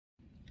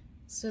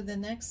So the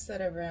next set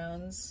of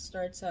rounds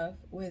starts off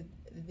with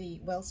the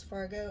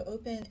WellsFargo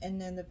Open and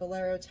then the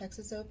Valero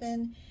Texas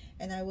Open,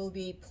 and I will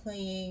be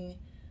playing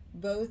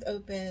both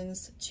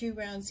Opens 2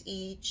 rounds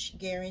each,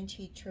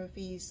 guaranteed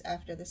trophies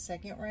after the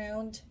second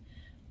round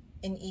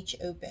in each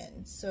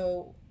Open.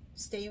 So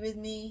stay with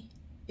me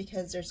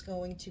because there's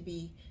going to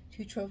be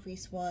 2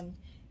 trophies won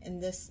in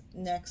this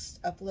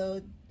next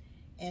upload.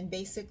 And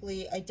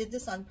basically I did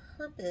this on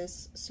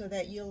purpose so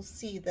that you'll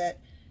see that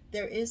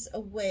there is a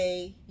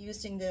way,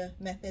 using the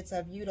methods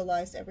I've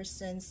utilized ever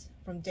since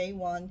from day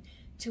one,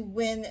 to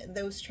win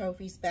those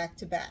trophies back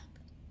to back.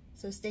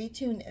 So stay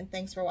tuned and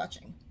thanks for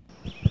watching.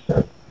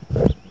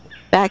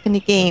 Back in the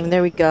game,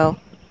 there we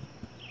go.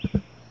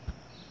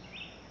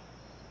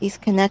 These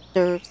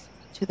connectors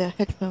to the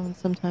headphones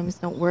sometimes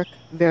don't work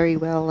very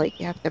well. Like,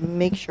 you have to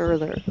make sure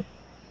they're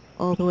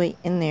all the way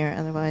in there,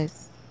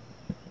 otherwise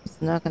it's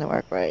not going to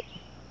work right.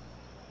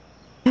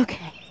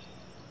 Okay.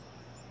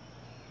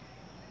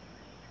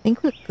 I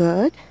think we're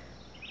good.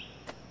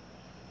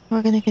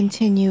 We're going to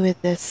continue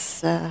with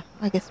this. I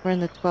guess we're in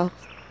the 12th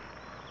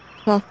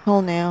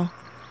hole now.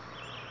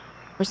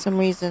 For some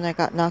reason I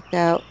got knocked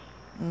out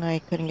and I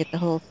couldn't get the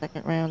whole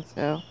second round,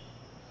 so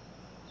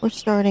we're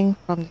starting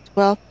from the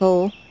 12th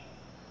hole.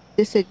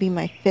 This would be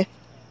my 5th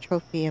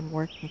trophy I'm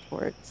working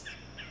towards.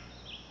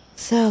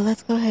 So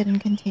let's go ahead and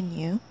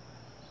continue.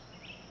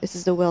 This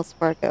is the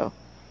WellsFargo.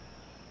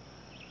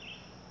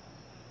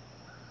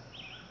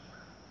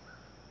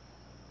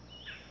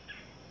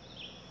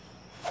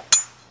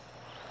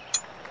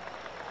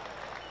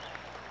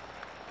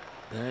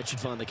 That should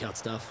find the cut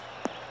stuff.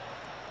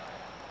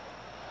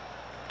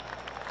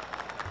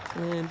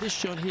 And this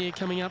shot here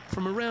coming up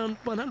from around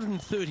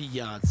 130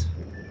 yards.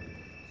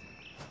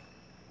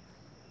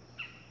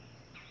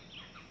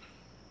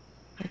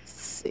 Let's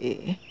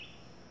see.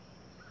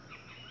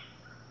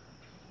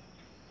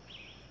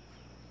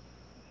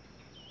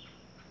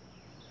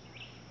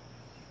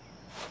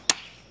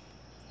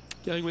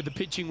 Going with the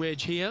pitching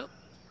wedge here.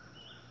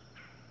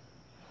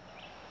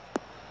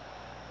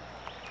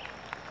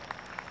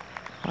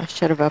 I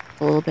should have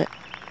upped a little bit.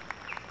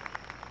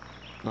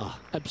 Oh,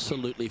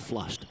 absolutely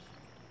flushed.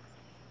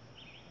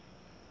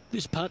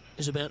 This putt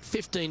is about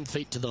 15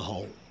 feet to the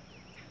hole.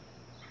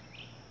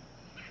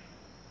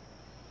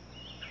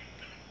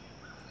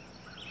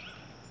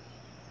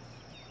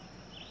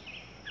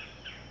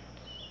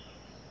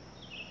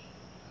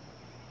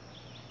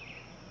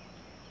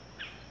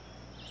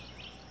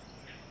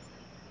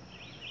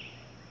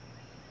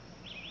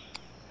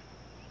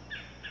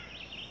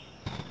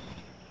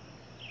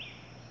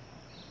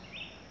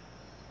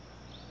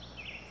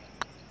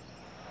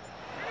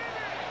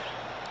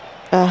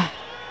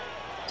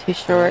 Too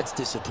short. That's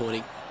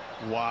disappointing.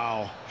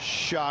 Wow,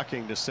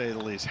 shocking to say the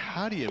least.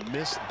 How do you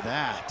miss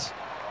that?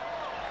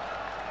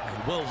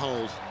 Well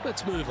hold.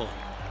 Let's move on.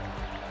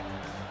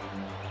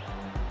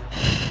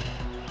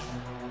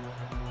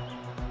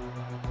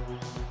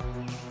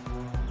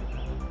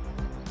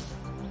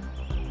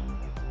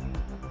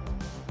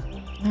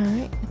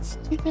 Alright, let's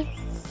do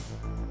this.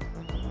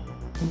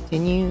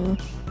 Continue.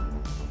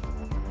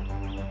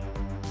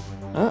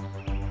 Oh.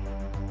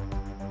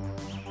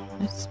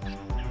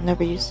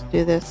 Never used to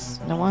do this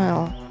in a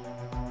while.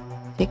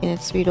 Taking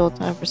its sweet old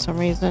time for some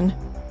reason.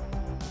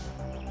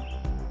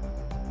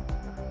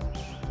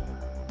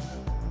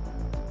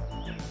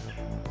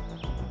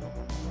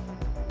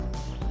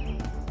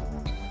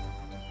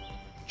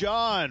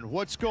 John,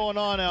 what's going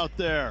on out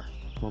there?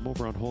 Well, I'm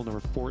over on hole number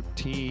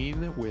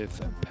 14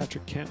 with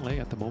Patrick Cantlay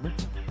at the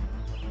moment.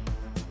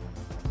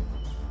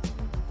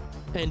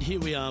 And here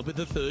we are with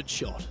the 3rd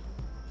shot.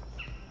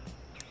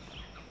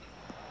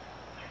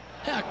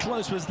 How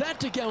close was that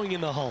to going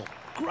in the hole?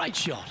 Great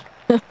shot.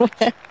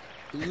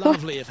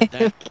 Lovely effort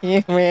that.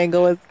 Camera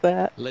angle is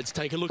that? Let's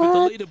take a look at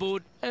the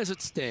leaderboard as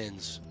it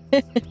stands.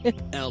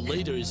 Our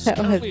leader is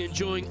currently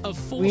enjoying a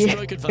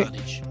 4-stroke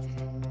advantage.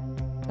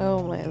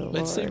 Oh my lord.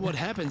 Let's see what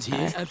happens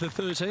here at the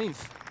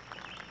 13th.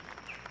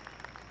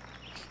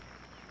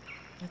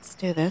 Let's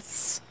do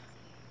this.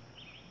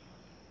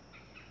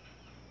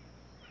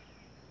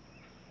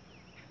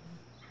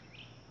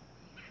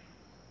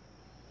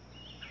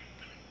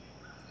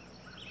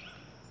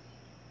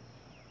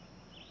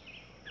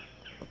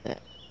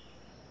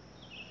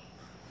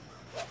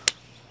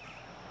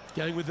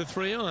 Going with the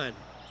 3-iron.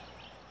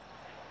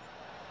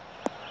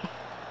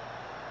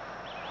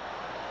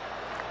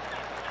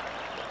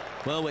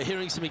 Well, we're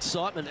hearing some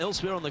excitement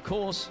elsewhere on the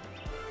course.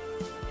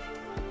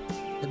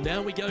 And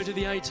now we go to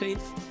the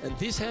 18th, and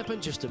this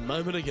happened just a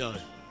moment ago.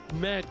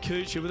 Matt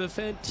Kuchar with a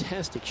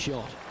fantastic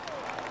shot.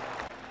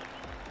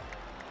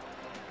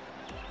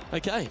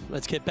 Okay,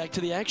 let's get back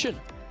to the action.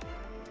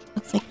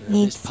 Looks like it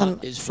needs some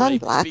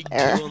sunblock big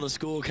there. kill on the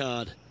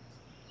scorecard.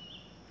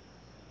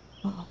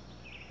 Oh.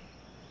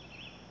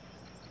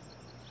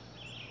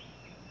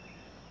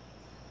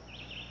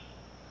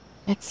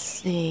 Let's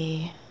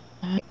see.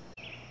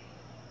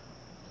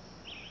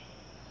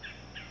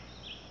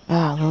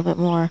 A little bit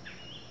more.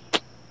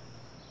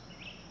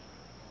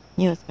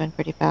 Knew it was going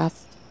pretty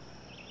fast.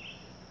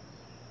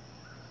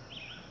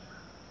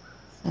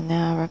 So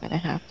now we're going to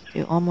have to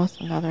do almost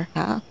another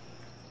half.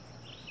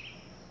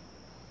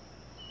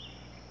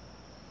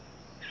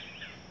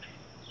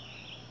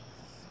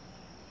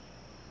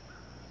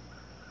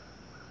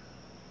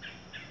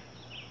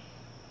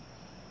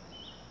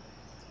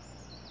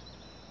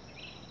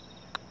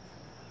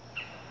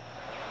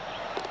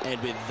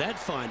 And with that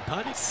fine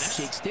putt,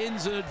 she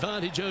extends her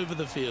advantage over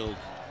the field.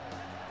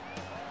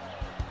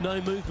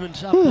 No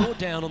movement up or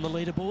down on the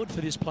leaderboard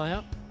for this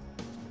player.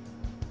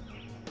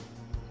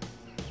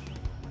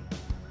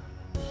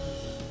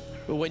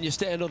 But when you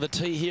stand on the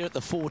tee here at the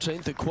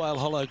 14th at Quail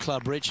Hollow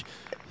Club, Rich,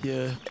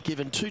 you're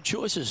given two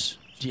choices.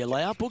 Do you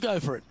lay up or go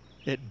for it?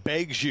 It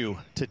begs you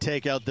to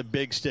take out the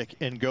big stick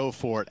and go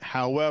for it.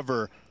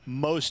 However,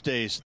 most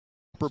days,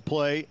 upper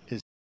play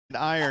is an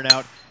iron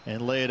out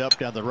and lay it up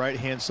down the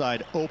right-hand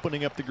side,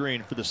 opening up the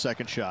green for the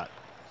second shot.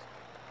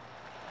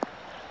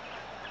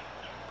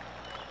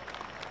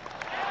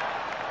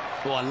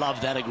 Oh, I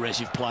love that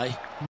aggressive play.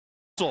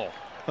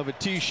 Of a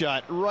tee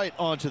shot right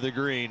onto the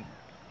green.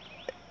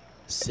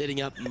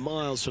 Setting up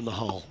miles from the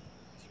hole.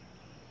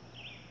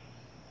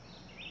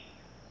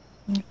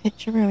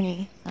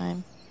 Pitcheroonie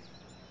time.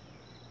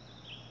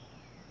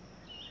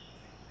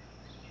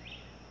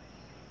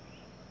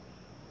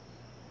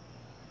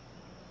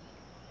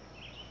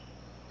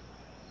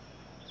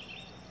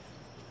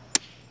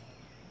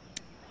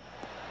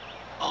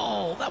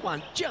 Oh, that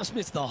one just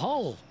missed the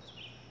hole.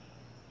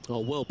 Oh,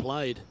 well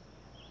played.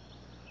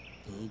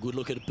 Oh, good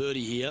look at a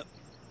birdie here.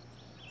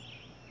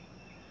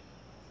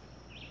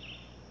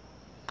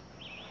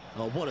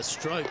 Oh, what a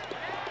stroke.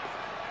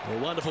 A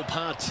wonderful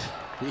putt.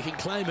 You can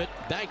claim it.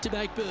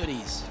 Back-to-back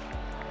birdies.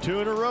 2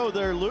 in a row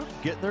there, Luke.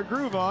 Getting their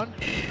groove on.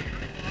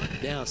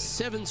 Now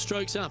 7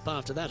 strokes up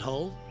after that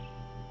hole.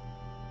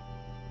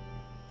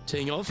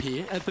 Teeing off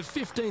here at the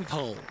 15th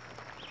hole.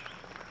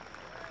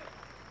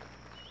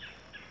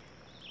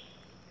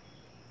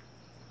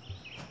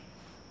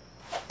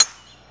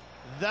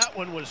 That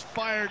one was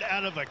fired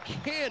out of a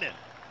cannon.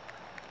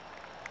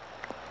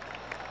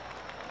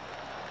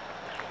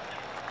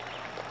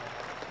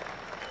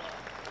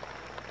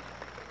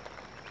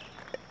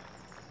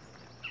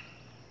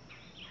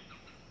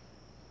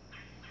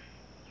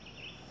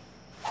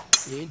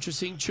 The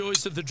interesting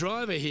choice of the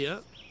driver here.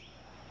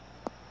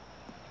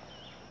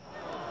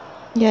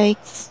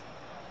 Yikes.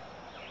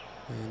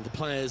 And the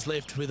player's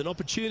left with an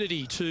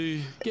opportunity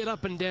to get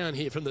up and down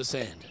here from the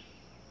sand.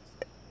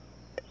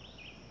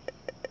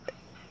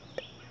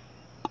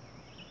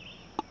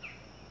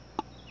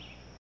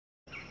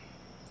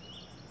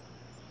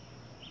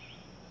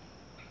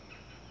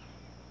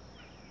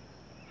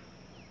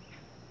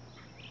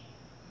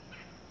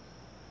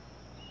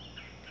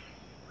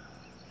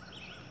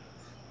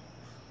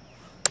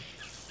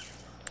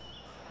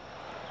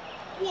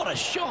 What a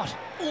shot!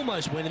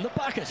 Almost went in the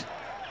bucket.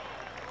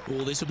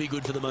 Oh, this will be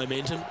good for the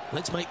momentum.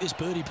 Let's make this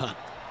birdie putt.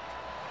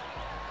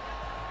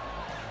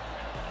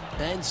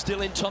 And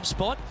still in top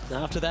spot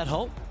after that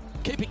hole.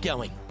 Keep it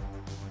going.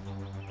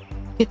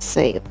 Good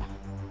save.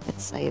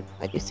 Good save.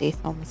 I do see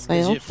some As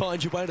sail. you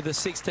find your way to the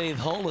 16th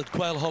hole at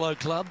Quail Hollow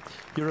Club,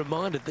 you're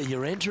reminded that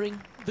you're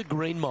entering the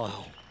green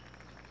mile.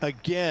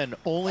 Again,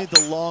 only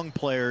the long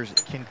players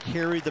can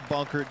carry the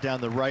bunker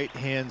down the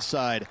right-hand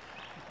side.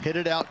 Hit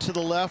it out to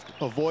the left,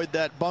 avoid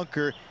that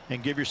bunker,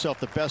 and give yourself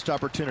the best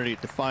opportunity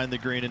to find the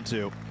green in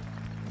 2.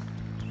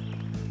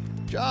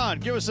 John,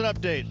 give us an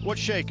update.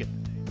 What's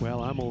shaking?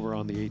 Well, I'm over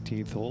on the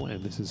 18th hole,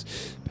 and this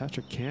is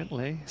Patrick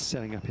Cantlay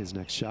setting up his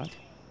next shot.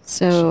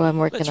 So I'm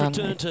working Let's on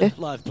return my to 5th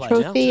live play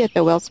trophy now. at the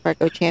WellsFargo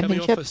Coming off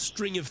Championship. a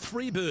string of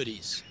 3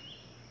 birdies.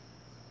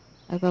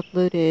 I've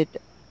uploaded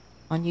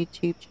on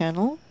YouTube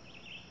channel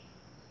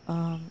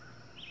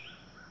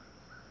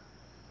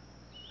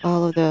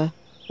all of the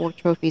 4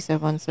 trophies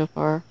I've won so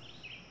far.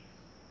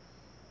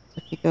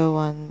 So if you go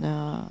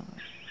on,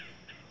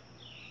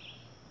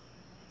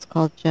 it's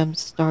called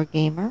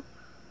Gemstarcade.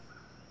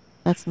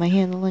 That's my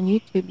handle on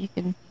YouTube. You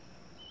can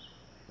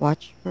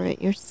watch for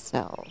it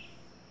yourself.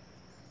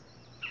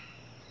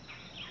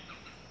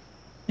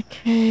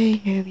 Okay,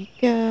 here we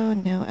go.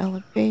 No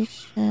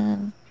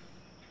elevation.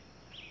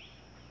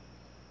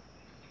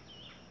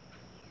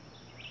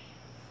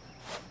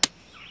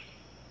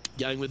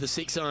 Going with the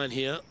 6 iron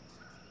here.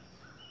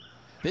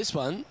 This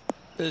one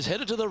is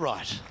headed to the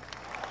right.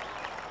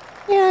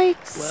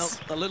 Yikes. Well,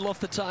 a little off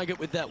the target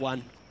with that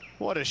one.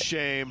 What a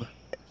shame.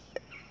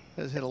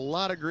 Has hit a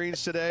lot of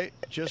greens today,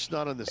 just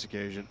not on this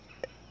occasion.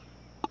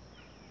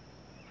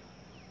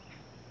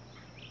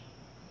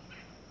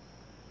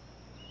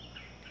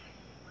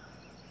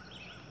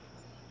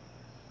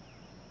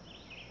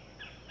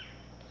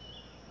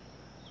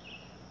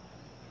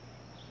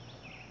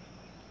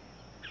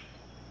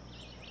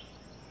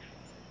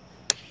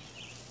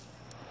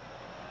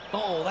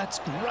 Oh, that's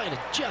great. It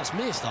just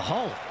missed the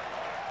hole.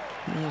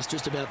 It's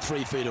just about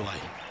 3 feet away.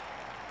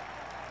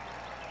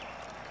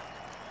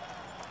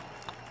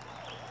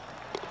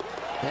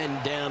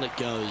 And down it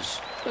goes.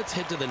 Let's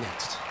head to the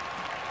next.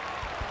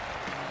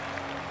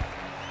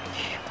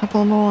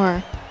 Couple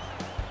more.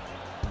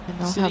 And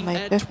I'll have Sitting my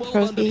at 5th 12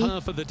 trophy. under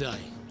par for the day.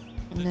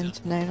 And then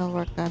tonight I'll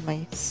work on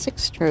my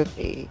 6th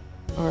trophy,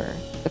 or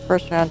the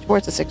first round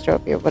towards the 6th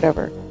trophy, or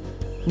whatever.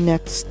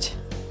 Next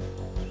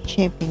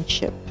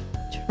championship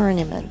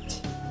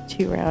tournament,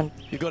 2-round.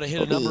 You've got to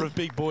hit a number of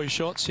big boy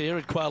shots here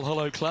at Quail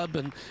Hollow Club,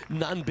 and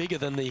none bigger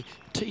than the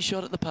tee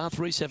shot at the par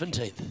 3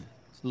 17th.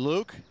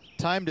 Luke,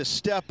 time to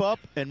step up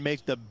and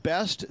make the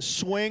best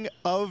swing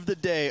of the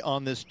day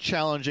on this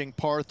challenging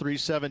par 3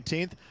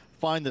 17th.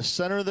 Find the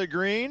center of the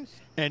green,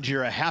 and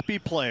you're a happy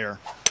player.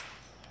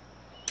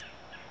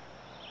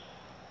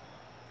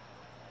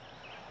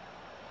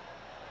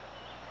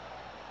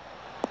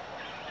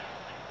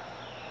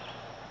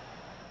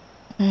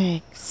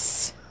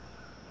 Thanks.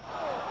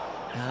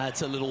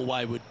 It's a little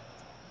wayward.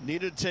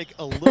 Needed to take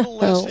a little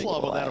less Oh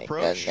club on that my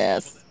approach.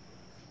 goodness.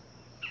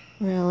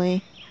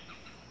 Really?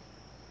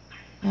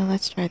 Now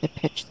let's try the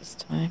pitch this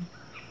time.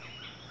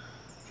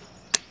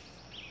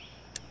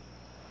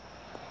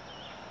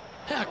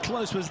 How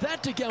close was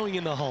that to going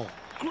in the hole?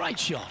 Great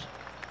shot.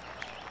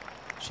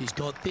 She's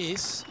got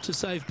this to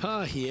save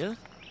par here.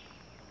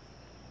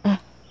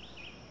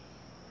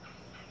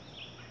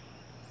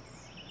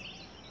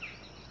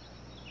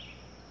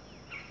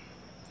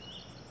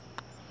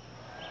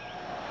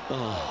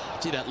 Oh,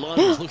 gee, that line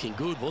was looking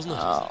good, wasn't it?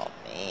 Oh,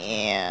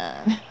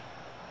 man.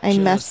 I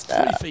Just messed 3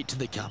 up. feet to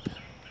the cup.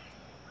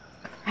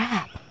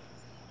 Crap.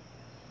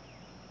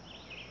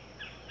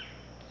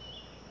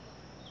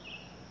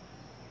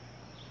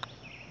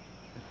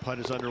 Putt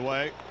is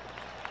underway.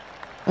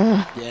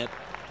 Ugh. Yeah,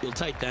 you'll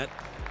take that.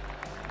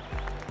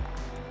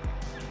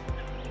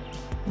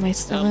 Am I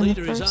still Our in the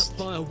leader is first? up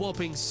by a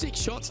whopping 6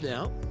 shots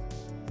now.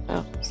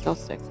 Oh, still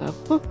 6 up.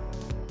 Whew.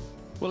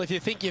 Well, if you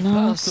think you've No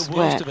passed the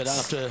worst of it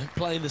sweat. after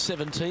playing the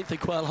 17th at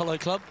Quail Hollow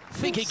Club,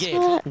 think No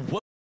again. sweat.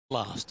 What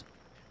last?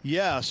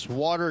 Yes,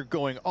 water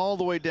going all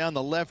the way down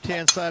the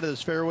left-hand side of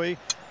this fairway.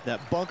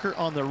 That bunker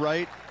on the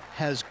right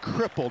has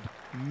crippled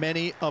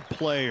many a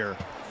player.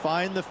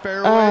 Find the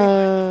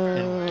fairway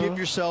and give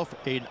yourself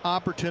an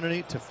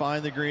opportunity to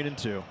find the green in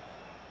 2.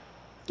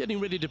 Getting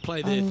ready to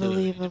play their third.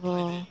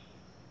 Unbelievable.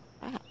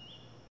 Crap.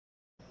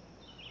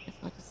 Guess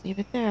I'll just leave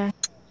it there.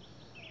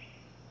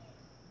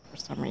 For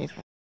some reason.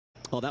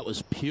 Oh, that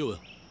was pure.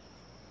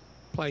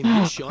 Playing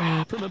Oh, this shot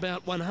crap. from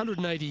about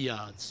 180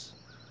 yards.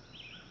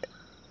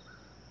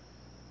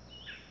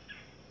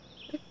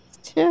 It's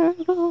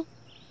terrible.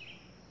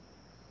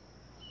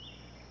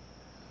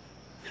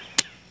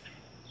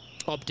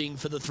 Opting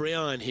for the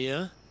 3-iron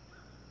here.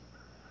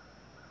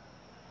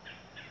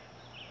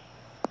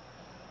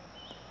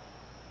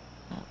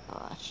 Oh,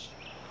 gosh.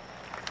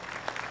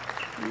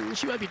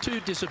 She won't be too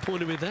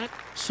disappointed with that.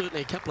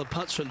 Certainly a couple of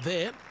putts from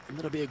there, and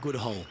that'll be a good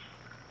hole.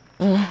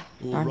 Ugh,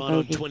 All darn right on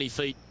bogey. 20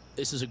 feet.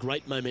 This is a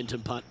great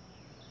momentum putt.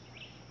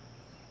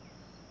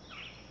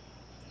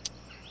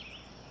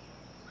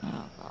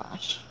 Oh,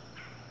 gosh.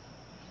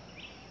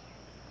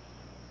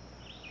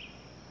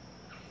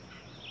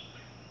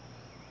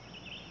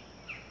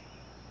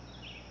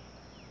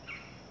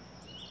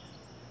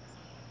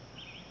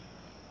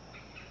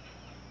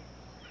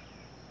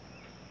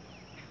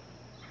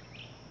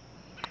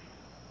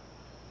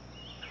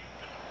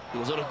 It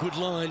was on a good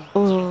line.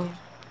 Oh,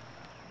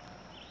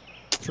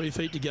 3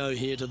 feet to go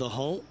here to the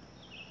hole.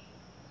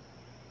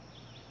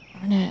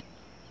 darn it.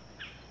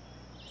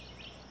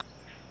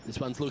 This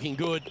one's looking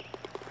good.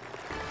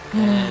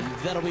 And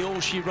that'll be all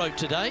she wrote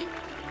today.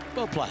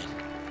 Well played.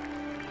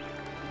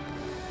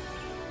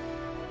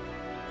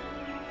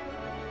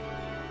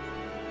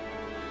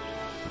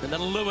 And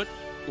that'll do it.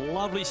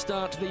 Lovely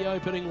start to the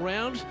opening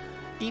round.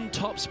 In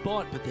top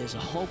spot, but there's a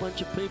whole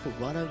bunch of people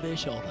right over their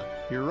shoulder.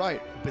 You're right,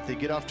 but they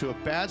get off to a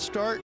bad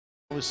start.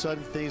 All of a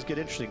sudden, things get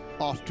interesting.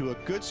 Off to a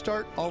good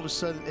start, all of a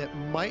sudden, it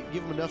might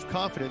give them enough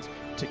confidence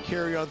to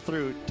carry on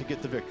through to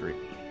get the victory.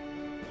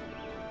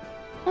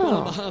 Well, on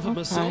Oh, behalf of okay.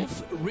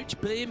 myself,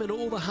 Rich Beem, and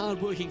all the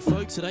hard-working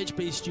folks at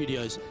HB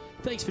Studios,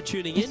 thanks for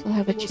tuning in. Guess we'll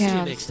have a and we'll see you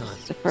chance. next time.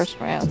 It's the first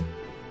round.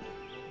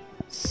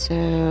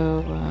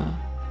 So,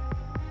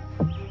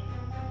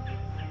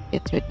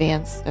 get to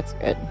advance. That's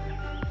good.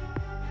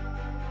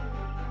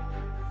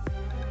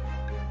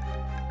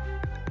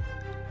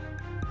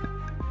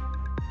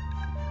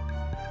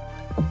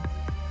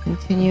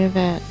 Continue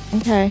event.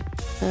 Okay.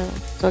 So,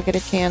 still get a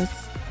chance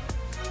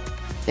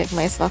to dig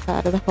myself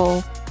out of the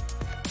hole.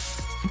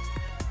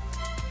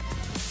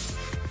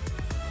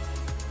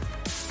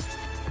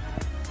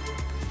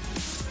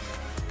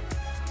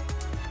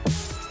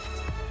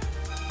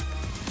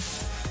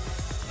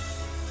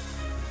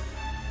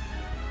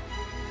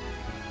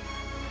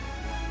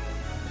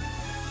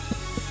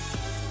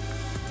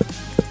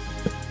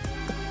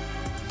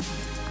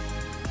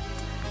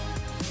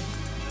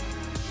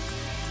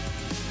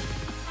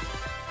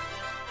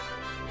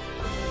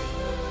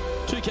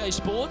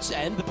 Sports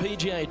and the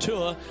PGA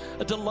Tour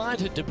are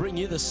delighted to bring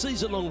you the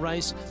season-long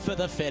race for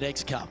the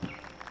FedEx Cup.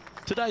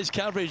 Today's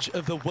coverage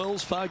of the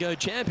WellsFargo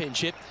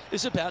Championship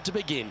is about to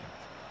begin.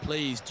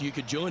 Pleased you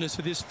could join us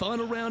for this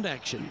final round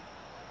action.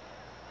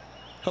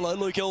 Hello,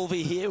 Luke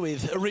Elvey here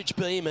with Rich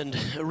Beem. And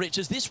Rich,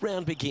 as this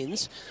round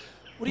begins,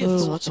 what are your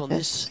thoughts on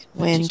this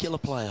particular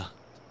player?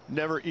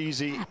 Never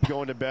easy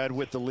going to bed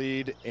with the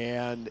lead,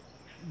 and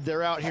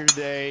they're out here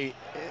today.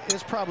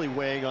 It's probably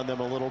weighing on them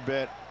a little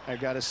bit. I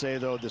got to say,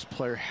 though, this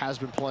player has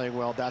been playing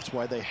well. That's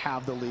why they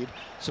have the lead.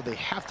 So they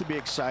have to be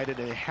excited,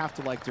 and they have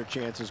to like their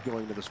chances going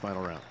into this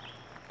final round.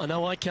 I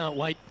know I can't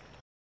wait.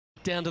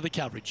 Down to the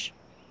coverage.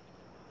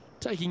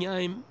 Taking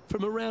aim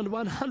from around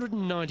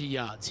 190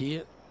 yards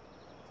here.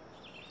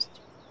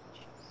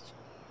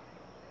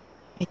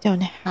 I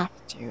don't have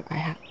to.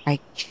 I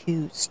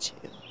choose to.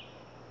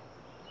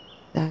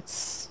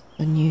 That's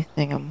the new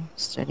thing I'm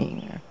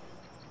studying.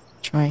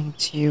 Trying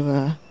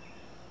to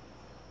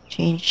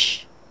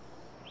change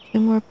to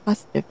a more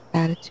positive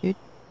attitude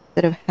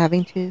instead of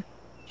having to,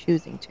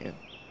 choosing to.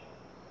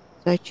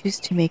 So I choose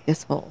to make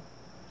this hole.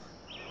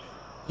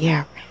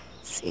 Yeah, right.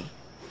 Let's see.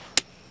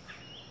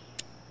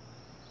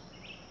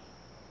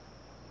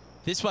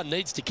 This one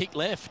needs to kick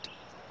left.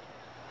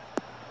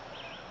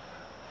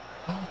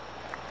 Oh.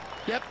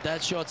 Yep,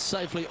 that shot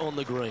safely on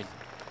the green.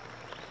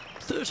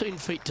 13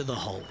 feet to the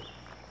hole.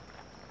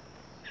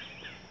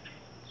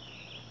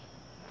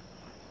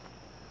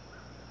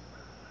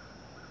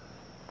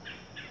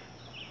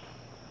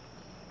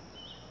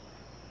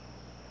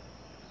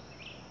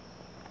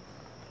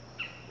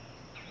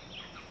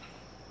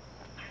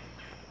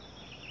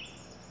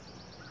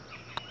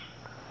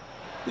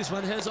 This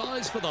one has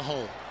eyes for the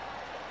hole.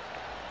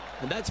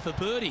 And that's for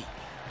birdie.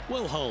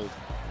 Well holed.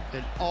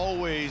 And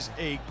always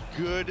a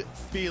good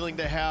feeling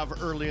to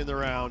have early in the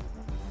round.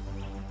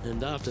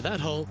 And after that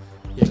hole,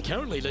 you're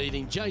currently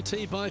leading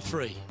JT by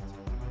 3.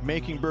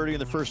 Making birdie in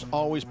the first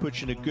always puts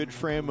you in a good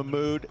frame of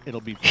mood. It'll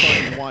be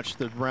fun to watch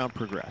the round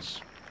progress.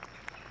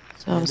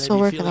 So I'm still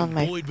working on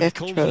my buoyed fifth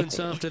with confidence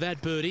trophy. after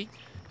that birdie.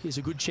 Here's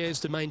a good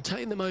chance to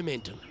maintain the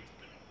momentum.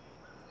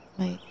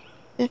 My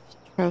 5th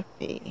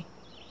trophy.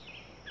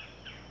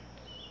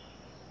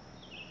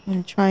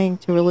 I'm trying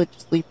to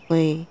religiously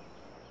play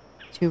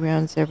 2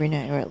 rounds every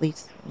night, or at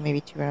least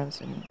maybe 2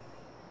 rounds, and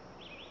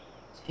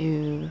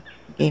to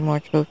gain more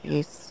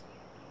trophies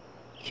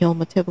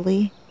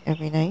cumulatively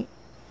every night.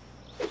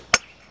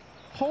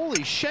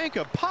 Holy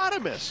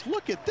shankopotamus!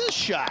 Look at this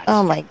shot!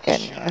 Oh my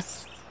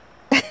goodness.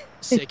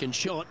 Second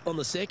shot on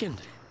the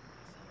second.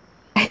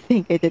 I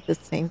think I did the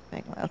same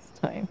thing last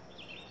time.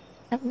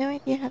 I have no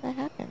idea how that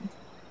happened.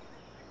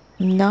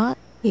 Not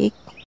a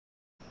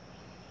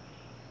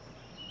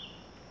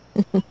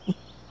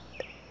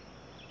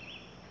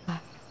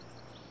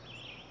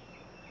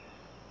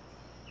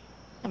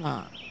Come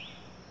on.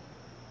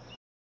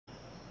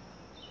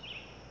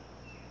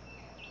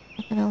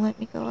 You're gonna let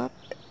me go up?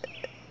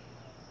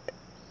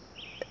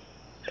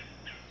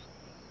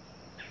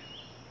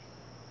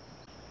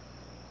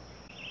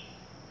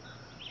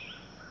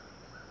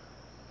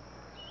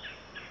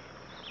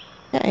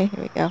 Okay,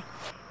 here we go.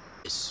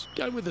 Yes,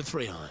 go with the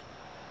 3-iron.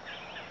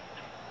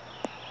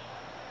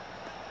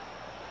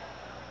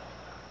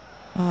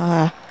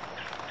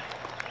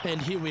 And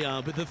here we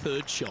are with the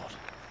third shot.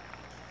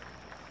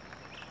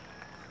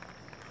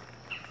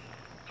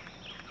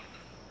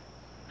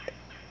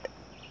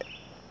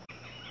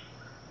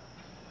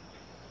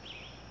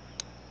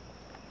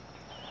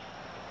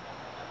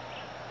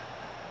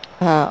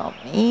 Oh,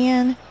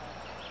 man.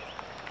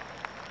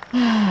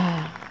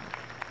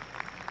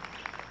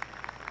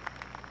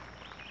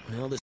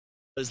 Well,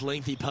 those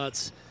lengthy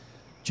putts.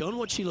 John,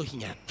 what's she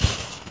looking at?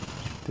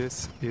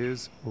 This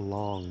is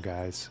long,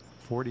 guys.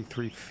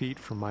 43 feet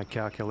from my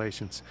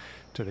calculations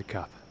to the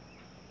cup.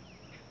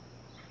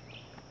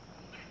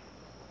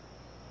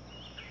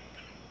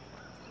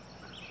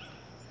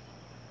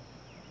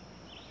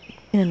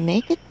 Gonna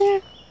make it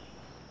there?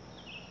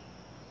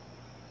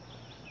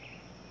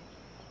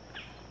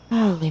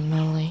 Holy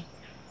moly.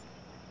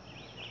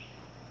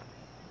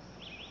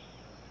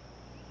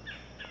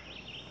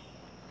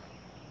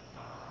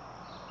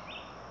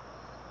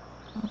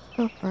 Let's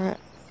go for it.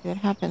 See what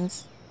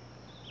happens.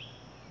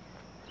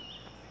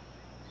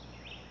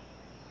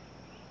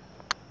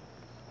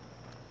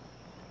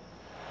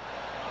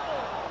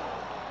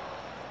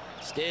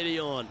 Steady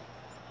on.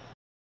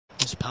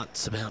 This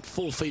putt's about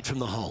 4 feet from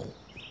the hole.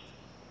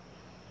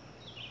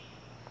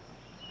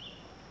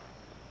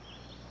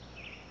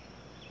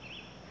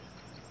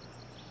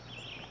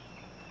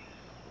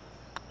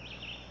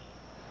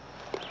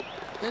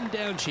 And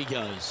down she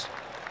goes.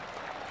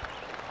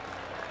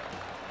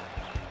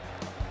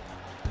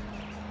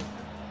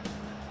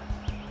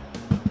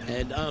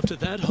 And after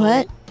that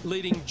hole,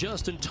 leading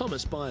Justin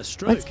Thomas by a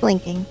stroke. What's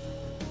blinking?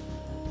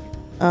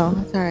 Oh,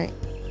 that's alright.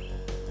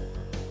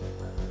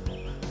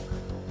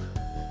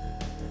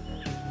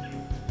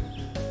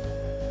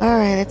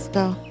 Alright, let's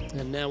go.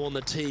 And now on the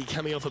tee,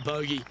 coming off a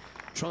bogey,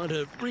 trying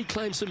to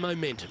reclaim some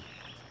momentum.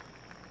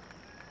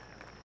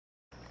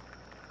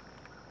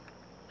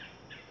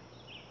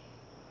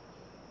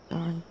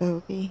 Darn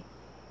bogey.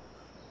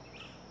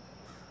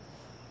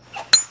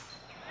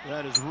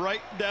 That is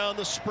right down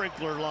the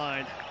sprinkler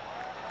line.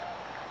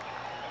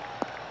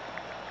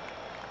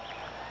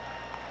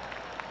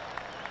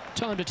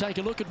 Time to take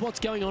a look at what's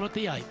going on at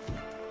the 8th.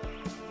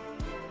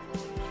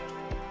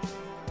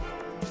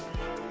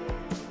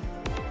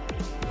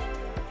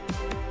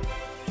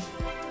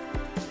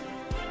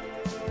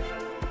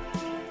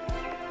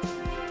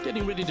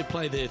 Getting ready to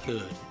play their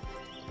 3rd.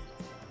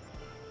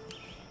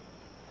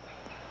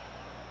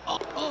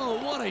 Oh,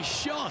 what a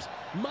shot!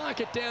 Mark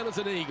it down as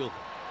an eagle.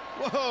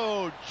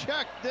 Whoa,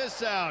 check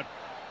this out.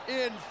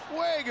 In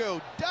fuego,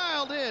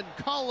 dialed in,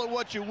 call it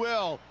what you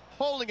will.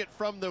 Holding it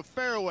from the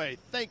fairway.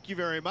 Thank you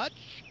very much.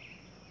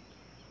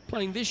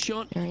 Playing this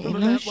shot Very from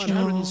about emotional.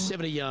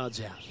 170 yards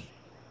out.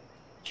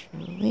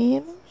 Truly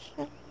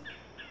emotional.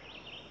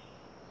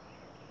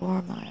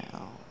 4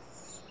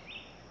 miles.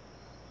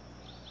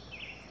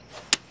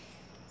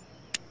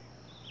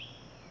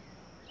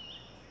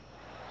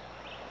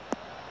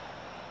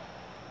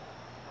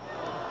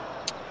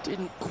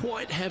 Didn't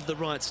quite have the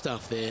right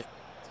stuff there.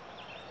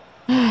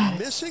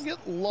 Missing it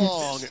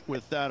long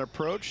with that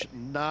approach,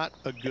 not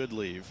a good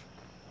leave.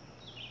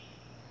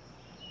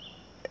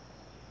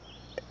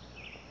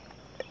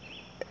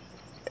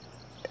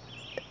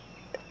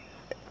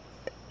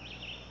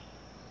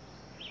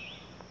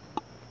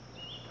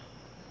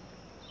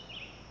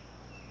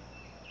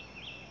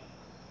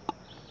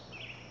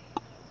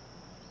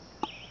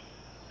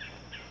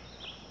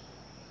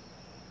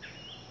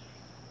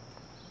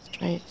 Let's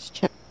try this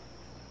chip.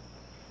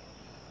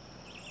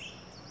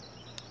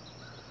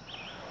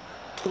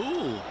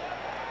 Ooh.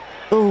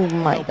 Oh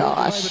my Well, we'll go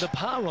gosh. over the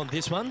par on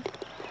this one.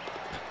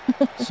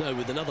 So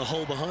with another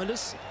hole behind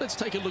us, let's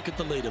take a look at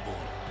the leaderboard.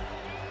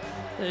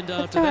 And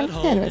after alright, that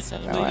hole,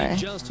 Henderson, leading alright.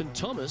 Justin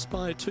Thomas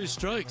by 2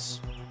 strokes.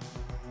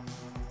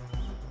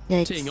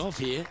 Yikes. Teeing off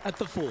here at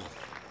the 4th.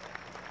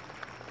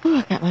 Ooh,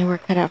 I got my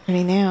work cut out for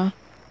me now.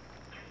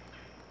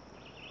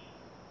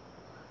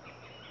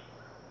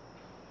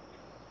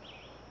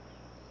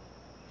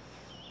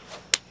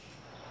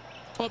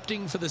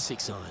 Opting for the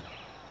 6 iron.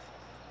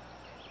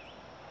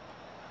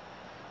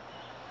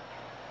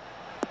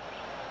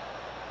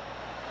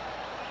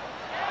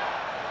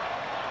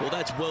 Well,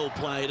 that's well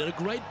played and a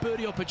great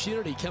birdie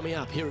opportunity coming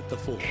up here at the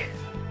 4th.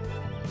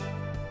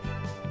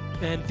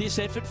 And this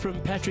effort from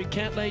Patrick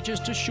Cantlay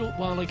just a short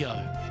while ago.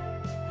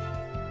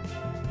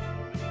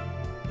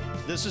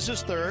 This is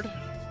his 3rd.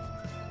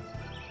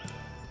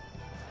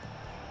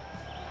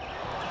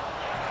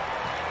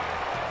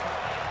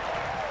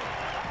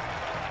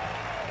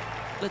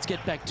 Let's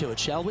get back to it,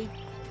 shall we?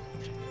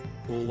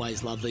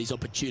 Always love these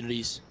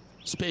opportunities,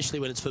 especially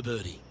when it's for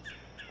birdie.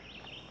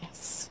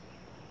 Yes.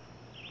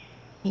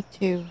 Me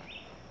too.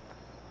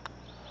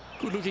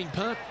 Good looking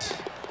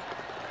putt.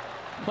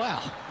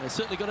 Wow, they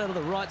certainly got out of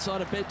the right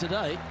side of bed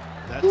today.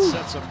 That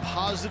sets a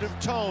positive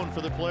tone for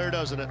the player,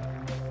 doesn't it?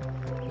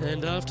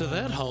 And after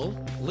that hole,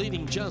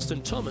 leading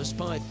Justin Thomas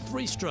by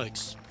 3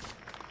 strokes.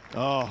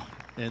 Oh,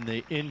 and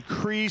they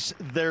increase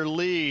their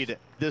lead.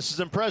 This is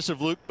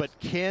impressive, Luke, but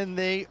can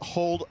they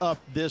hold up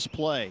this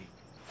play?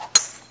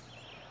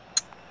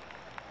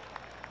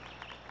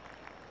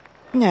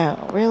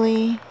 No,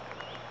 really?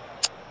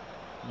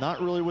 Not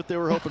really what they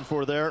were hoping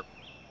for there.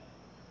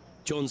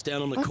 John's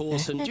down on the What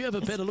course, the and do you have a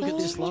heck better is look at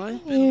this going lie? on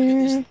Better look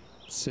at this. here?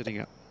 Sitting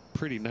up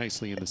pretty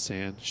nicely in the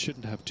sand.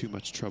 Shouldn't have too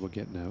much trouble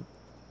getting out.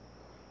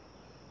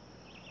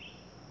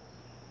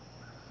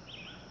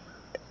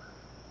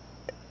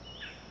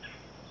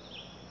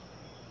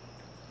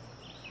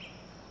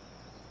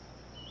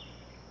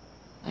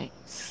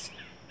 Thanks.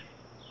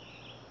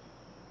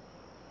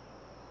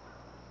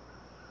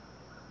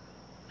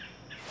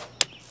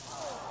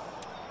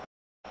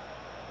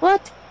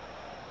 What?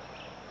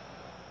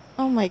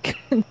 Oh my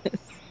goodness.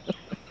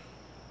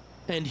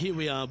 And here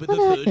we are with What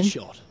the 3rd happened?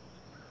 shot.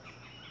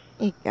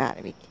 You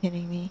gotta be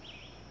kidding me.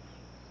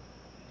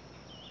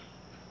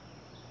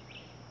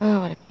 Oh,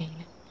 what a pain.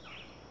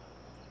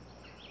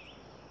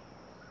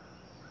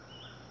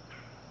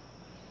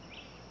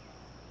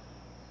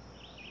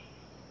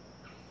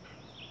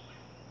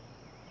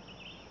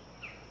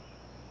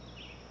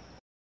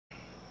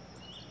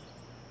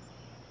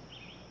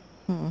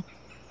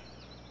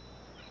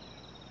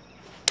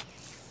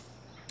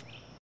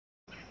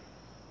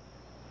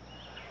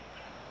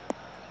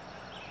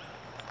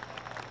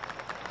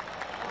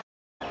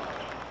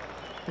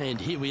 And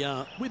here we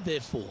are with their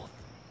 4th.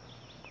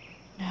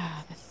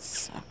 Ah, this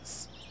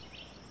sucks.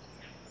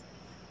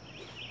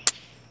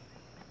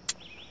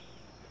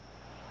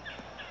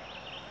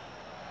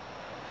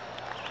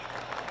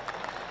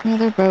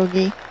 Another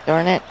bogey.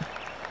 Darn it.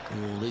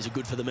 Oh, these are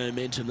good for the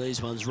momentum, these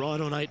ones,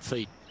 right on 8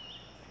 feet.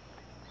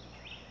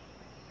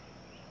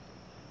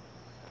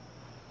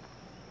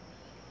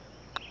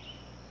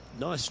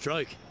 Nice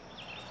stroke.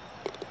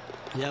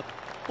 Yep,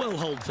 well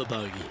hold for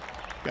bogey.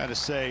 Got to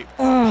say,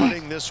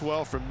 putting this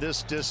well from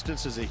this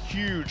distance is a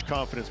huge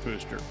confidence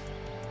booster.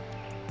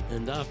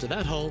 And after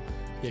that hole,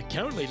 you're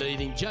currently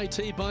leading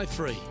JT by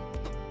 3.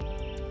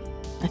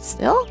 I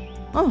still?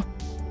 Oh.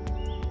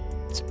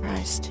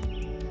 Surprised.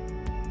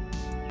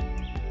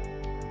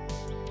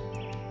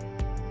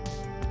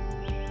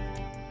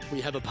 We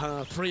have a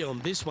par 3 on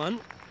this one.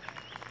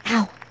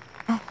 Ow.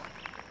 Oh.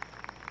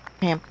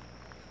 Damn.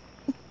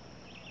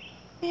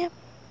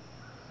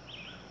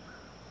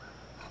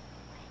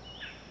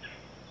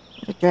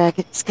 The drag,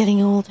 it's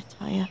getting old, I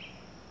tell ya.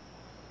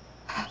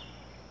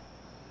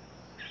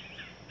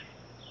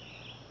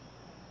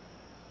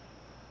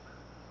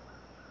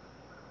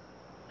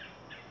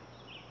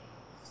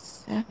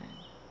 Seven.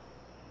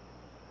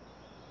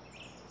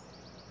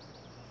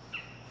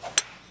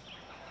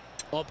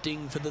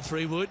 Opting for the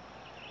 3-wood.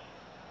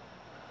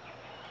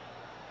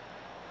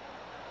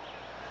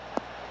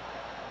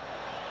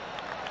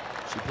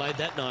 She played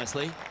that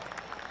nicely.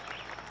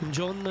 And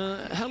John,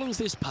 how long's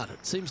this putt?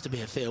 It seems to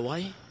be a fair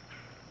way.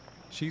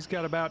 She's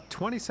got about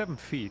 27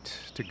 feet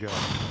to go.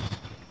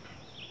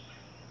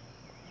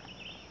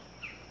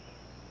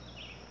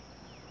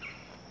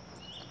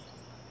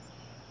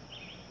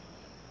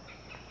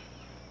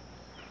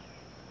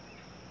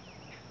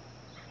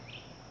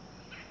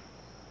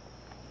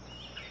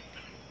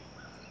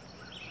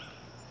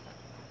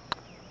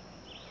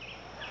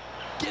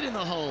 Get in the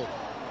hole.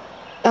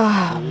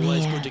 Oh,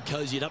 Always man. good to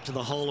cozy it up to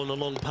the hole on a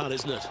long putt,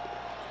 isn't it?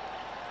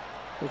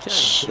 Okay,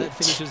 so Shoot. that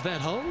finishes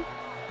that hole.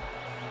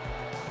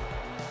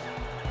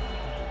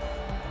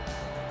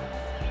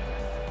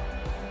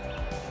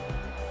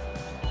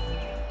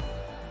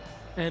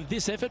 And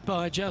this effort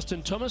by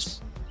Justin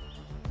Thomas.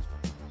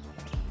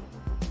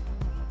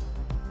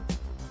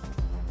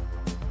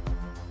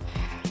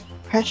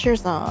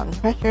 Pressure's on.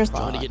 Pressure's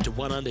Trying on. to get to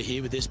 1 under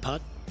here with this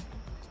putt.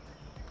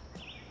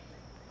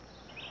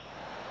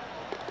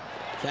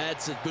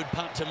 That's a good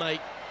putt to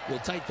make. We'll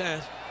take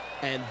that.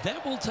 And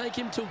that will take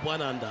him to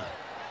 1 under.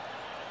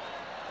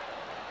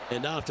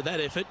 And after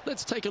that effort,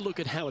 let's take a look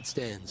at how it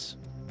stands.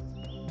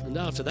 And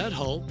after that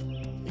hole,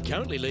 you're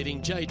currently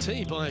leading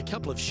JT by a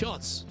couple of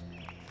shots.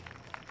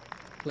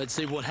 Let's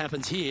see what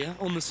happens here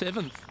on the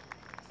 7th.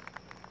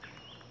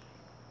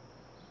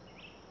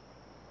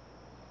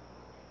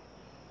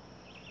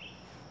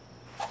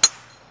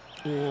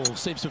 Oh,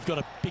 seems to have got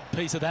a big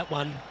piece of that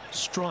one.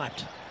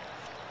 Striped.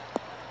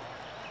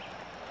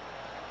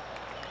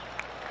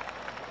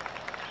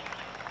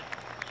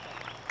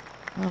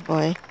 Oh,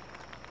 boy.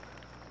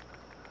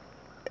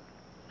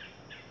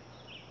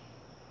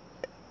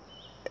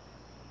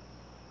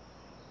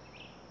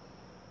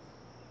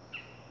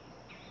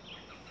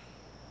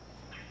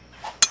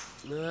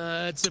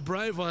 It's a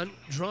brave one.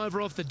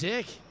 Driver off the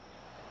deck.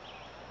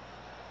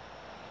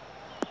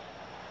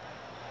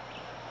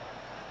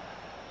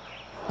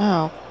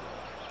 Oh.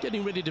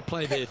 Getting ready to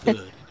play their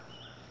 3rd.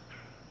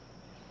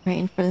 Right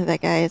in front of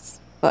that guy's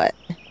butt.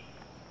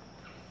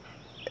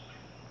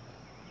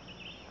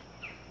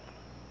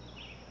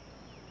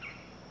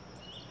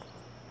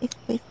 Please,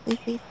 please, please,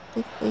 please,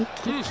 please, please,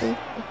 please,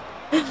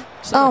 please.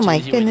 So Oh much my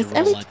easier when you goodness, roll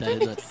every like that,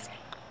 time isn't it? it's...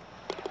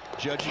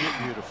 Judging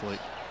it beautifully.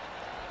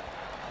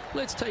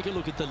 Let's take a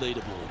look at the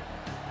leaderboard.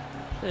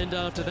 And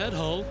after that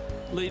hole,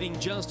 leading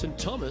Justin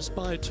Thomas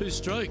by 2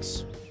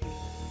 strokes.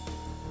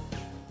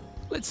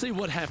 Let's see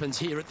what happens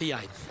here at the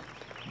 8th.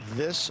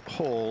 This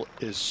hole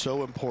is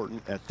so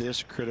important at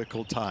this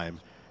critical time.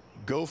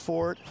 Go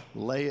for it,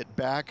 lay it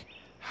back.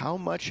 How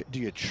much do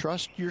you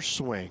trust your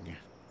swing?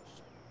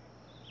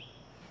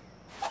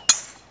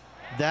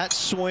 That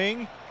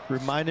swing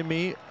reminded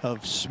me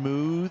of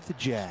smooth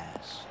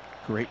jazz.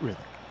 Great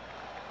rhythm.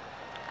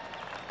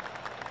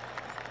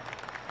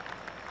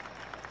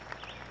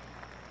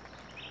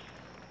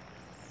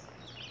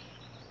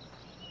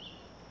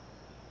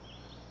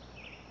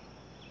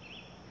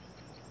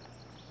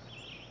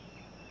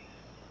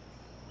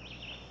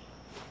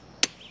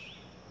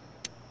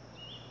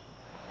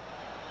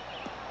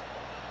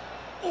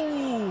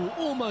 Oh,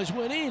 almost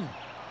went in.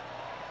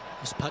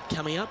 This putt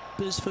coming up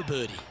is for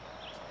birdie.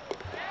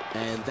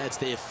 And that's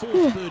their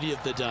 4th birdie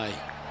of the day.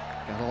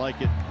 Gotta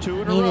like it.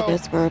 2 in a Needed row.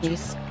 those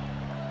birdies.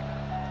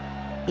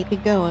 Keep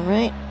it going,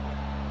 right?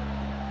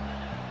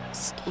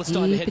 Let's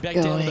time to head Keep back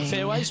it down to the going.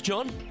 fairways.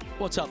 John,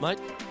 what's up, mate?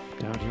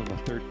 Down here on the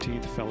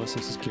 13th, fellas,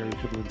 this is Gary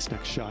Woodland's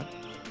next shot.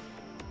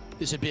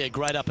 This would be a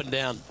great up and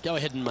down. Go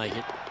ahead and make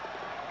it.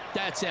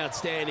 That's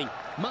outstanding.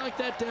 Mark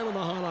that down on the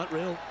highlight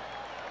reel.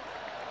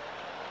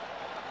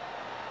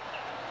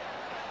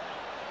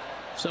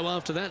 So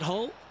after that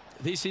hole,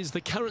 this is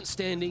the current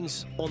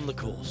standings on the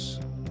course.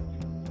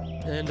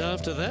 And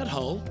after that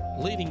hole,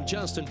 leading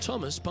Justin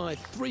Thomas by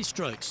 3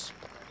 strokes.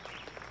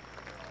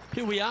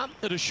 Here we are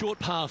at a short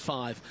par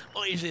 5.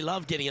 I usually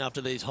love getting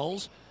after these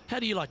holes. How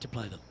do you like to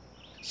play them?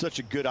 Such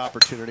a good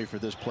opportunity for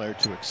this player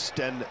to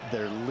extend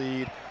their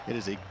lead. It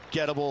is a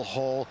gettable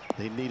hole.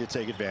 They need to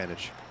take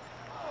advantage.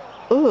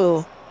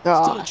 Ooh,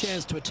 gosh. Still a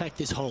chance to attack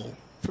this hole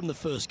from the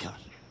first cut.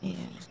 Yeah,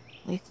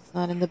 at least it's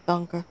not in the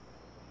bunker.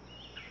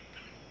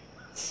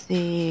 Let's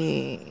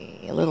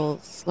see, a little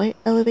slight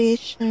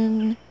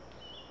elevation.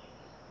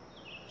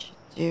 Should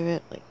do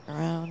it like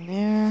around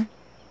there.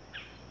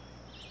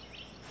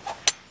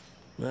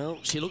 Well,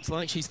 she looks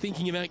like she's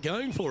thinking about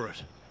going for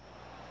it.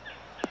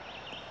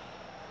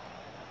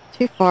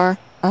 Too far.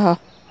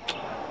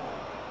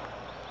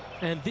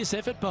 And this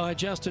effort by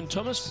Justin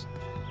Thomas,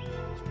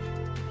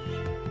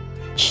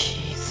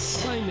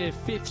 Jeez. playing their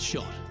 5th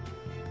shot.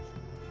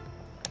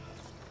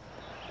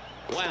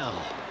 Wow.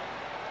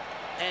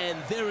 And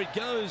there it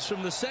goes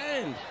from the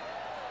sand.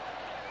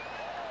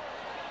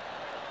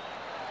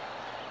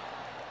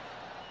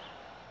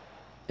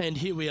 And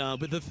here we are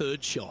with the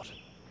third shot.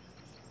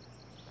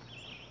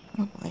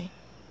 Oh boy.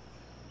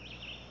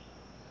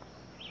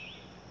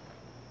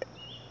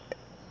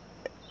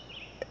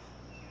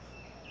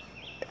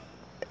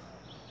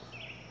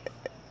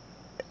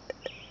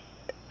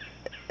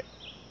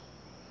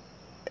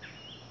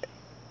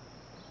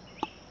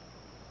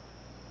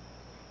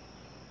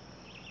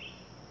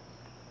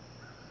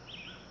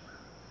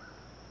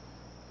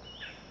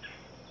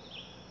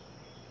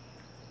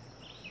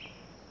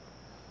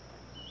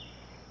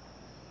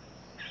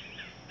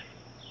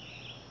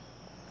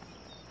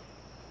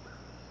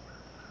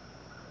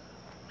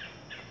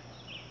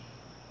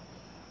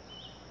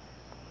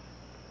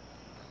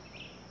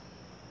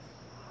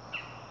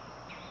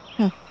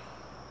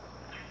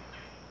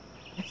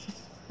 This is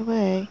the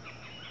way.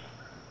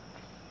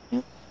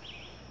 Yep.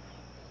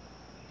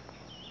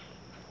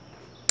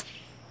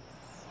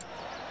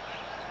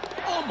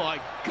 Oh my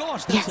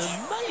gosh, that's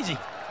Yes. amazing.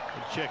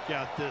 And check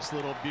out this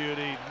little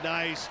beauty.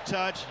 Nice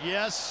touch.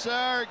 Yes,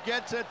 sir.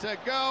 Gets it to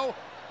go.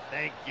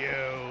 Thank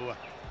you.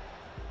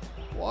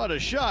 What a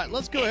shot.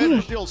 Let's go ahead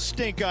and still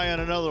stink eye on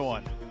another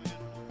one.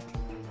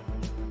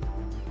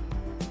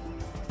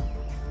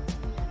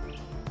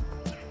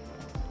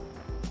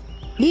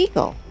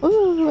 Eagle.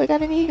 Ooh, I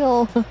got an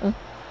eagle.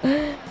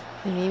 Didn't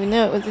even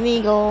know it was an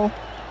eagle.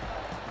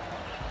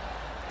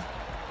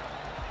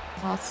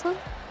 Awesome.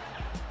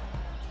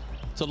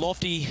 It's a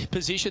lofty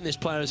position this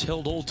player has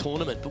held all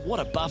tournament, but what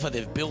a buffer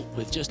they've built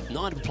with just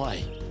 9 to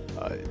play.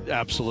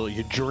 Absolutely.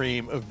 You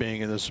dream of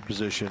being in this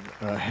position,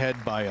 ahead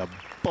by a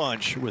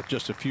bunch with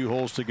just a few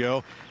holes to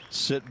go.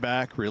 Sit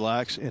back,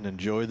 relax, and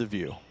enjoy the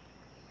view.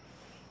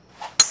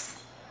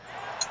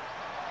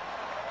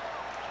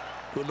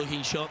 Good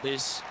looking shot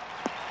this.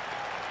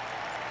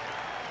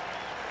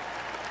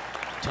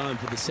 Time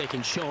for the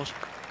second shot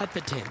at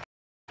the 10.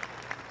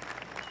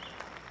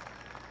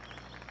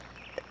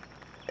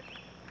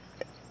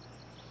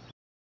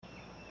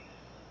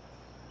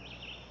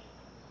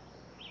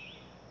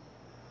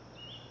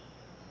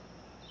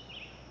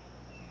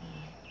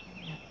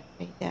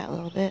 Fade that a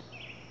little bit.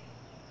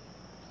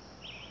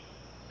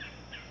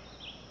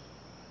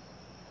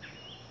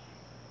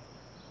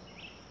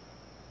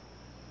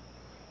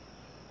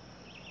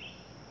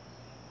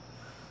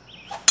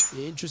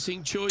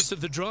 Interesting choice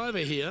of the driver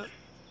here.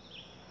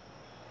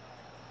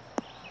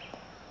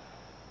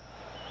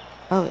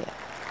 Oh yeah.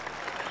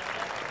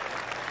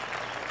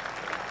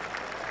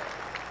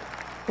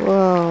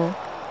 Whoa.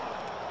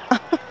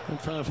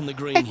 Not far from the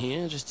green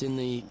here, just in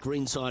the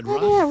green side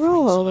rough. Oh, yeah,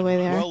 roll all the way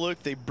there. Well,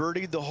 look, they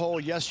birdied the hole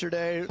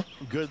yesterday.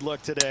 Good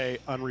luck today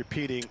on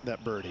repeating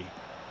that birdie.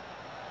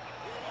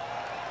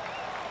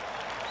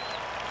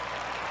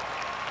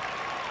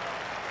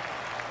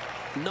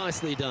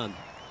 Nicely done.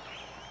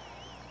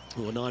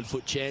 Oh, a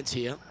 9-foot chance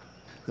here.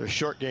 Their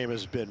short game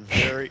has been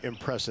very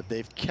impressive.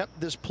 They've kept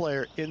this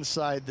player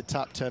inside the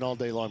top 10 all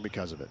day long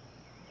because of it.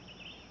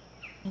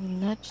 And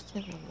nudge to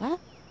the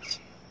left.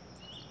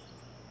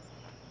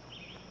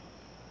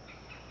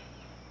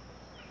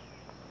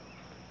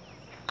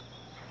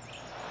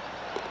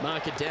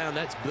 Mark it down.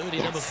 That's birdie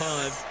Yes. number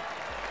 5.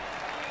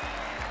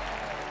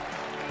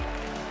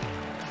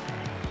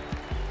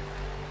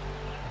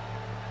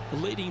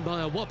 Leading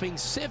by a whopping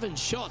 7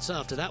 shots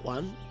after that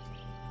one.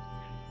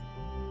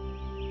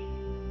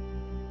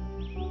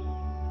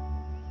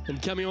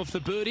 And coming off the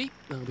birdie,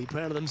 they'll be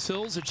proud of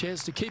themselves, a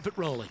chance to keep it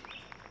rolling.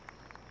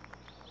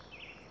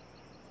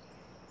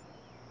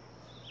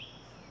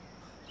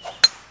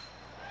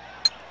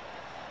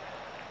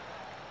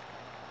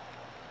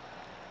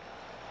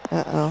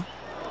 Uh-oh.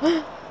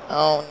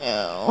 Oh,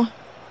 no.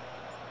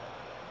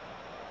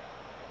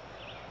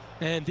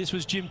 And this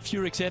was Jim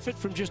Furyk's effort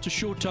from just a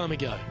short time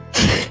ago.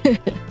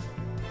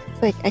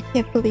 It's like, I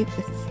can't believe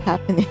this is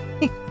happening.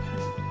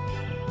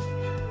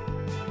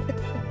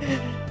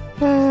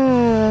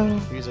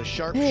 He's a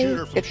sharp Hey,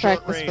 shooter from good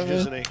short practice range, for me.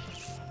 isn't he?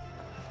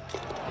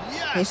 He's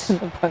Yes! in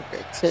the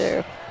bunker,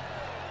 too.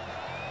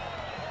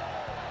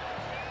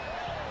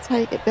 That's how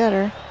you get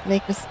better.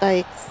 Make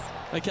mistakes.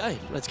 Okay,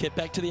 let's get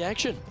back to the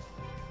action.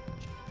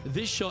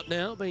 This shot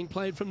now being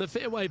played from the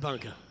fairway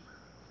bunker.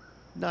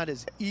 Not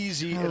as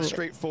easy and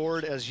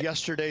straightforward as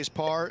yesterday's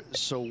par,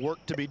 so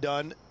work to be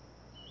done.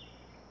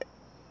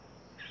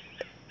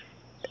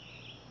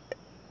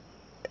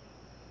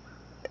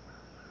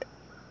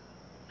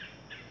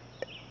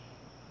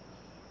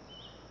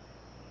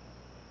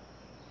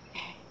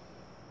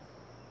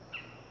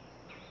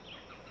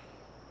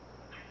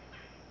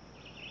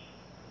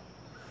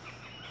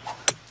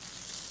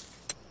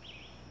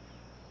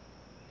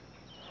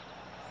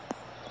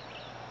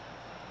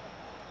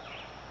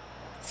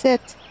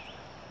 Sit.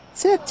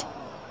 Sit.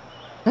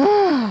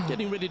 Ah,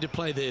 Getting ready to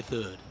play their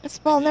third. this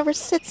ball never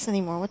sits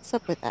anymore. What's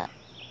up with that?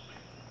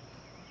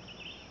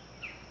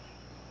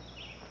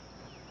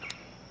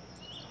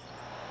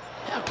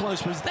 How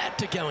close was that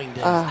to going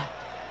down?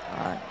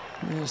 Alright.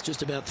 It's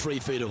just about 3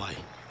 feet away.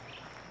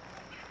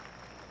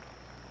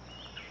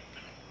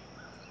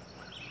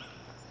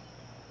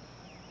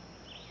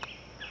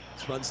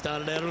 This one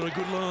started out on a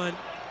good line.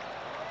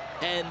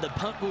 And the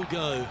putt will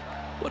go.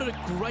 What a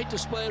great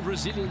display of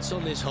resilience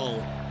on this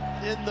hole.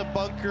 In the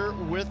bunker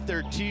with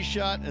their tee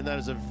shot, and that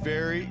is a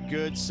very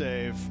good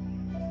save.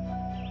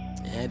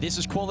 And this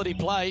is quality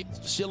play,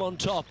 still on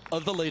top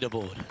of the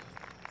leaderboard.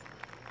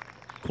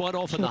 Quite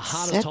often the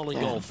hardest hole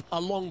in golf,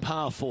 a long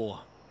par 4.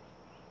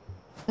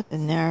 Look at the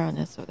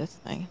narrowness of this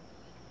thing.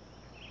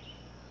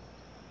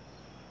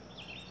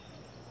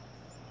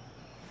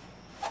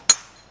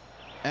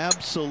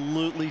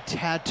 Absolutely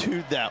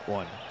tattooed that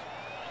one.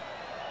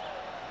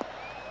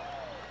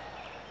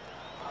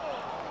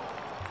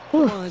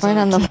 Ooh, right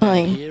on the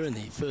line. Here in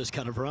the first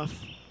cut of rough.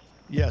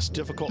 Yes,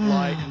 difficult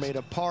lie. Made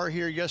a par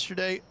here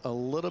yesterday. A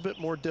little bit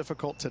more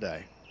difficult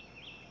today.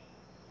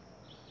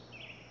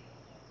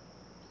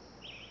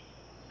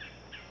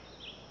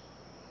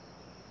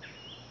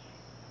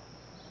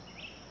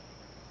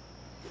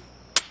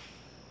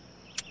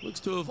 Looks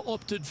to have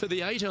opted for the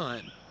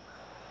 8-iron.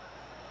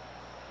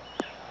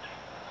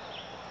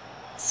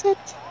 Sit.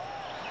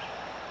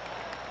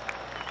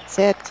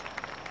 Sit.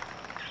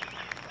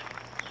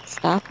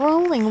 Stop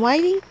rolling. Why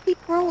do you keep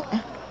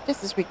rolling?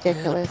 This is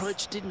ridiculous. The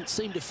approach didn't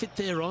seem to fit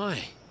their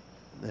eye.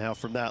 Now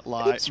from that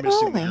lie,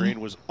 missing the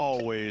green was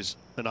always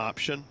an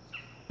option.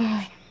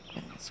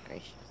 Goodness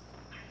gracious.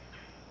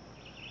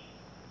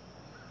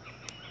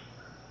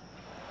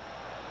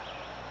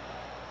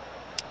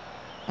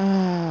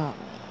 Oh,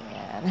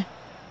 man.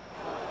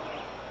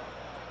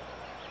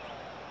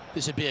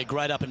 This would be a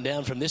great up and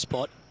down from this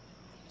spot.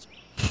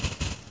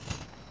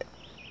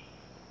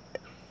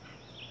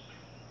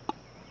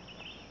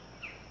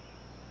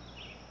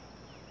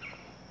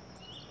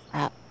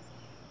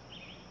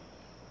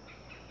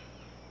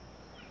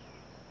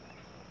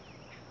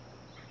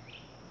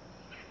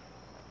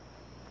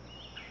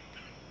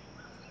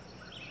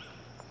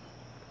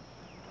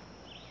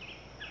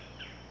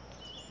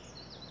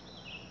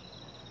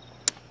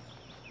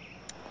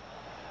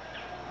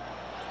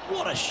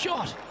 What a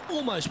shot!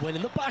 Almost went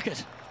in the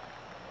bucket.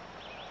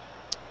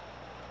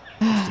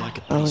 Looks like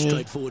a pretty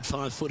straightforward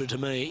 5-footer to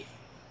me.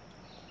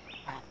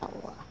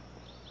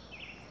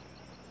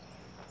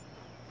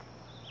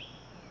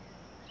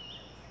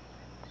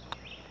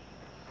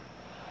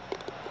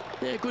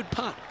 Yeah, good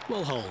putt.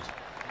 Well hold.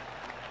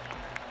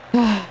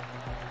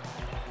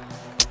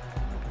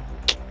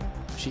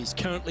 She's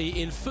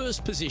currently in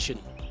first position.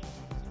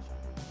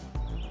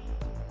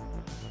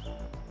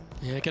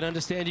 Yeah, I can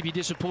understand you'd be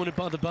disappointed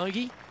by the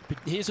bogey, but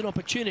here's an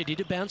opportunity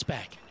to bounce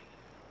back.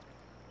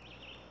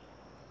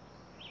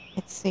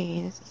 Let's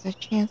see, this is a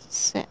chance to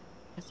set,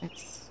 because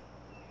it's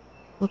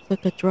looks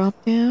like a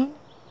drop down.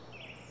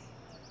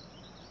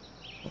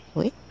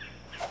 Hopefully.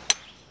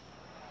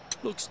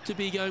 Looks to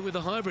be going with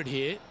a hybrid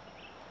here.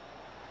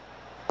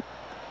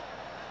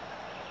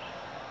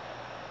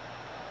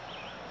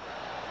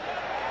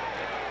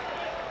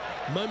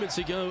 Moments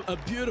ago, a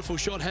beautiful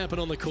shot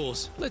happened on the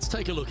course. Let's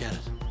take a look at it.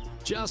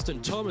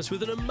 Justin Thomas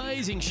with an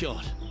amazing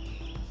shot.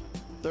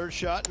 Third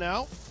shot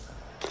now.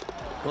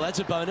 Well, that's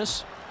a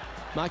bonus.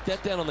 Mark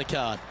that down on the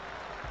card.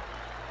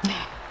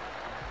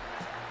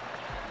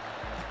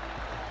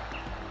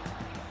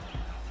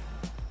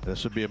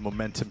 This would be a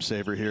momentum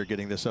saver here,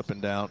 getting this up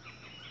and down.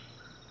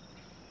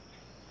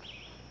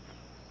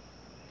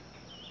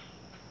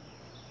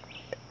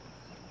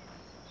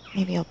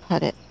 Maybe I'll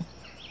putt it.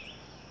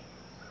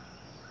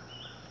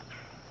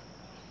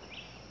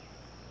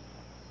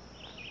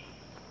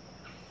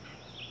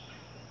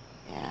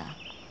 Yeah.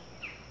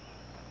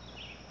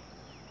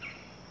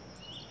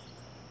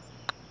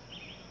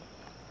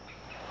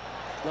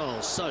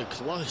 Oh, so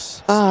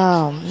close.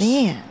 Oh,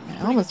 man.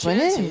 I almost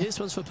went in. This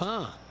one's for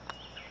par.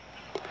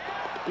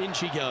 In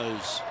she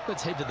goes.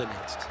 Let's head to the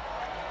next.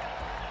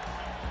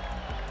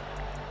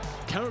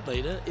 Current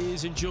leader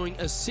is enjoying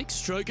a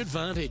 6-stroke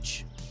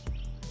advantage.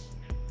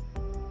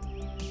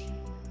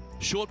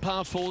 Short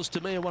par 4s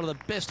to me are one of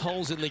the best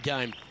holes in the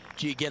game.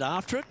 Do you get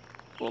after it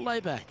or lay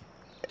back?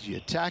 Do you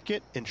attack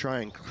it and try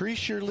and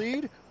increase your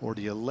lead, or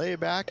do you lay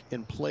back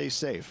and play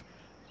safe?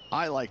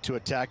 I like to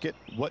attack it.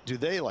 What do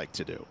they like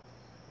to do?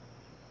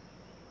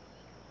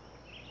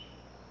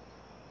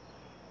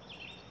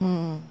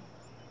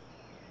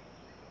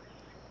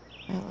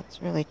 That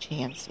looks really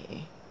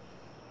chancy.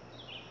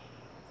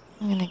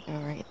 I'm gonna go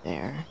right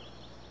there.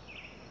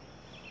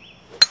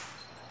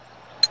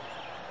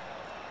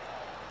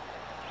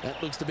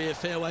 That looks to be a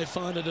fairway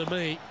finder to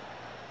me.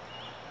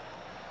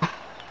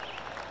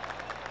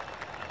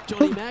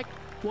 Johnny Mack,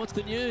 what's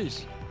the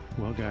news?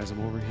 Well, guys,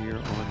 I'm over here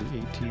on the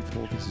 18th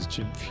hole. This is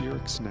Jim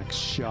Furyk's next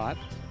shot.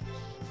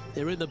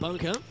 They're in the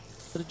bunker.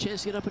 Got a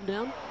chance to get up and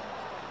down?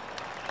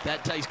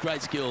 That takes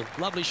great skill.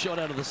 Lovely shot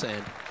out of the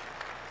sand.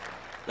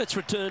 Let's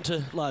return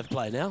to live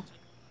play now.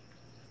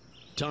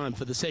 Time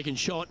for the second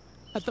shot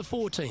at the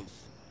 14th.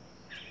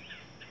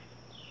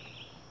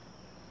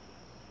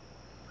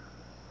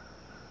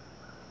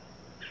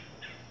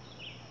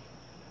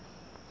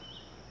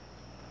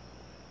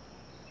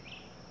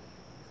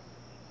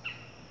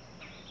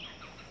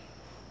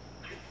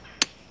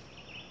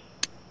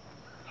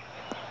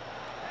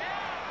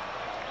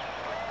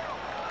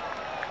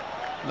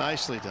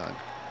 Nicely done.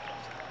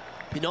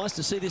 Be nice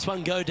to see this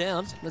one go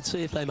down. Let's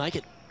see if they make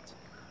it.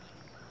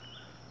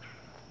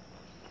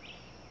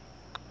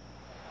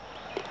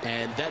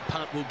 And that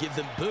putt will give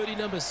them birdie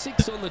number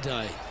 6 on the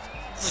day.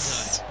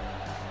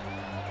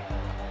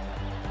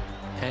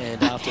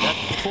 And after that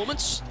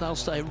performance, they'll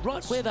stay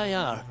right where they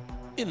are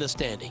in the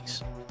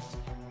standings.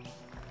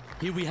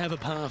 Here we have a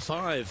par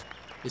 5.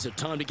 Is it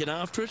time to get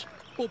after it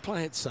or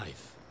play it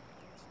safe?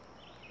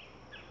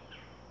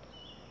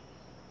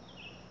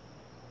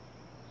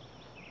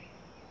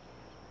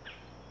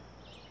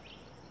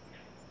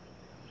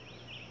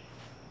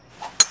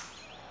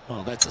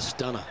 Oh, that's a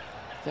stunner.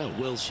 How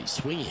well she's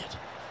swinging it.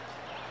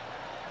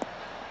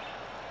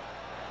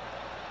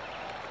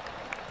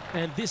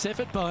 And this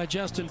effort by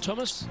Justin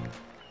Thomas.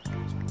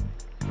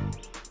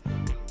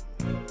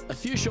 A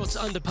few shots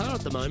under par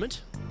at the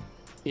moment,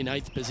 in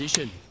 8th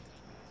position.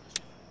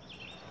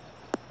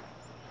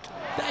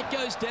 That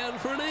goes down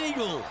for an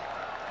eagle.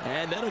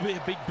 And that'll be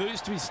a big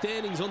boost to his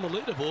standings on the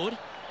leaderboard.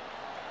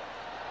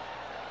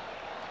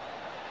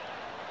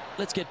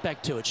 Let's get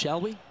back to it,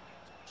 shall we?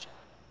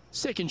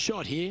 Second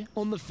shot here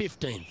on the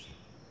 15th.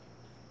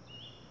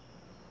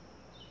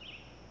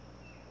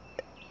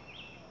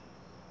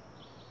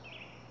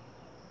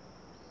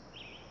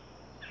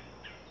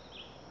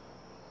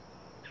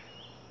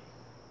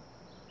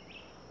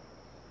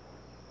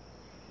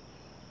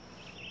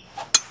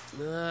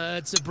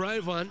 It's a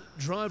brave one.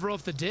 Driver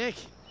off the deck.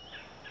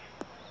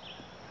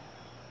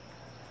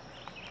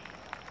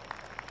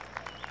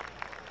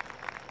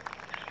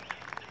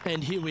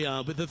 And here we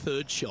are with the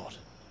third shot.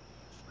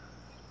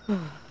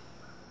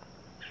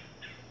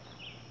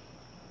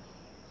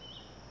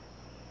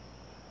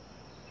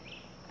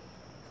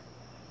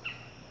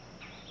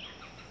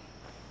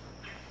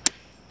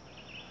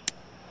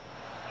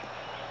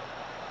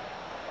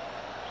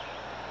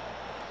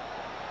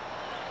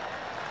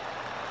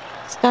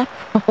 Stop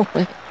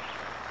rolling.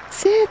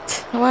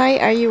 Sit. Why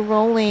are you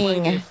rolling?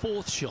 Playing their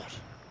fourth shot.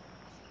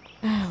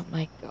 Oh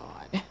my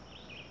god.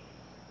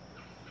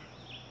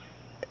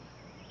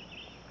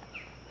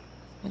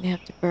 I'm gonna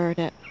have to bird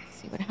it.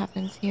 See what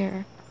happens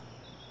here.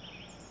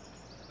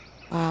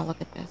 Wow,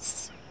 look at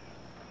this.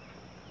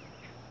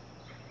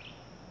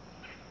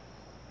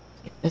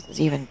 See if this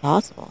is even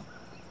possible.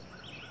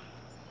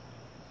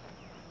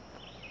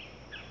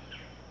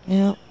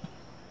 Yep.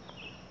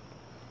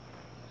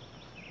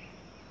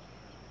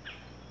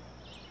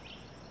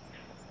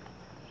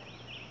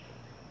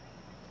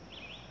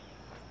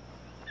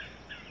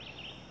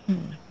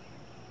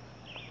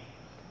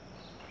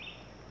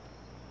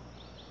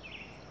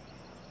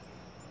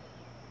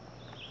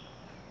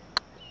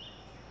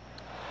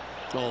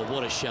 Oh,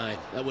 what a shame.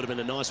 That would have been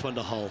a nice one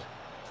to hole.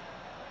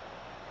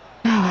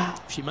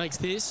 If she makes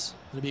this,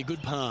 it'll be a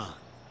good par.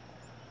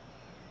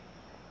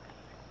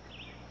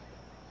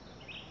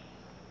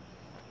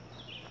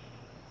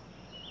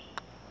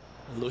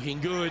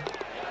 Looking good.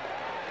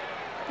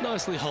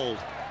 Nicely holed.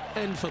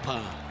 And for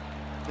par.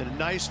 And a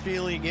nice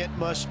feeling it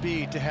must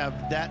be to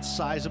have that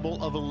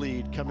sizable of a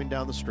lead coming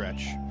down the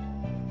stretch.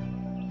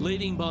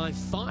 Leading by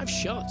 5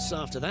 shots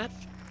after that.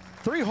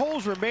 3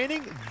 holes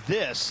remaining.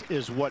 This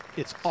is what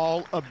it's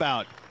all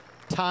about.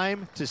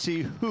 Time to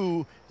see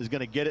who is going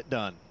to get it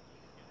done.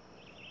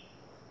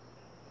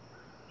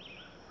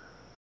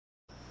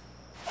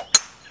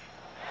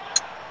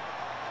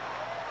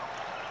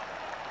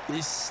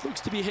 This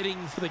looks to be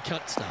heading for the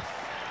cut stuff.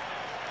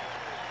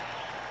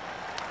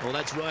 Well,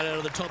 that's right out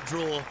of the top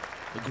drawer.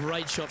 A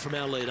great shot from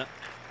our leader.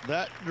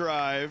 That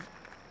drive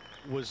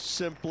was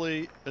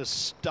simply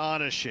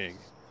astonishing.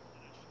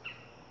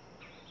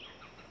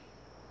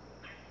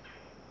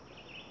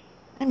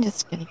 I'm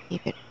just gonna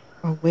keep it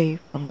away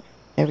from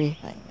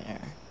everything there.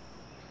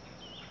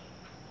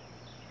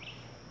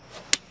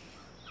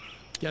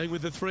 Going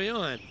with the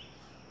 3-iron.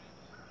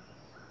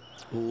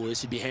 Oh,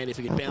 this would be handy if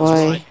we could bounce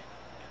boy. away.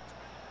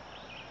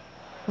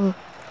 Ooh.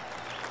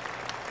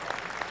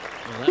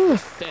 Well, that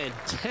was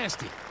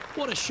fantastic.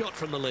 What a shot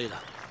from the leader.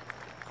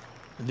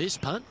 And this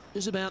putt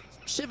is about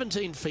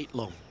 17 feet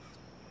long.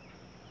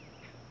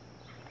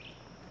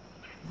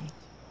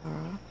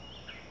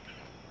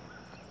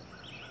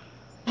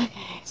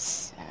 Okay,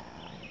 so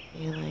I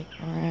feel like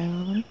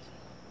around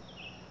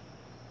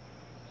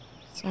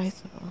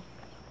sizable.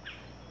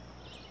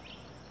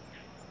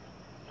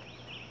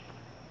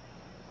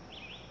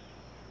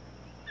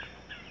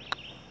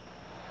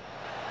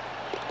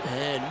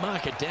 And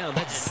mark it down.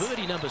 That's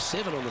birdie number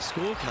 7 on the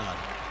scorecard.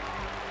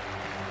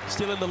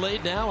 Still in the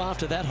lead now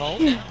after that hole.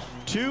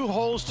 2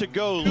 holes to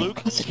go,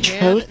 Luke. That's a Can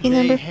trophy they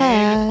number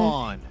hang 5.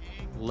 on?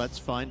 Let's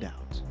find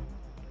out.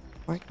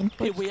 Working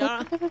Here towards we are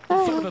in trophy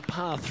number front of 5. a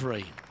par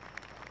 3.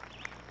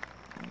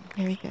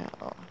 Here we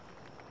go.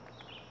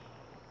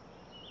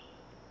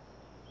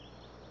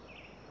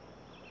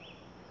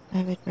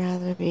 I would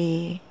rather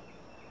be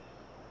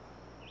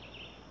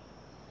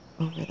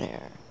over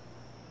there.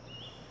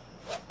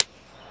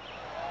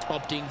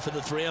 Opting for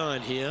the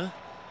 3-iron here.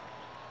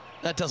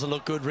 That doesn't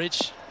look good,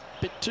 Rich.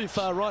 Bit too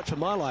far right for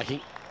my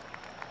liking.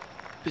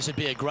 This would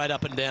be a great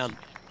up and down.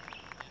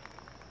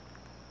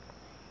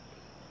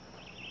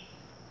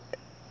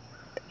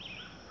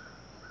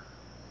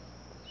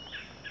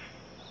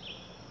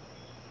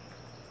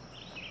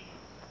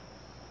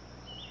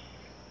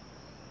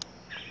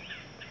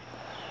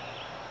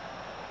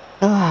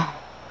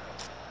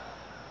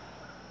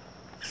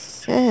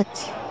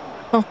 Shit.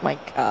 Oh my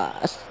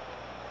gosh.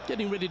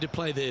 Getting ready to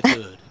play their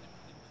third.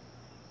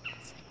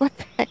 What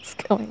the heck's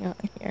going on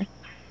here?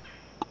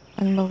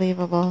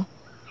 Unbelievable.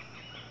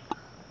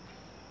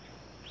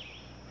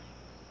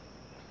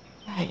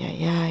 Ay, ay,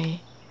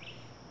 ay.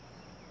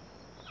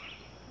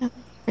 Another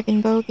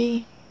friggin'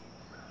 bogey.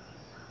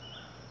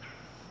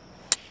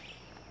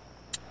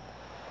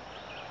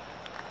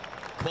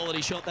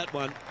 Quality shot, that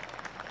one.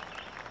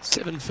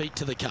 7 feet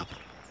to the cup.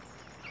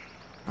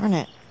 Darn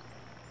it.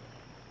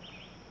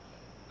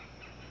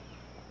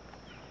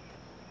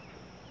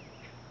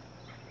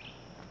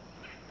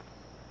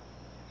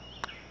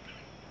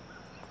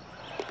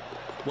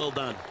 Well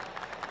done.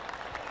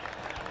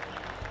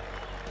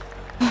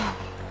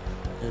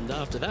 And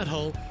after that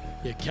hole,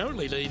 you're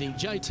currently leading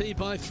JT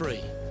by 3.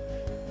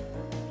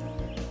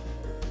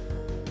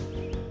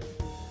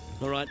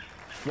 All right,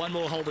 one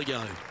more hole to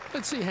go.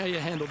 Let's see how you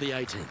handle the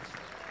 18th.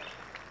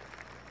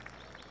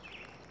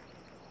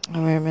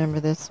 I remember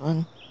this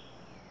one.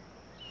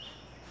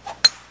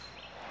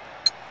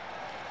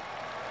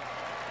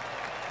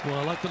 Well,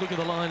 I like the look of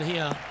the line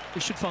here.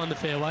 You should find the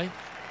fairway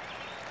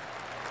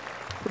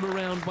from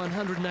around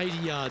 180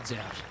 yards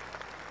out.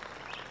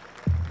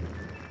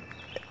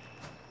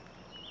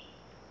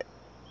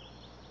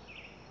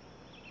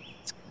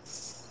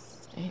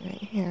 Stay right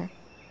here.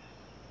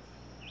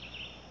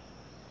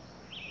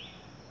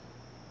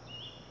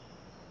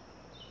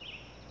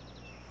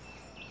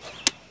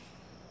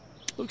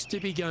 Looks to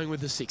be going with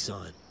the 6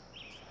 iron.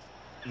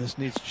 This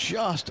needs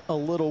just a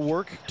little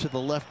work to the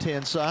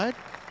left-hand side.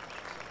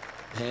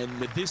 And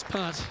with this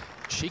putt,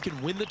 she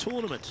can win the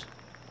tournament.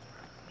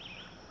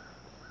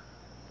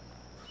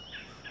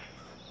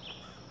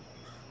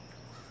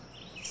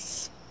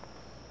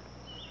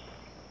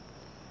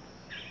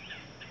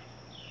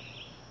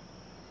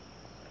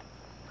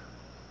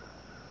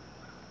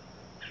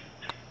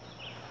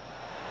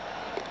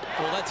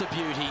 Well, that's a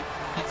beauty. You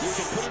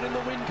can put it in the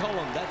win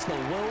column. That's the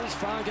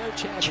WellsFargo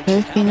Championship.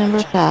 Trophy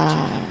number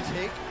 5.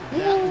 Take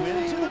that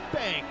win to the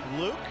bank,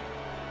 Luke.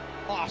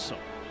 Awesome.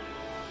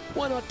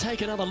 Why not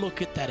take another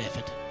look at that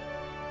effort?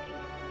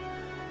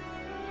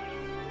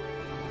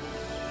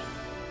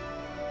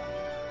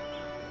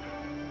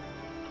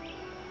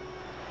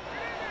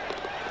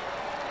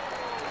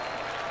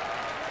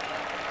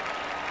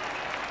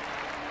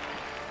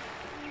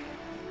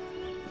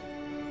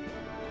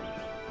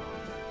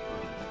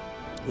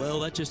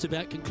 Well, that just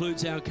about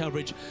concludes our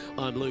coverage.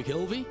 I'm Luke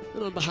Elvey,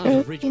 and on behalf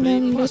of Rich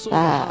Beem, plus all the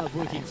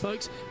hard-working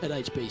folks at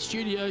HB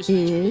Studios,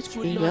 It's it's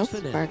the good night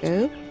for now.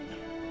 WellsFargo.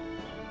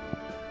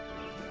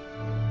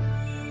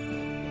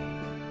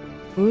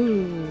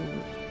 Ooh.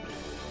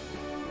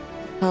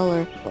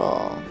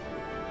 Colorful.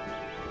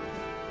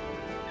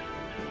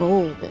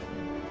 Golden.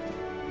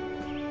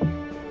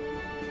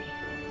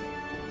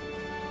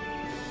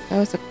 That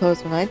was a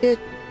close one. I hit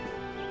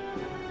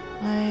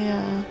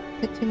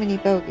too many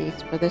bogeys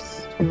for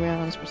this 2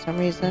 rounds for some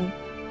reason.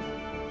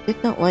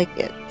 Did not like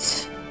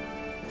it.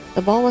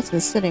 The ball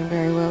wasn't sitting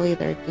very well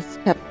either. It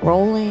just kept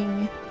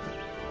rolling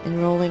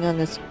and rolling on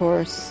this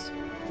course.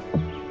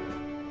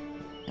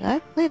 And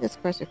I've played this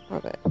course before,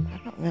 but I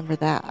don't remember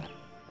that.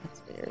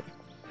 That's weird.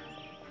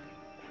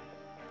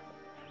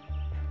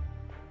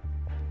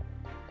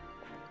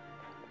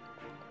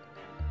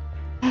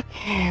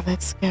 Okay,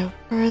 let's go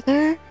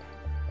further.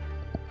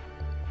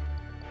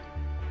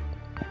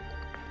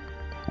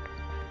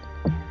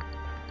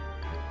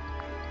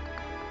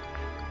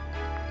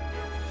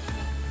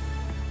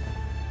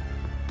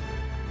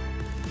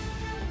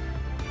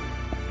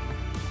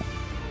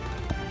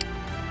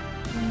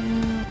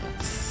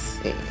 Let's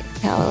see,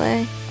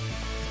 Callaway.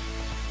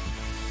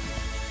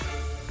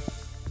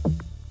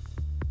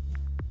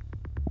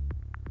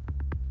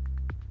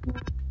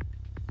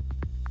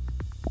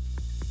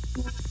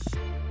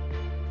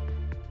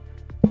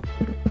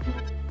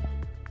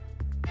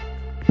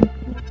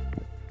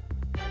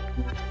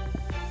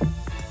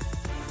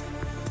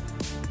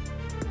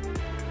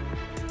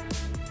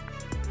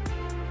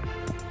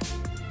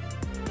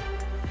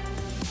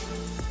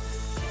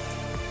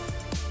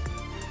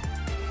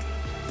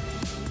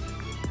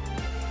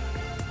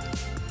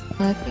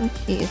 I think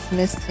she is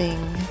missing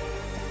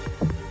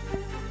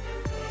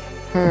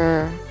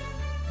her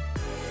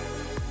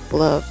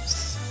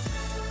gloves,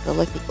 the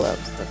lucky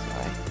gloves, that's why.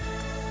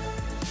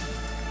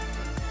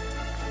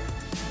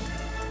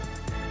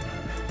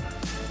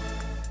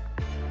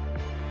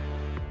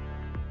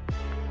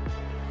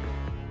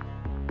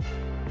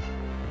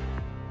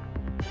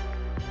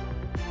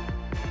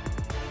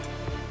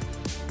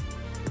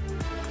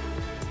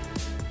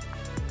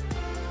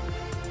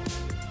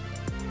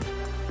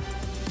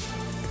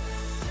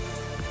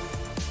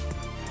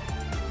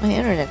 My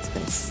internet's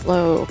been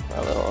slow for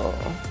a little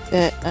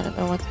bit. I don't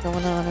know what's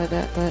going on with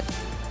it, but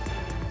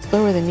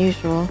slower than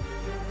usual.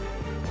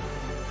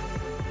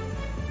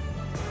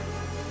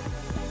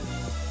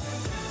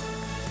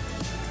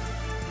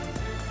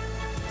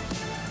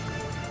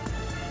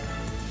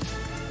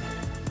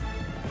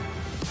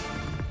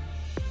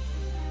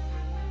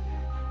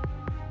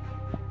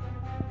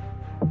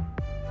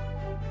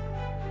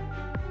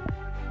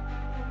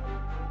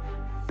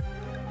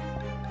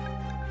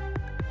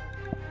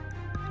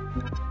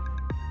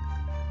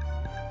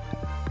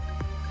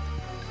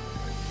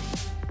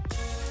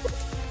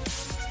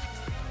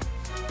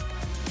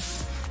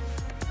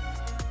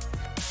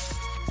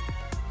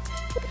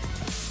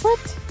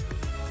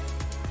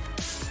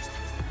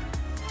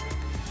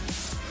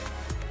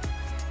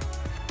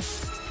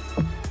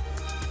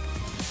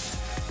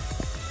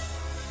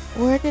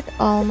 Where did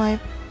all my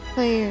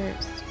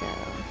players go?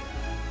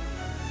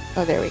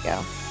 Oh, there we go.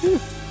 Whew.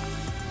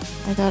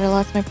 I thought I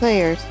lost my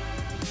players.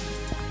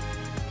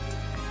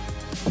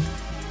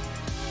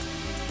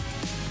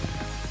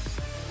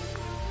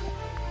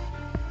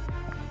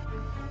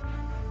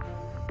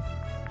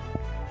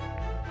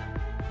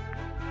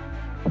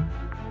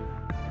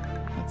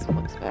 That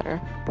looks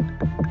better.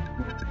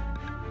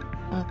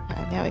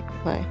 Okay, now we can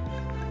play.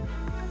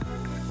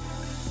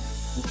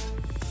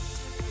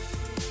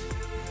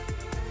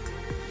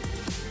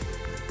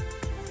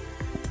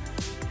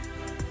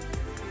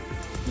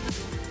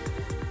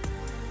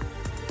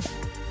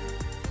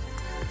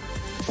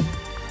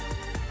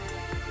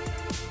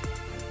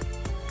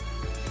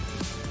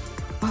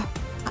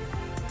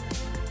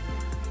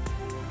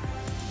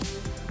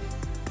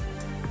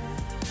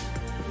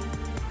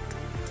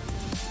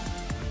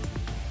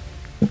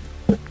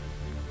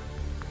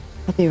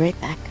 I'll be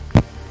right back.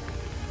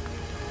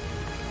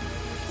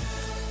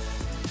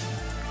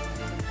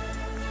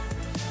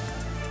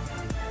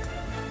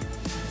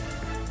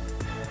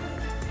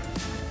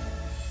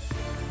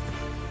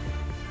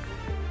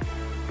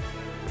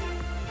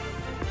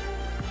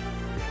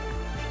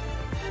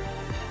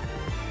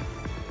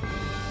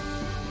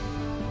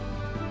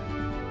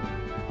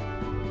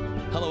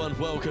 Hello and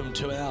welcome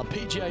to our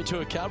PGA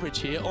Tour coverage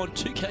here on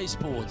 2K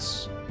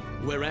Sports.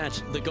 We're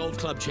at the Golf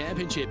Club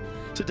Championship.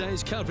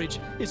 Today's coverage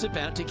is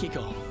about to kick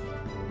off.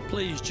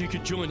 Pleased you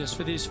could join us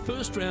for this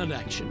first round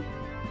action.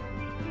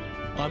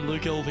 I'm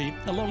Luke Elvey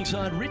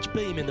alongside Rich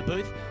Beem in the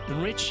booth.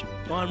 And Rich,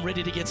 I'm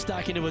ready to get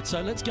stuck into it,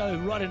 so let's go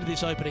right into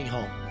this opening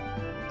hole.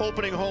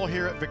 Opening hole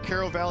here at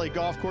Vaquero Valley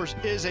Golf Course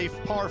is a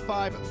par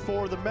 5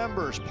 for the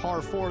members.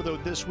 Par 4, though,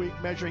 this week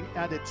measuring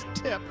at its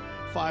tip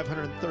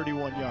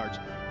 531 yards.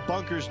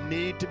 Bunkers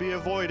need to be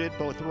avoided,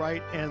 both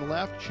right and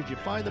left. Should you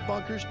find the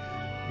bunkers,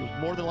 you'll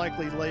more than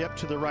likely lay up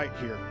to the right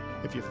here.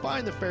 If you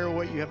find the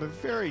fairway, you have a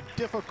very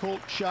difficult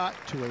shot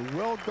to a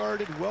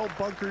well-guarded,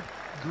 well-bunkered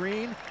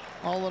green.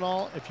 All in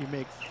all, if you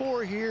make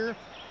 4 here,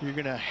 you're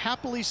going to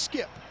happily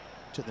skip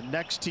to the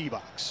next tee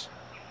box.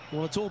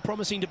 Well, it's all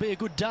promising to be a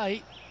good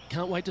day.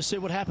 Can't wait to see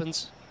what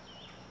happens.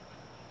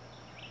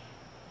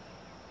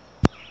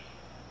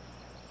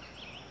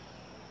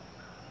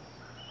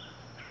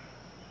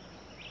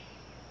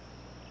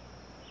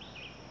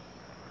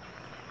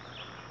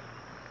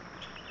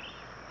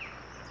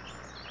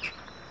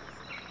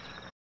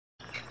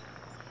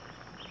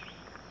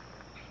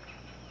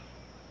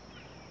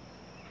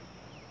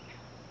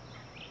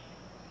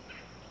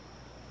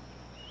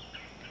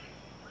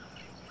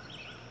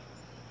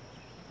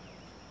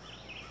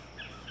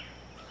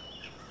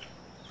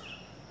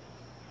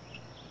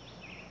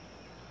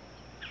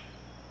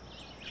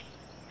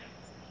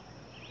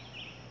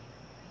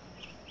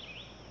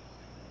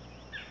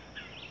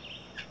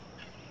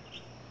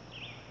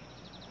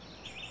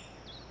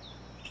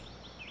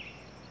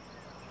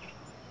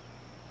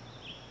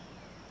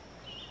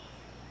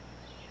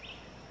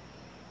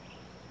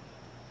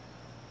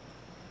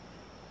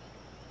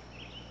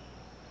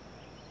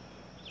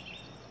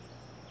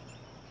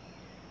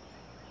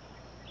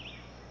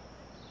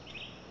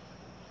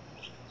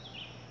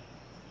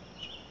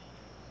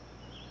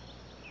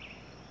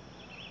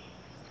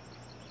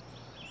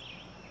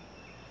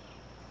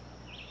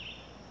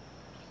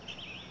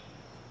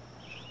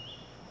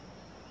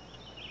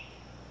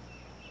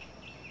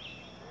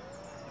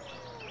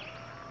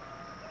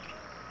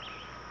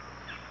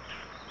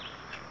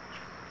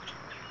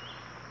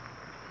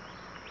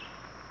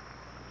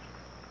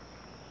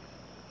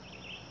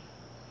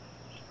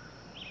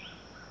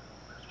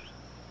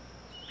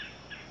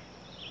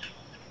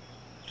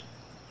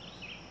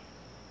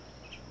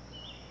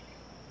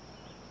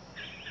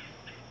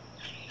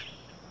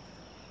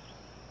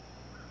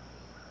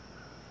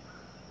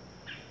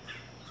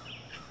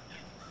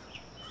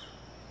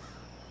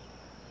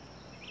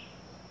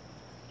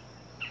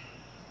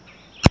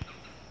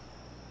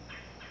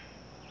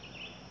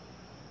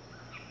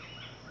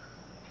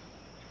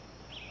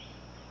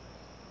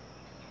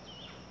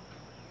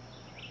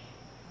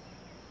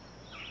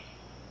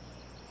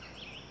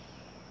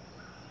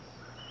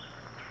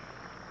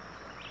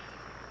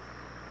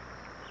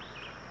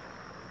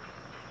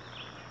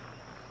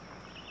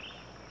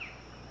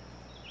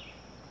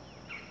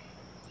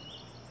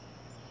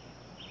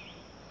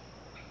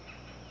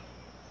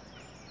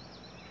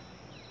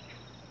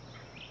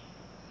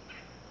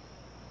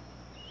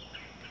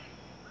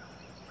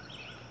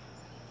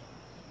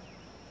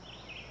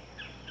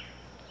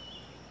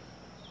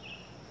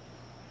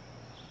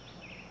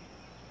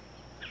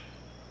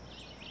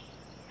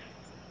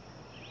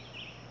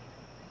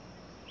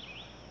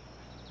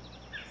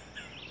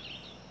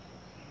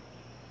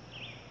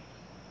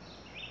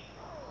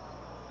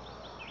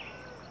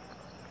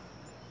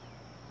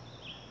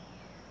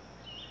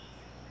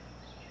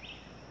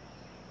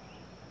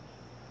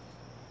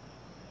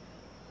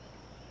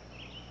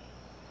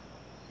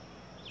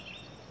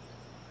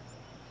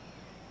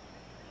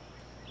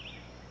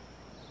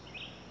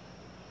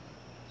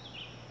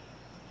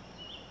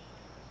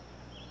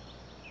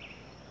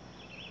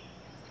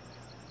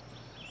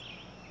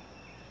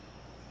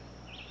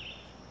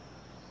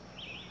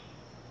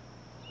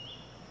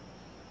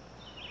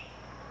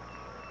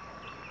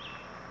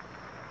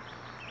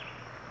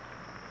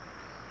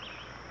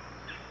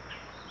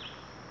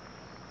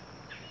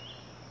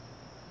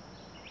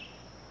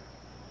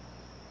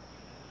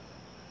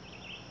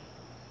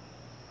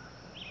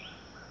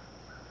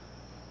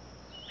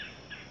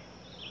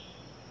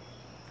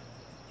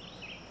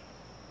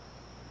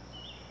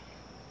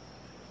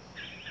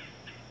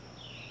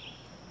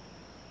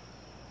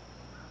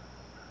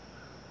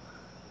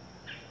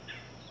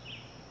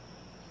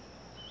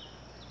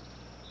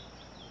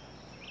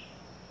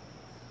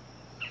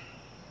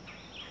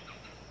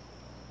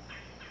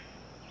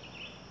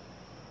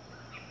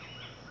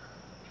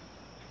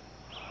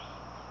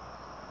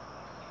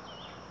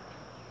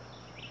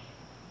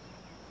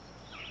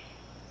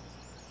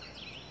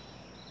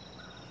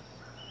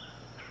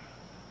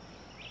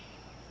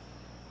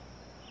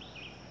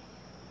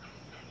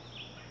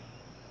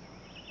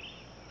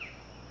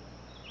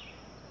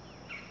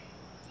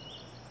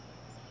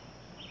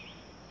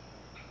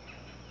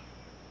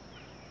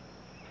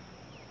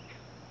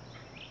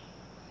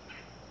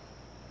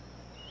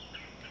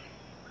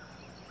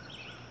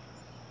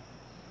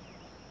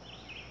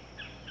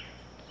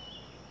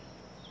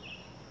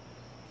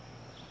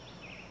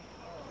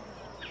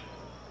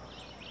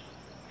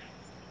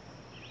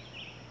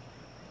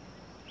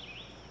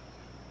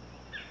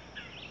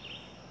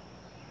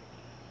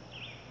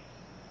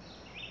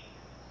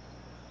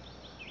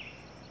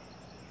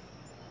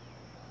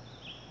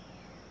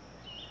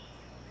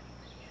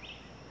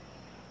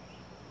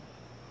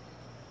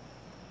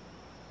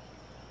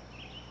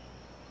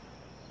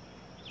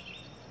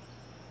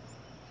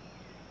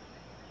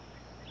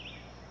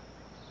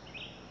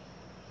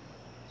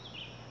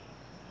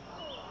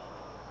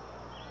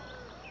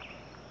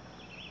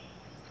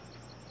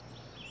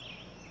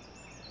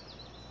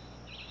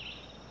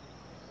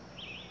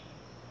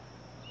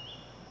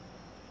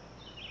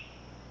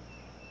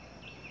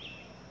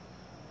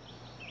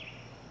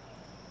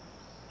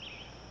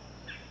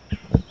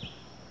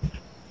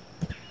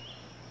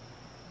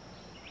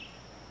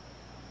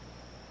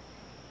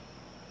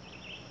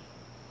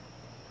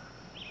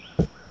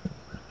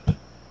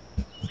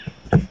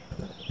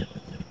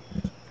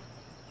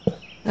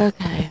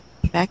 Okay,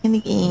 back in the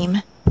game.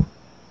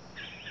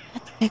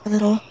 Had to take a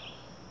little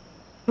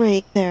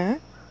break there.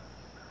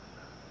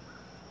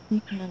 You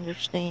can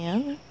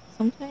understand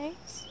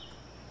sometimes.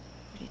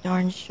 Pretty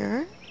darn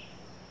sure.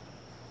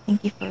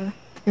 Thank you for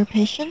your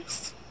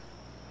patience.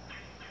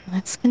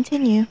 Let's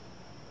continue.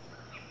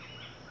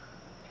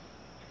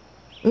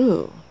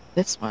 Ooh,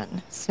 this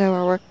one. So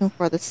we're working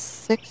for the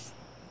 6th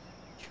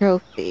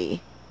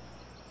trophy.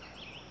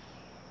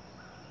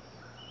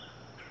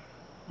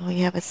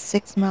 We have a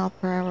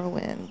 6-mile-per-hour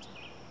wind.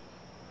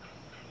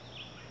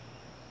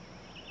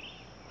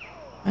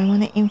 I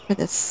want to aim for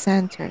the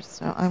center,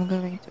 so I'm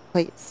going to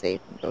play it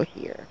safe and go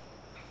here.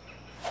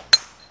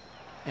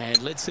 And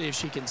let's see if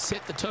she can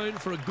set the tone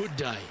for a good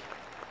day.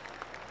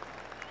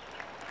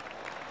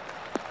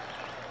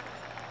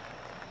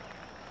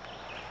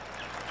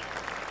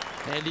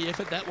 Handy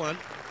effort, that one.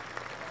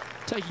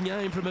 Taking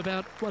aim from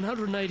about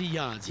 180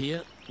 yards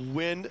here.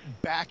 Wind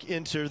back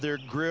into their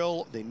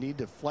grill. They need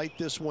to flight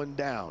this one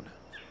down.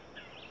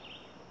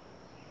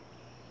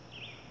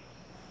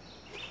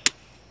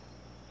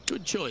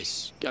 Good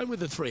choice. Go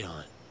with the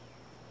 3-iron.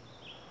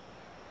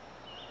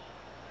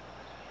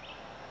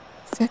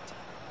 Set.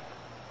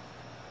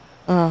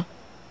 Oh.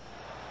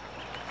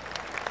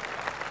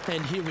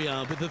 And here we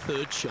are with the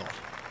 3rd shot.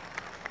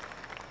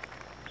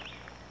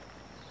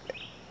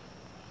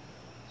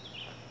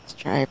 Let's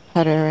try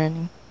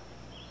puttering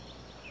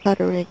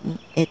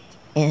it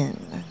in.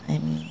 I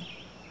mean,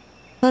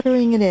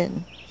 puttering it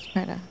in. It's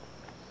kind of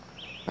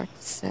hard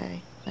to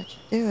say. That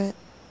should do it.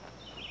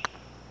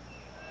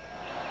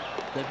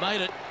 They've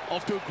made it.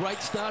 Off to a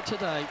great start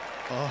today.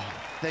 Oh,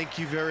 thank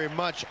you very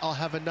much. I'll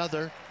have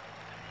another.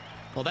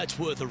 Well, that's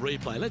worth a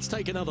replay. Let's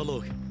take another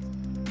look.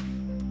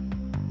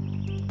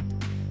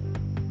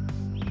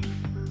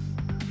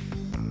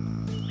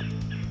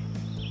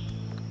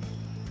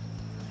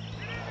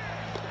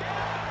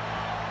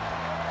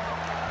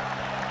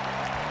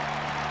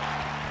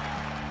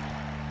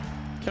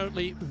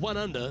 Currently 1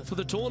 under for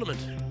the tournament.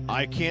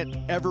 I can't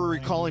ever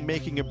recall him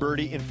making a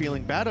birdie and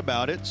feeling bad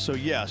about it. So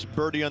yes,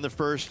 birdie on the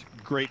 1st,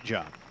 great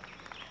job.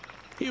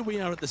 Here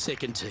we are at the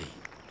 2nd tee.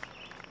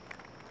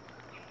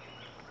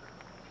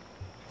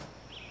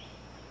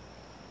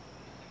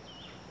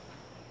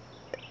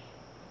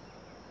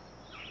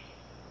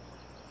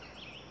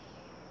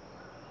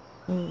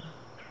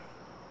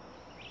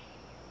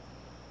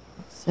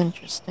 That's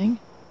interesting.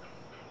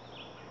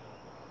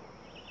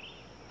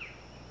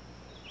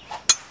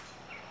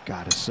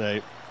 Gotta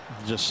say,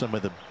 just some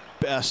of the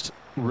best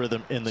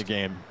rhythm in the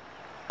game.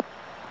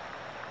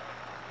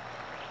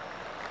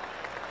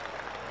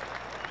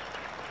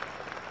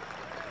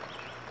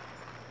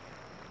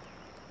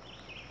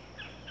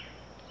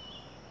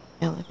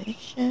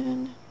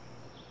 Elevation.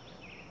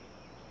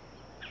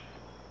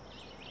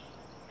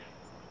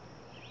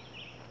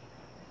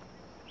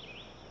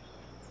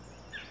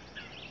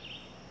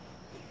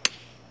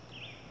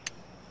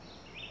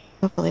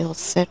 Hopefully it'll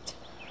sit.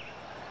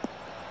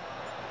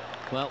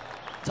 Well,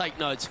 take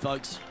notes,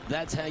 folks.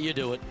 That's how you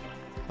do it.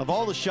 Of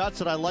all the shots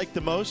that I like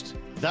the most,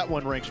 that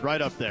one ranks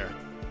right up there.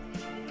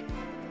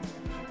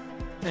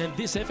 And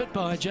this effort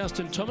by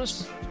Justin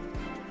Thomas.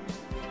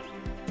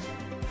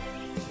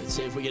 Let's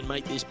see if we can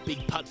make this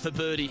big putt for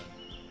birdie.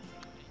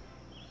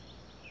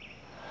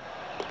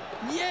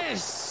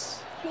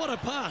 Yes! What a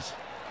putt!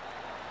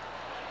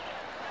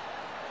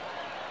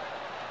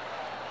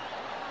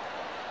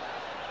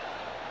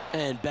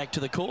 And back to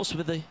the course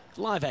with the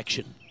live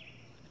action.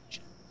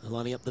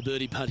 Lining up the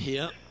birdie putt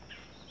here.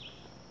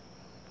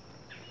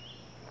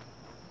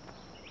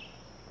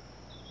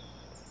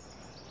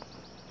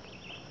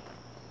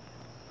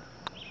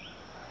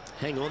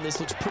 Hang on,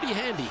 this looks pretty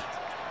handy.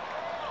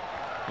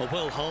 A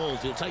well hold,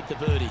 he'll take the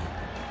birdie.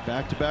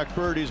 Back-to-back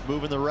birdies,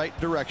 moving the right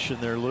direction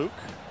there, Luke.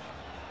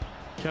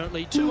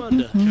 Currently 2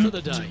 under for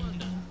the day.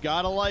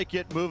 Gotta like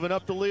it, moving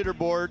up the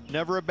leaderboard,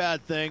 never a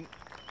bad thing.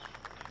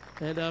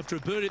 And after a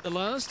birdie at the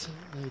last,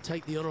 they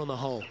take the honour on the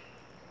hole.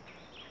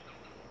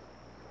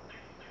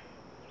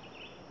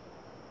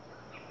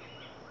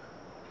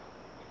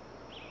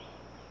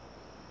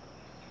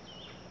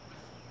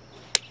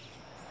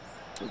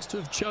 Looks to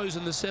have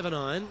chosen the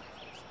 7-iron.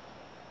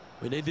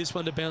 We need this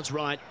one to bounce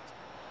right.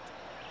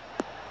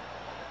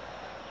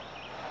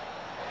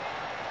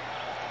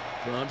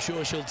 Well, I'm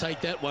sure she'll take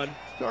that one.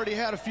 Already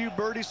had a few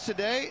birdies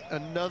today.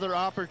 Another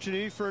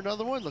opportunity for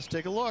another one. Let's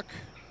take a look.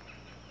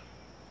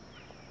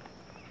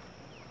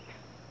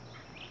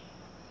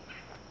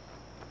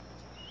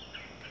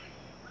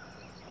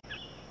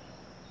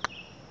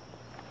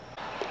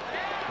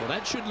 Well,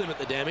 that should limit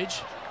the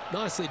damage.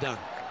 Nicely done.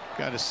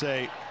 Got to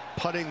say,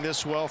 putting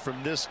this well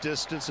from this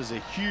distance is a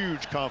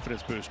huge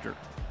confidence booster.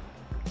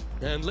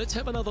 And let's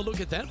have another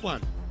look at that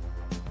one.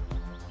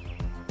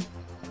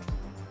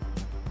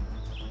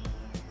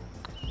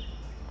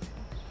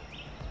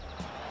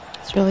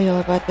 It's really all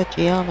about the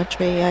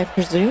geometry, I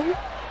presume.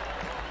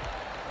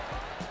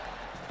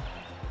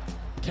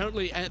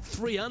 Currently at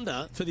 3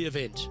 under for the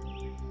event.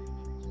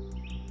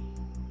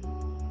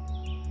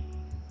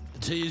 The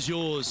tee is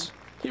yours.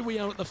 Here we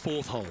are at the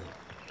 4th hole.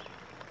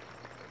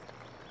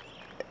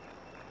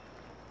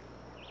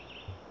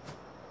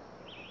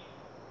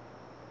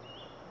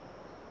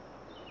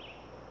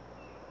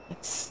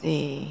 Let's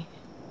see.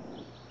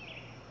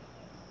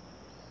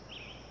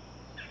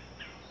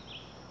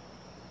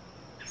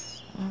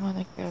 So I want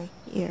to go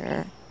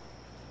here.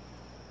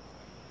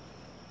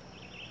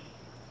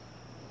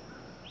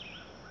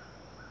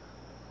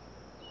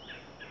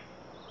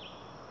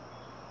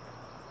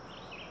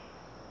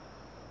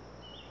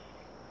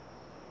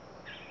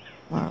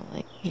 More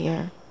like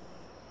here.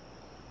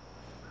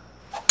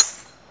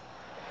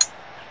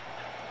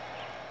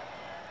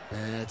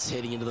 That's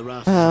heading into the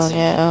rough. Oh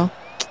no.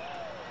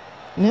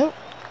 Nope.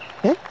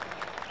 Okay.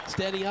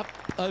 Standing up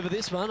over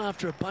this one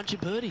after a bunch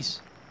of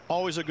birdies.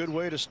 Always a good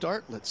way to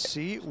start. Let's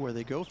see where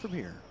they go from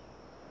here.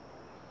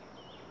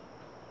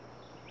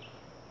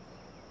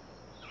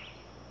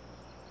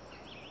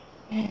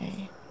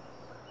 Okay.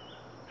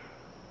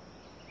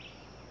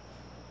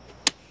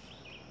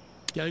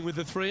 Going with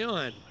the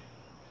 3-iron.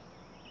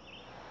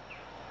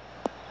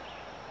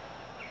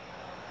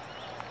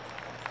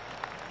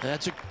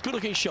 That's a good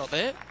looking shot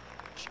there.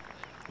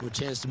 Good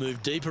chance to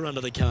move deeper under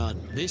the card.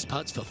 This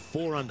putt's for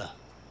 4 under.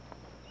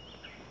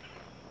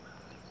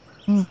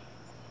 Look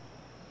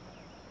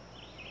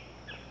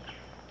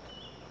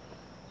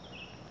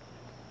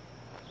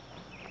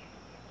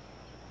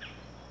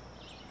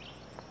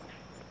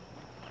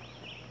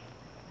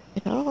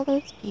at all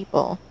those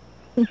people.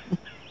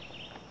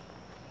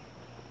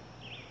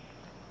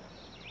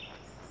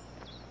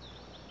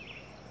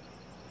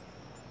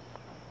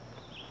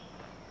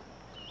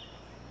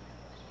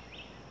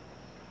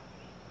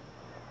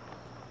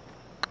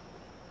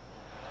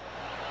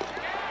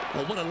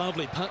 Well, what a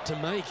lovely putt to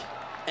make.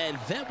 And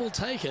that will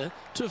take her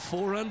to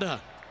 4 under.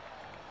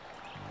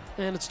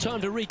 And it's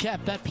time to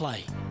recap that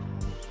play.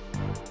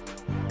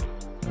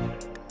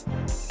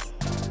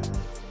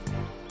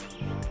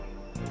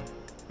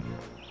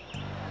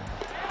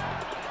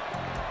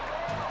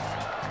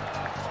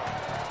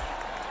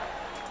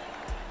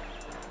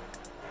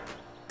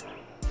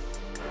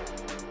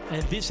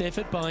 And this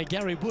effort by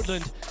Gary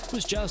Woodland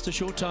was just a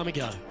short time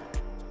ago.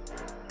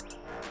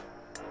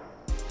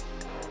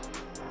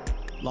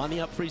 Lining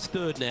up for his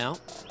 3rd now.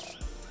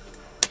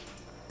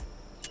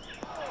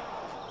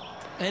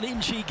 And in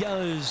she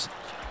goes.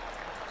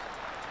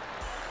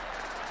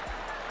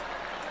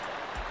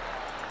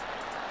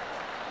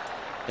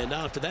 And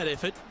after that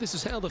effort, this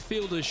is how the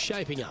field is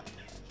shaping up.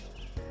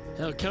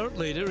 Our current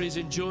leader is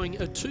enjoying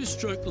a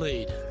 2-stroke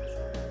lead.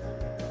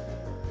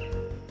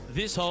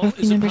 This hole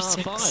Trophy is a number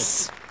par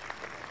 6. 5.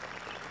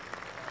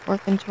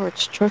 Working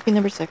towards trophy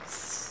number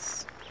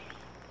 6.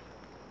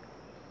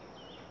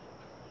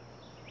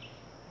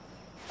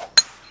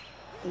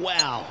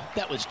 Wow,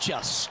 that was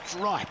just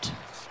striped.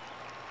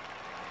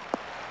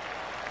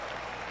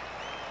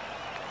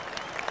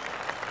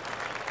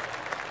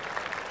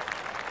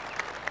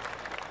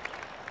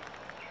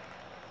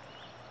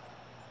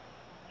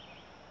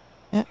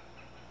 Yep,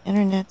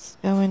 internet's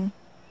going.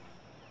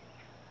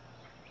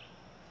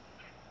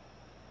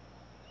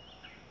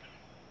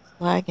 It's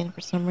lagging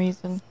for some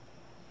reason.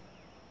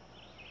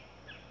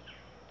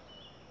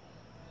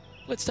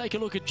 Let's take a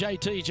look at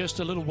JT just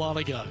a little while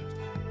ago.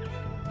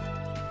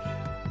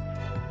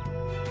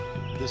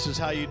 This is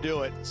how you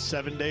do it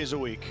 7 days a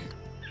week.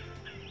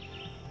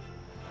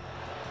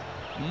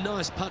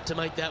 Nice putt to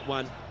make that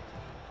one.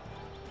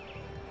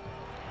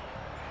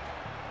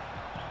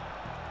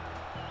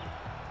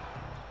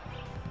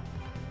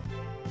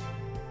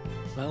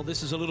 Well,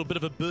 this is a little bit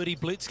of a birdie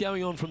blitz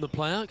going on from the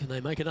player. Can they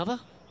make another?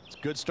 It's a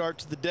good start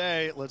to the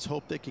day. Let's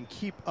hope they can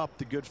keep up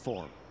the good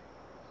form.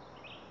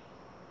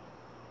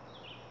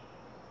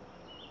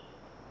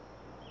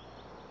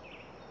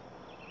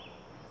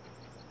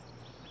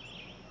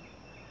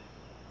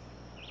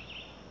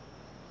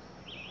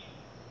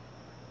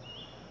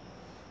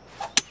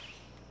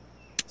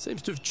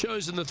 Seems to have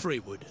chosen the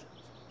 3-wood.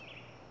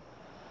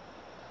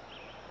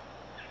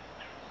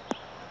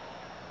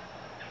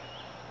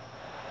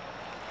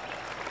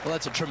 Well,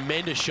 that's a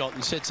tremendous shot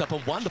and sets up a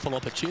wonderful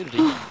opportunity.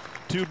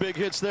 2 big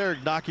hits there,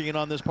 knocking it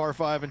on this par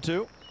 5 and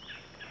 2.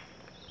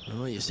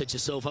 Oh, you set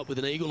yourself up with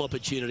an eagle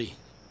opportunity.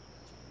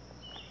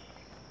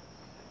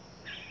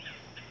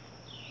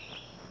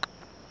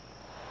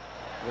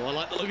 Oh, I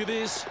like the look of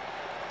this.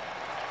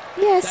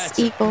 Yes, That's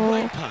eagle.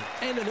 a great putt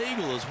and an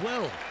eagle as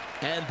well.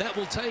 And that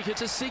will take it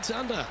to 6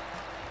 under.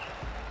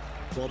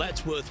 Well,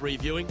 that's worth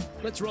reviewing.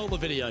 Let's roll the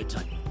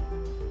videotape.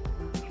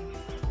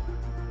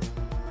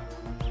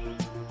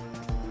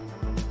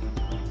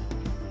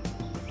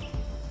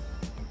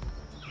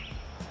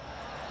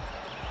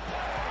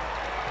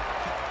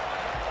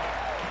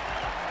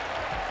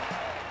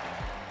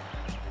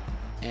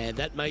 And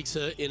that makes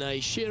her in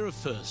a share of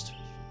first.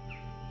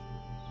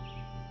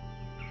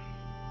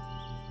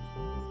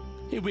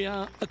 Here we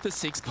are at the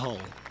 6th hole.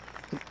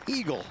 An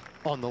eagle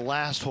on the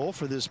last hole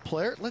for this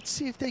player. Let's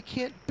see if they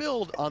can't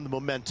build on the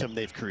momentum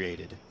they've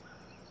created.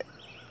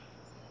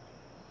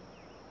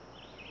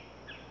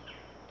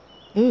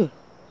 Ooh.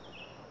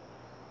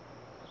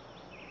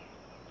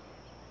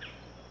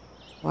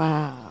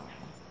 Wow.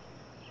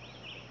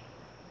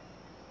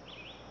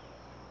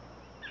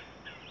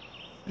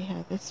 See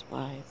how this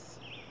flies.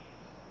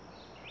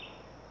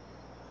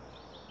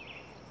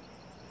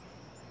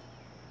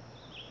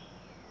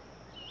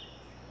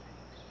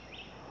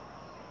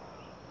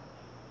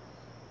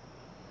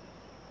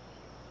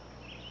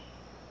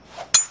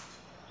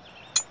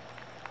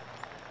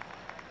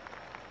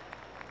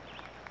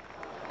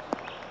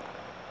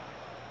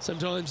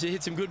 Sometimes you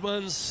hit some good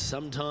ones,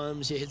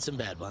 sometimes you hit some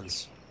bad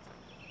ones.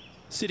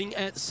 Sitting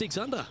at 6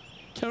 under,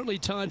 currently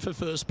tied for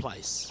first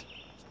place.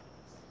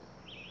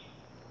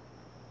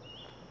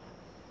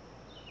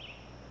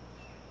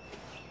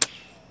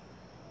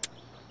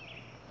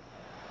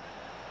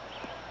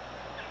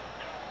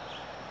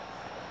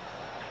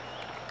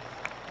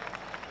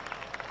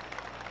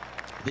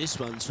 This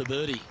one's for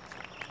birdie.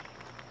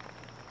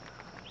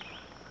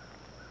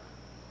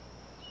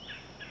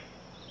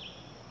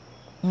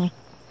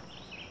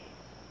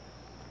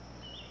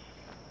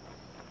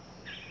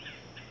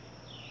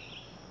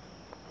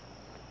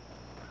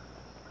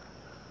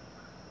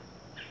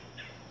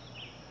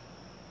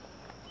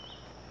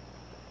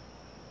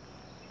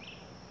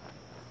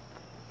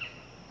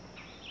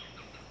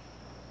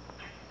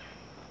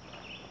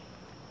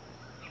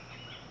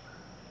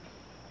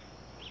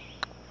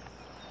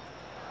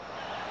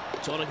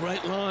 It's on a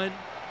great line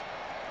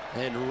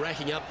and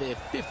racking up their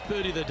 5th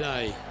birdie of the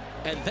day.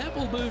 And that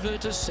will move her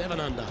to 7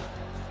 under.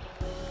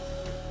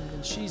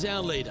 And she's our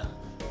leader.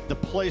 The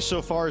play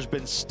so far has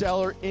been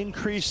stellar,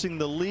 increasing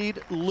the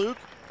lead, Luke,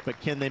 but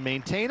can they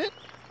maintain it?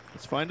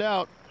 Let's find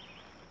out.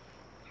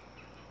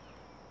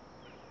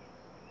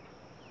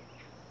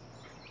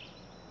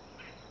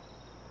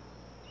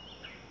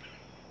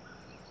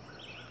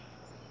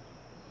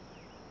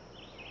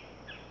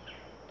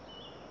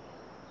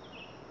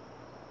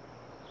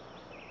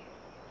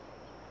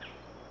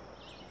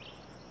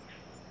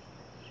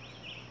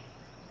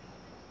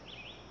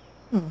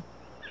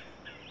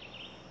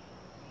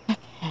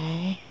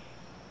 Okay.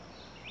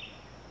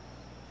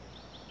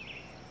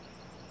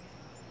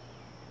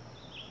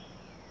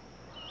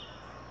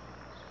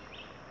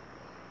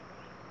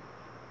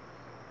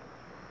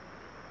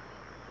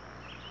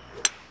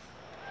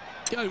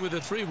 Going with a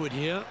 3-wood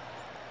here.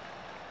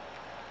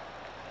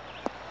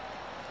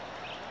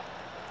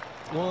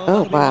 Well,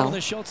 that'll be one of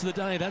the shots of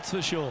the day, that's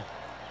for sure.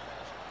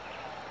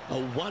 A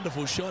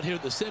wonderful shot here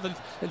at the 7th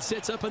and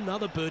sets up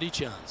another birdie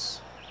chance.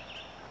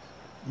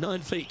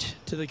 9 feet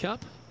to the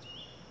cup.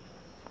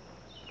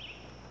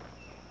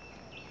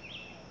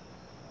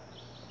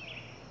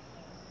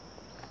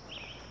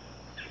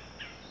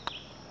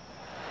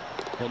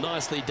 Well,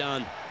 nicely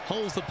done.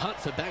 Holds the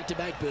putt for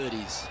back-to-back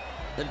birdies.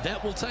 And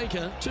that will take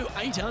her to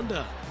 8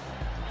 under.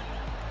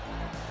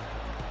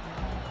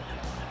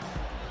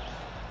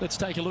 Let's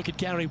take a look at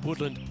Gary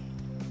Woodland.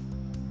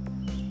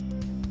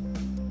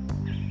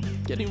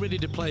 Getting ready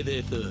to play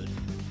their 3rd.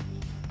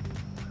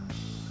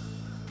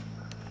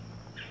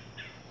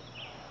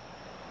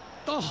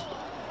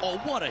 Oh,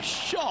 what a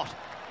shot.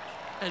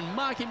 And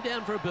mark him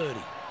down for a birdie.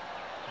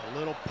 A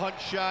little punch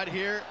shot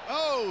here.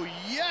 Oh,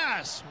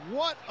 yes.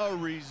 What a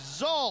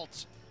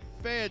result.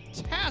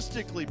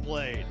 Fantastically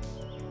played.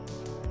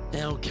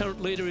 Our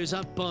current leader is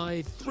up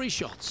by 3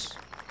 shots.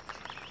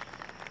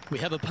 We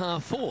have a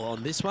par 4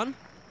 on this one.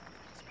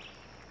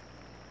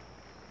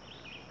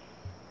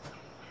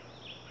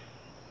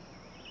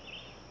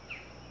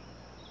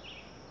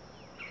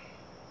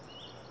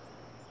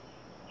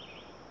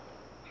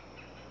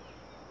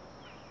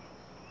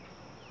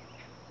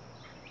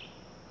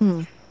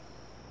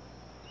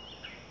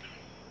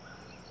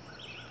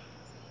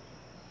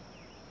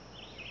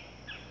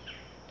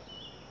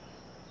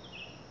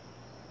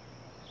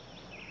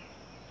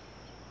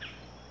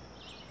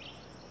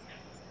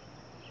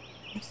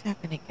 Where's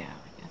that gonna go,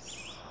 I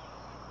guess?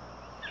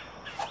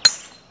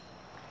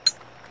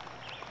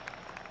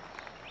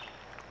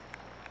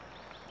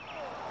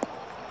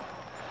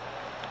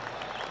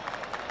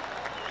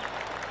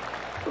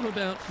 From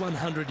about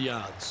 100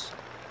 yards.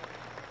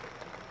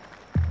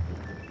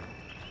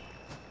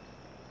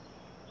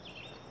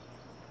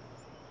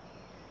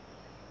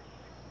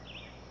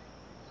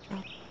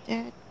 Drop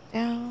that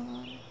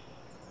down.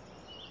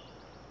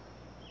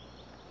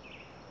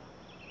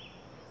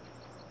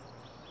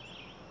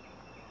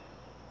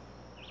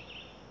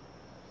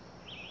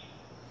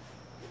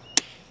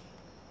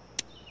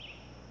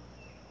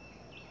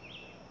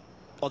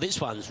 Oh,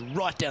 this one's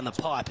right down the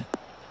pipe.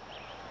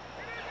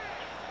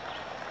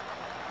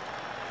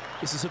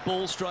 This is a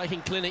ball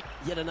striking clinic.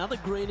 Yet another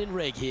green in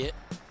reg here.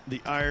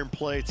 The iron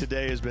play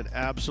today has been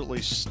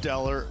absolutely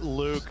stellar,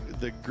 Luke.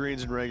 The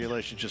greens in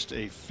regulation, just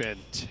a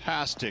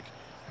fantastic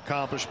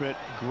accomplishment.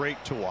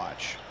 Great to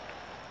watch.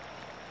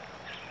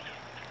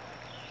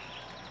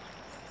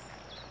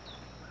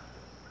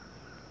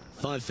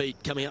 Five feet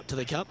coming up to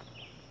the cup.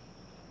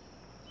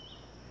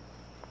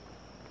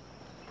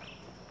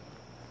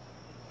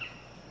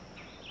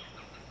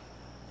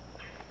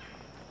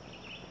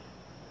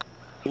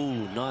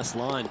 Ooh, nice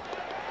line.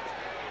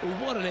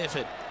 What an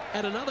effort.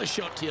 Add another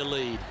shot to your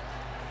lead.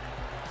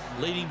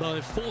 Leading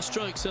by 4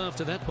 strokes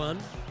after that one.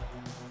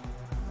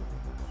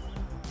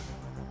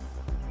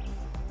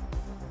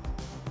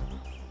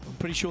 I'm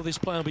pretty sure this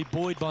player will be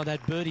buoyed by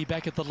that birdie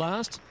back at the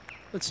last.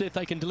 Let's see if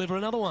they can deliver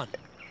another one.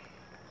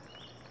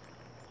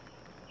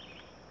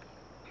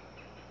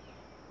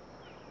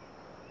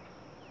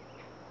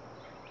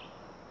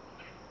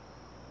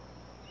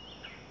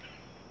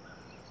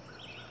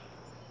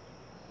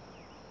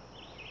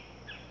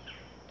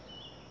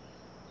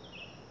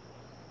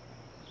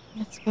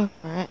 Let's go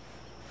for it.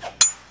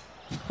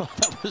 Oh,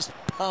 that was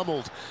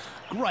pummeled.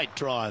 Great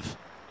drive.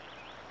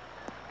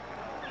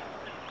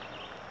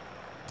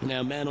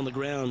 Now, man on the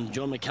ground,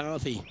 John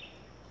McCarthy.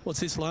 What's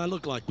this line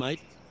look like, mate?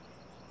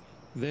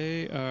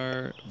 They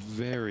are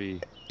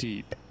very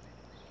deep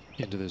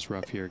into this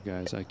rough here,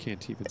 guys. I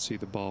can't even see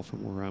the ball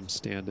from where I'm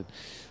standing.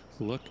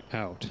 Look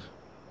out.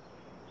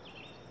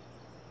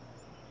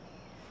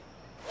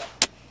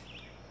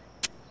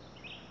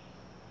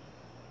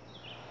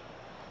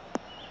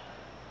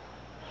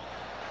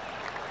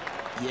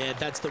 Yeah,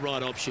 that's the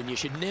right option. You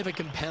should never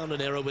compound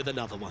an error with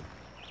another one.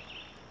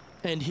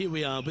 And here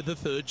we are with the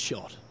 3rd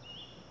shot.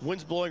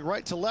 Wind's blowing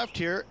right to left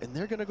here, and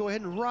they're going to go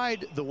ahead and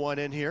ride the one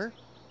in here.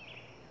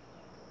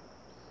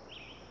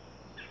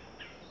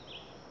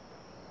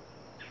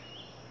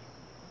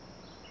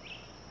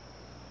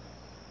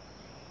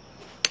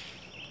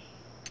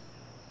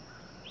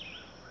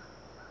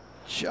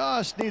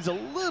 Just needs a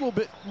little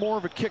bit more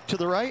of a kick to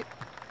the right.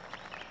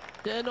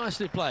 Yeah,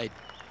 nicely played.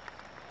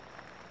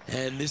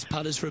 And this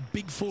putt is for a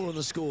big 4 on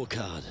the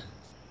scorecard.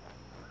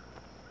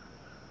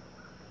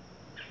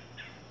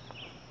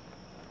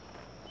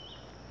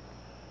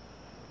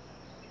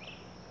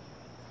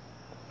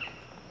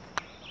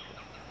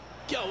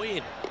 Go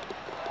in.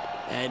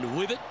 And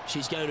with it,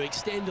 she's going to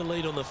extend the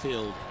lead on the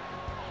field.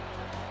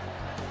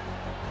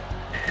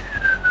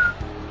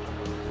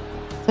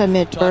 So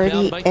mid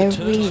birdie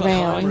every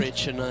round.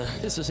 Rich, and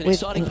this is an with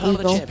exciting an part of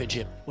the eagle.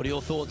 championship. What are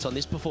your thoughts on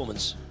this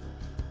performance?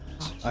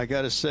 I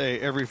got to say,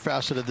 every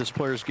facet of this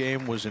player's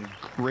game was in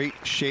great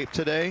shape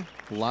today.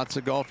 Lots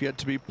of golf yet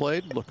to be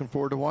played. Looking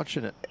forward to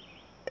watching it.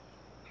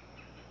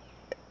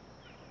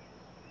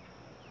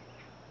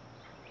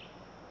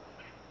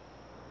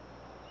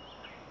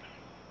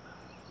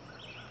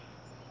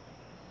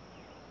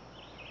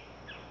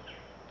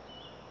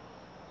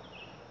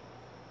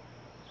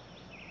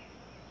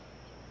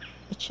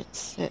 It should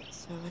sit,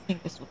 so I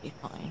think this will be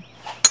fine.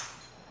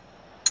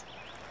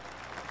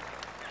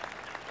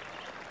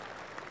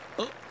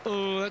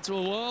 Oh, that's a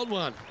wild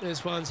one.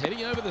 This one's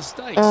heading over the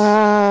stakes.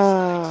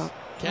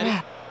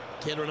 Caddy,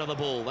 get her another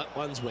ball. That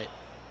one's wet.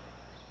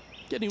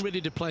 Getting ready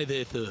to play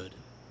their 3rd.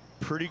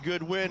 Pretty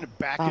good win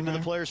back into the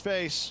player's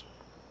face.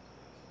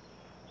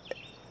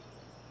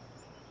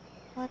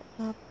 What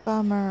a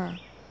bummer.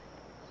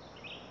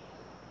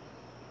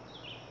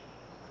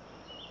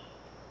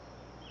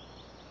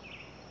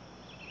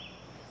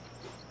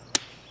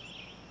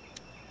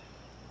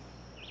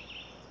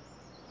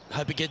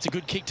 Hope it gets a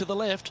good kick to the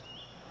left.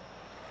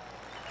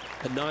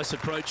 A nice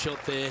approach shot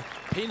there.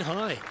 Pin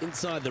high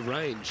inside the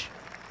range.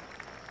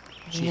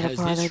 She has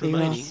this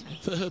remaining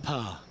for her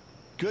par.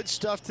 Good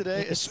stuff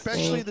today,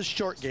 especially the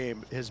short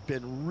game has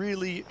been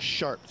really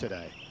sharp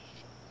today.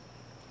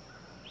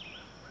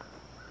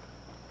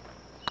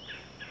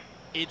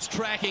 It's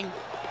tracking.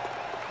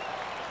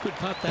 Good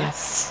putt there.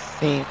 Yes,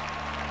 save.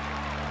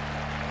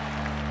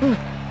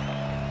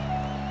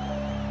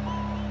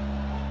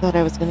 Thought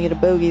I was going to get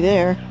a bogey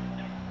there.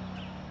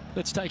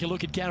 Let's take a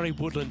look at Gary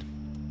Woodland.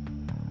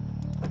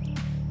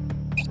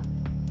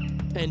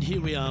 And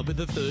here we are with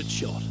the 3rd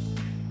shot.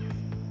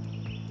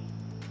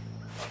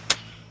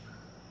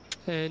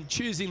 And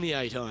choosing the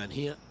 8-iron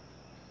here.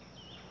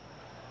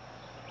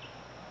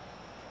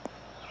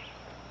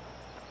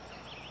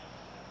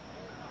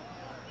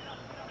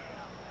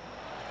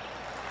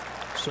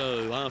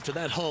 So after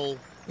that hole,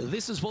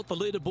 this is what the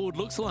leaderboard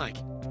looks like.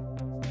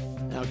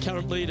 Our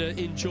current leader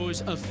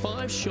enjoys a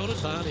 5-shot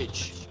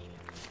advantage.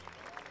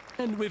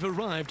 And we've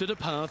arrived at a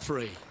par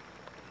 3.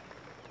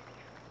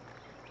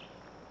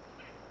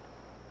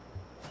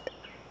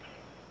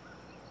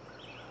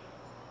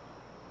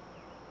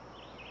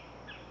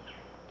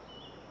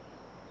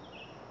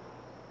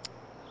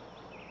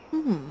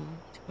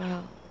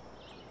 12.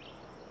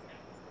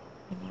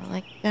 More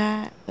like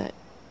that, but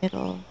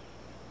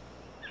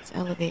it's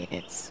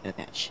elevated, so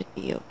that should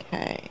be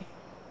okay.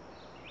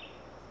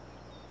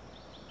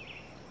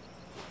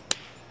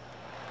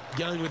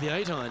 Going with the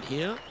 8-iron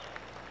here.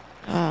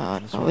 Oh,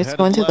 no, it's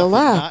going to the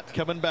left. Not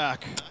coming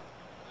back.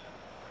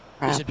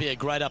 This would be a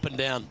great up and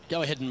down.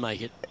 Go ahead and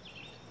make it.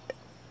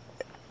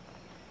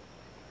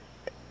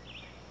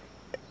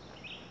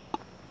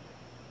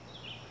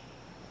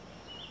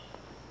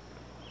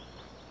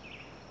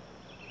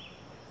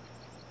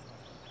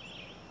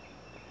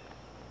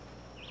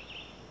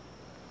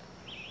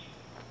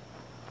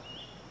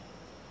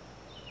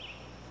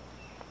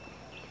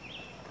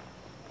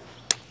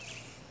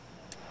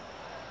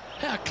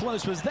 How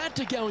close was that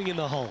to going in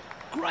the hole?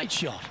 Great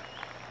shot.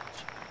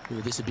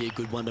 Ooh, this would be a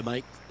good one to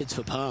make. It's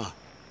for par.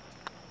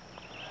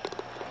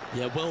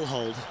 Yeah, well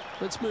holed.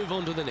 Let's move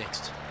on to the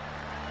next.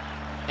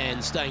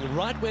 And staying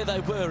right where they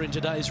were in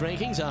today's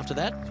rankings after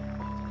that.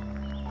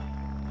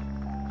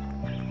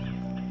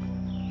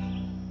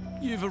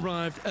 You've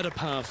arrived at a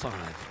par 5.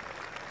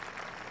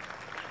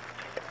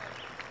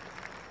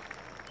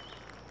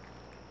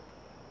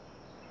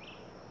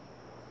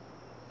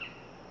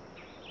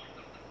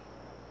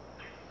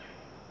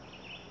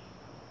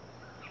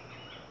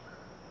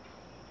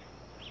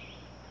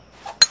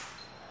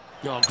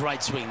 Oh,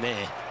 great swing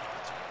there.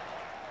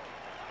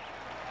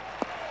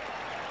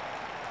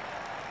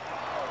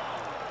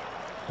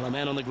 Well, a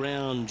man on the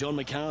ground, John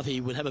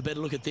McCarthy, would have a better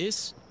look at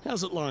this.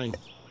 How's it lying?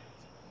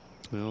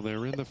 Well,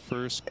 they're in the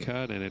first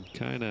cut, and it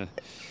kind of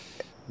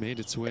made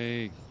its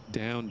way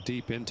down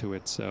deep into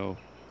it, so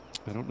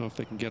I don't know if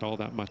they can get all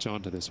that much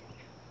onto this one.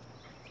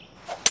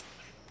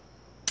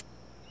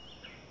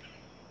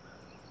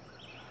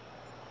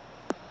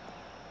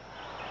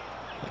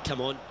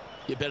 Come on,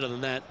 you're better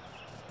than that.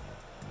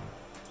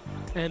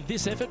 And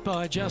this effort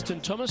by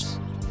Justin Thomas,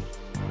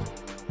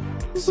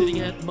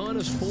 sitting at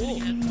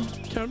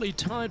 -4, currently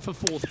tied for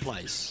 4th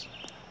place.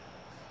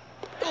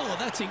 Oh,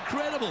 that's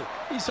incredible.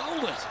 He's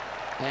sold it.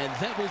 And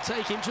that will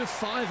take him to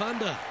 5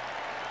 under.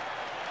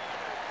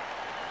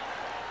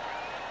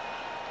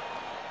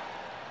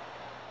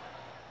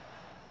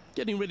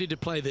 Getting ready to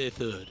play their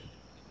 3rd.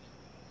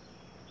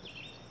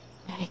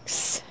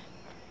 Yikes.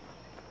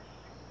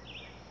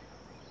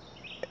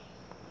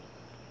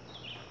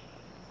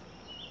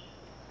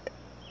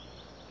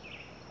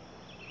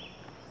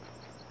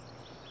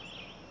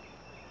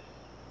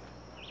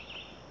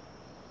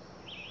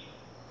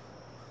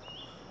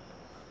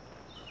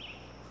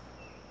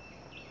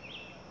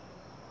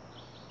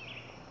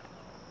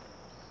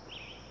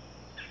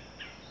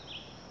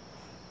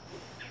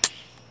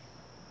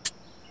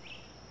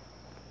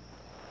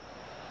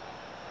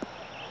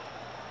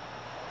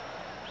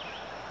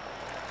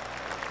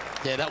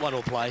 Yeah, that one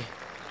will play.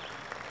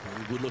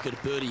 Good look at a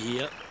birdie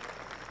here.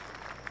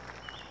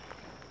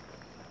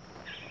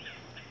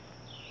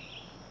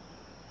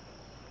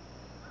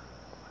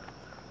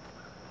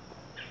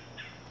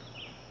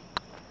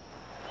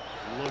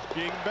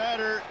 Looking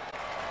better.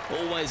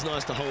 Always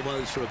nice to hold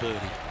those for a birdie.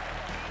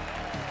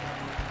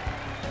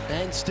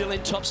 And still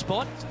in top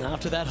spot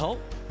after that hole.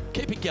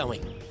 Keep it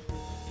going.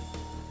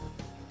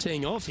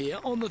 Teeing off here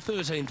on the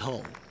 13th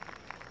hole.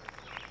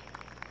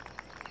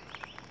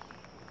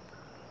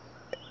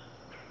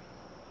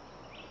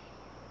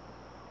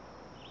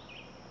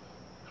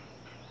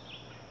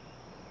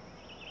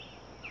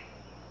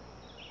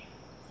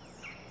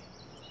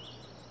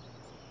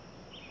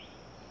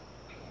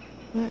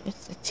 Where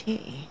is the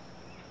tee?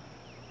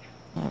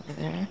 Over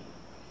there.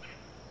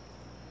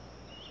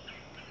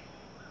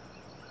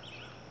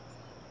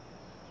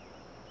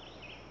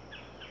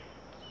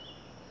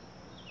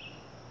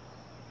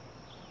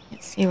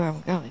 Can't see where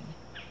I'm going.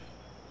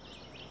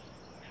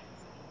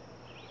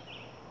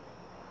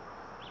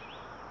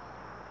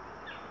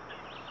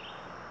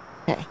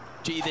 Okay.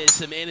 Gee, there's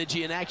some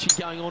energy and action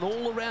going on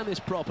all around this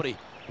property.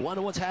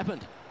 Wonder what's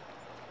happened.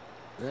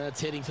 That's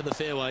heading for the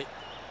fairway.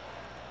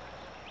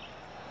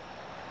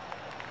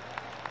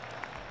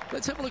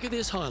 Let's have a look at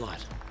this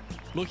highlight.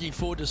 Looking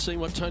forward to seeing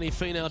what Tony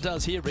Finau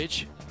does here,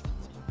 Rich.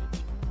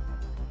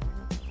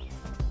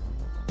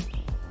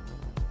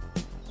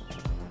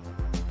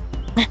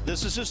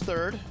 This is his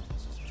 3rd.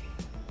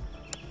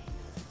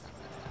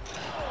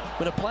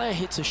 When a player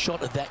hits a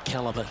shot of that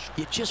caliber,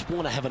 you just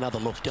want to have another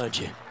look, don't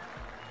you?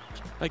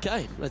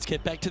 Okay, let's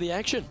get back to the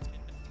action.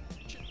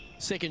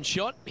 Second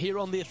shot here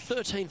on the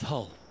 13th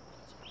hole.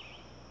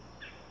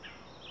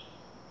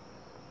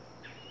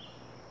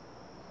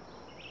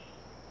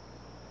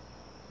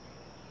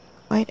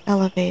 Quite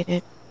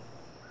elevated.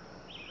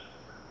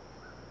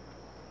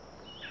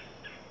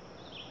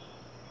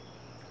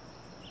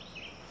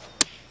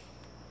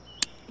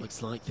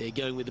 Looks like they're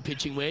going with the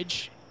pitching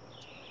wedge.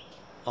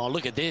 Oh,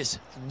 look at this.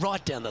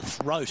 Right down the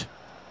throat.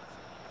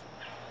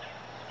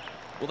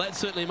 Well, that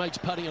certainly makes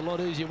putting a lot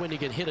easier when you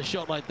can hit a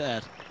shot like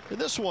that. And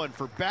this one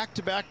for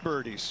back-to-back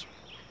birdies.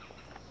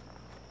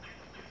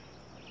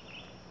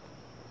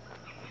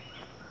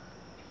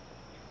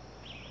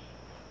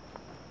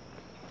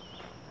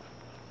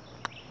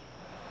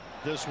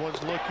 This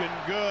one's looking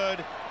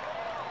good.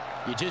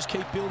 You just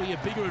keep building a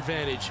bigger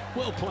advantage.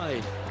 Well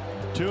played.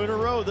 2 in a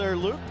row there,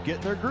 Luke.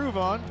 Getting their groove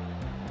on.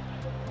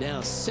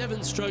 Now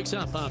 7 strokes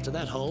up after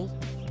that hole.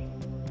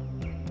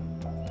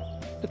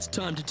 It's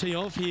time to tee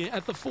off here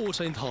at the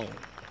 14th hole.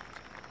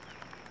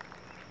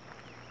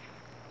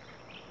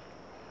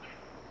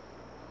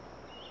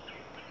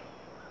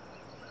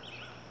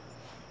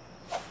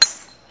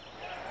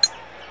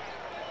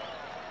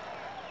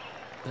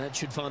 That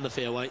should find the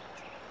fairway.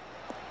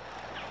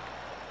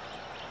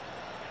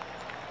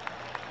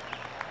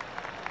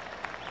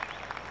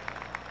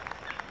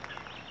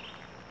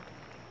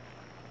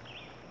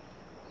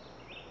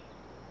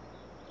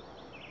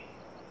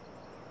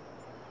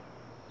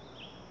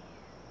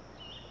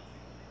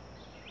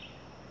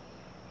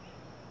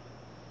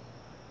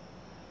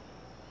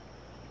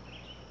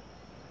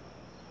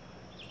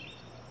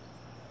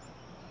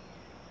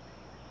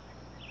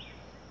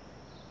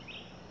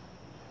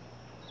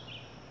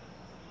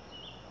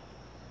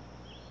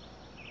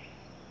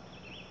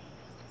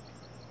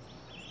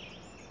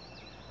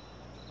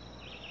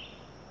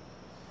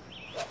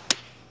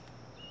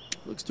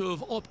 Looks to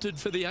have opted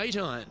for the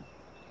 8-iron.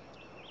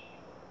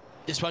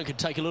 This one could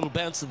take a little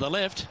bounce to the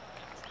left.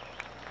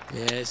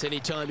 Yes,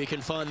 anytime you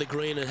can find the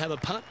green and have a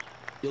putt,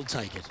 you'll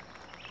take it.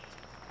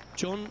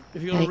 John,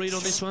 have you got a read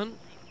on this one?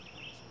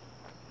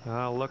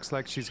 Looks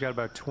like she's got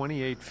about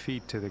 28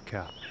 feet to the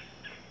cup.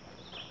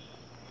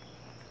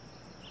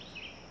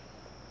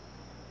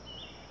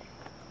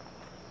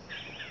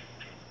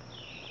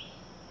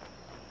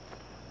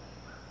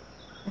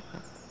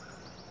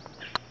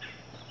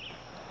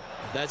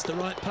 That's the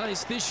right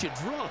pace. This should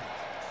drop.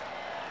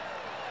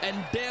 And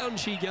down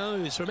she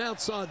goes from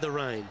outside the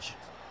range.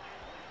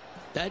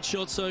 That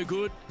shot so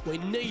good, we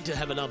need to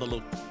have another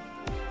look.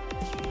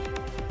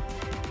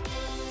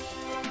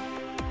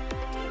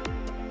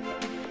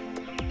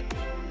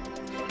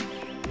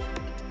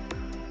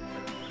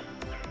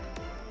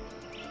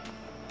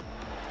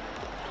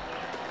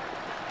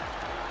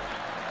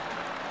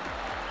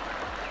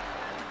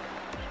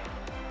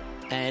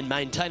 And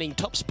maintaining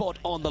top spot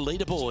on the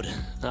leaderboard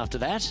after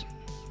that.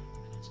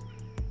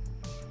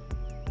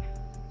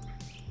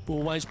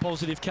 Always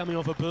positive coming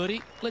off a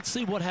birdie. Let's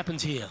see what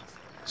happens here.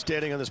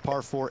 Standing on this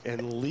par 4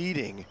 and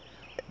leading.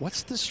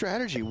 What's the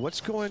strategy?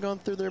 What's going on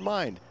through their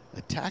mind?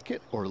 Attack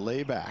it or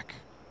lay back?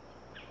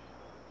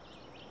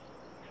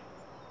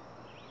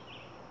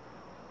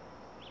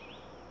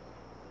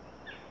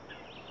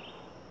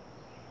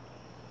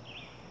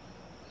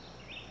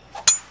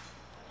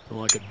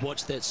 Oh, I could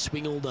watch that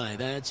swing all day.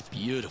 That's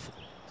beautiful.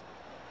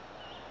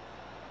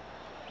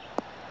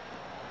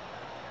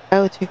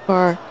 Oh, too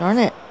far. Darn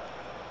it.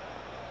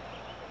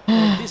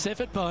 This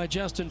effort by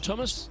Justin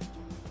Thomas.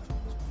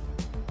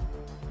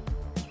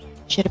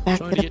 Should have backed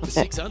Trying it to up get a to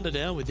bit. 6 under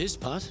now with this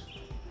putt.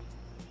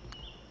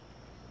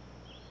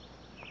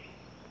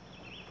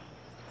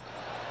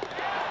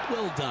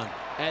 Well done.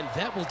 And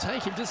that will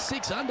take him to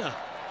 6 under.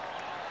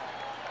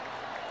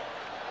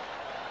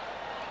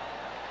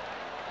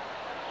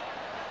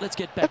 Let's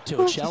get back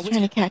to it, shall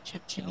Trying we? to catch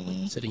up to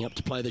me. Setting up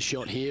to play the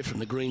shot here from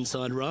the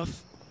greenside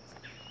rough.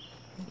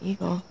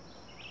 Eagle.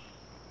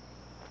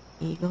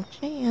 Eagle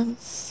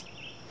chance.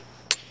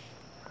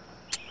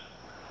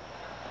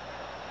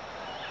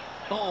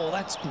 Oh,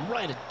 that's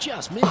great. It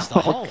just missed the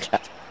hole.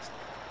 God.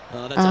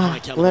 Oh, that's a high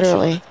caliber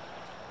Literally. shot.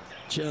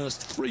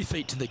 Just 3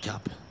 feet to the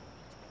cup.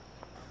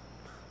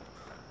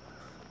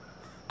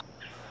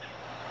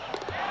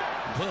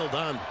 Well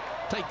done.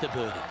 Take the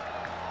birdie.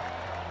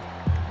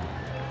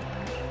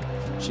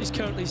 She's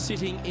currently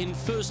sitting in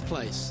first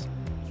place.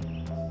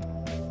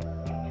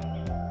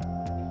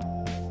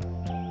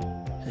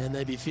 And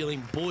they'd be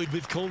feeling buoyed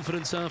with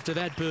confidence after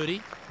that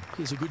birdie.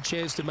 Here's a good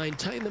chance to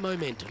maintain the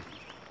momentum.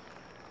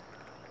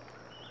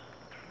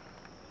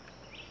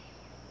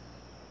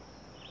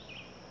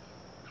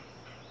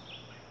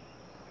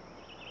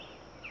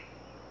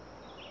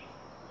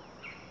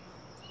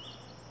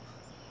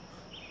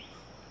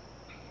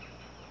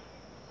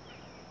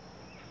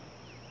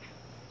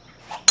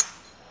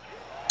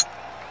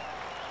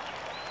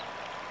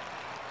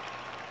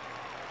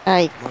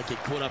 Aye. Might get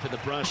caught up in the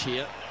brush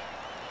here.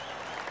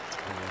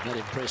 Oh, that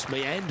impressed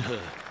me and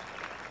her.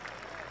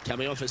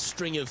 Coming off a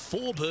string of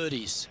 4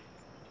 birdies.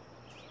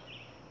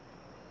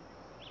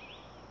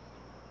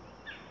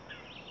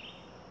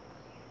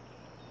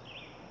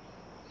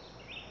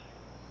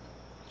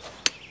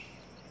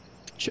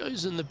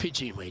 Chosen the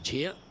pitching wedge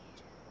here.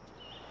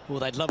 Well,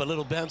 they'd love a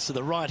little bounce to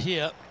the right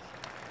here.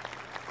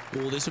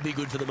 Oh, this will be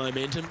good for the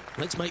momentum.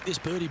 Let's make this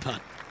birdie putt.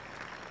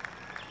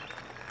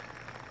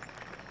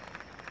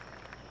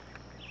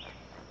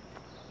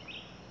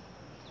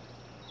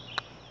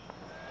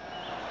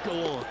 Go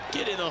on,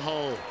 get in the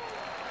hole.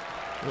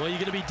 Well, you're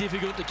going to be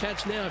difficult to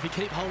catch now if you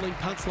keep holding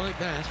putts like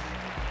that.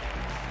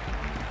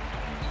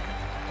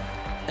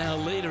 Our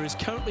leader is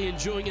currently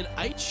enjoying an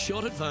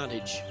 8-shot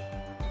advantage.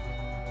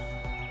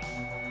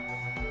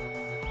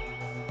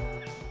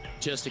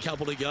 Just a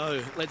couple to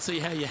go. Let's see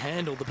how you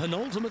handle the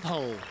penultimate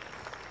hole.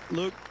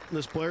 Look,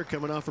 this player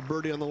coming off a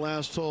birdie on the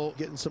last hole,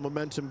 getting some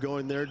momentum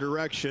going their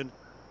direction.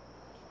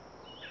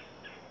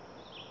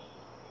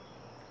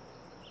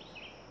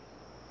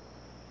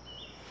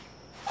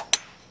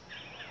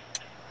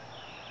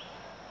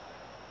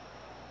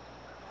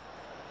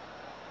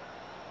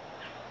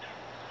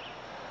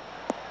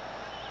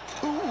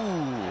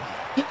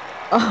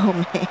 Oh,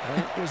 man.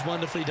 That was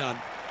wonderfully done.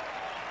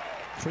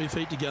 3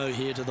 feet to go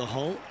here to the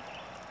hole.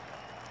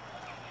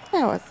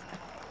 That was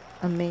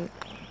amazing.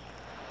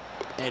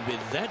 And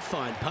with that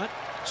fine putt,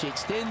 she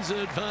extends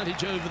her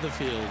advantage over the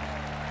field.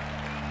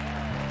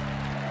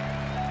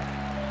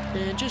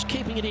 And just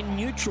keeping it in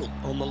neutral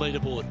on the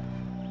leaderboard.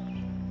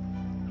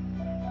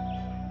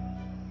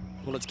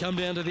 Well, it's come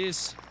down to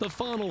this, the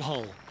final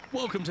hole.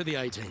 Welcome to the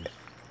 18th.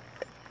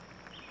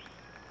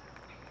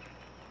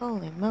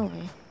 Holy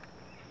moly.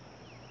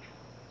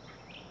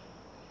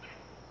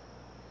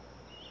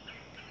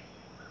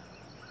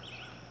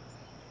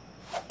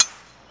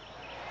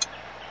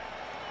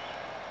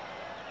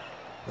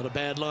 Not a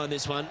bad line,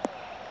 this one.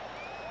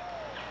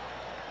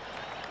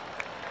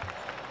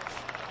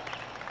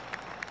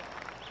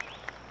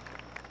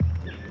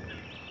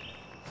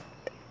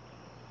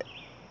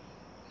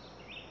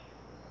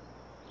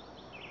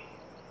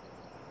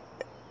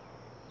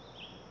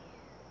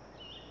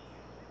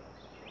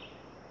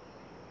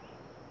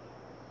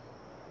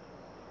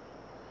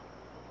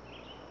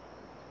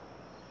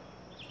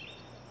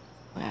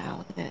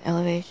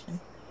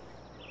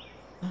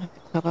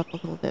 Come up a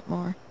little bit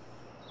more.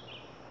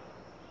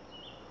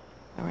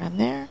 Around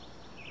there.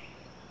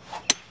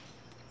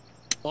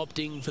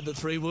 Opting for the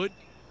 3-wood.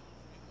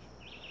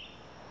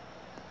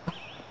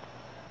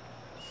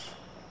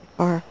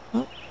 Or,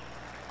 oh,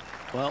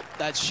 Well,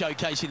 that's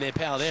showcasing their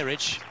power there,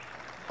 Rich.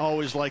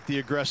 Always like the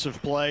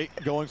aggressive play,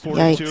 going for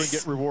it too and Yikes.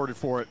 get rewarded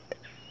for it.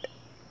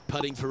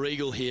 Putting for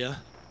eagle here.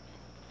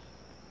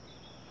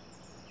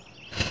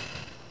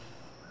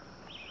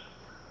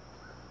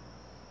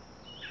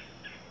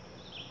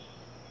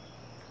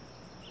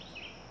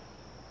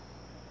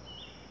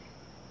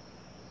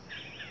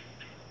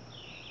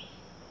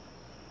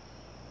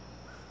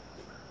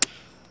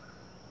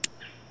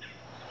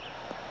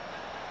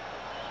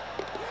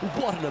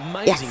 What an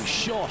amazing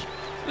shot.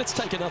 Let's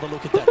take another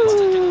look at that.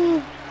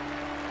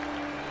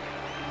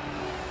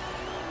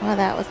 well,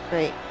 that was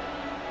great.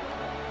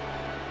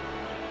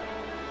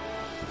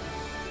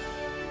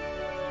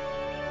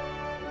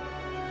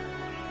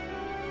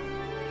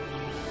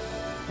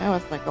 That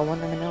was like a 1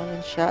 in a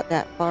million shot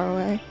that far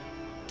away.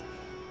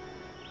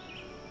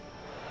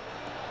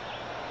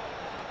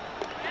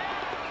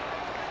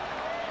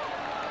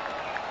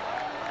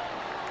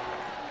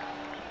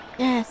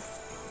 Yes.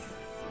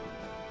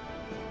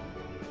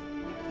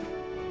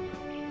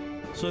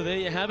 So there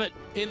you have it.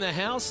 In the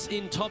house,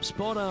 in top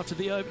spot after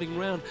the opening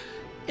round.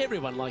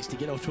 Everyone likes to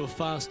get off to a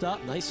fast start,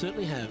 and they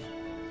certainly have.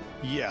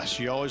 Yes,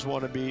 you always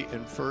want to be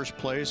in first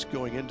place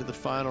going into the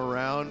final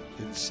round.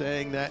 In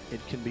saying that,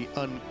 it can be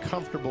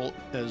uncomfortable,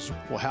 as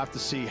we'll have to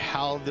see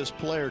how this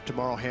player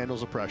tomorrow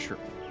handles the pressure.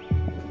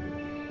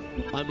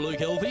 I'm Luke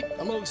Elvey,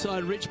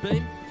 alongside Rich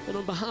Beem, and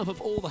on behalf of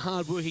all the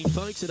hard-working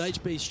folks at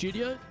HB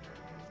Studio,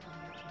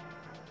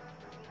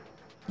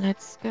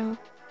 Let's go.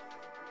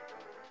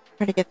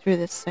 Try to get through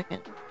this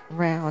second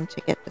round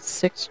to get the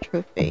 6th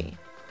trophy.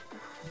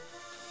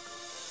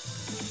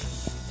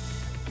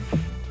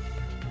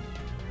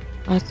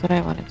 That's what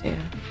I want to do.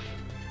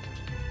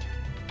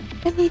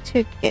 I need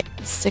to get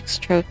the 6th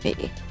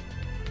trophy.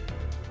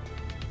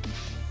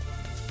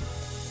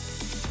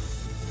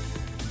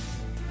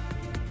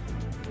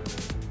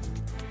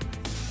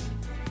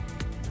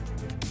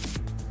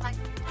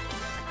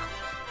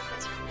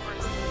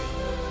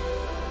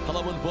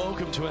 hello and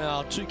welcome to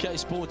our 2K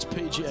Sports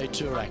PGA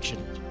Tour action.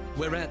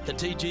 We're at the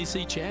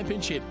TGC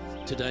Championship.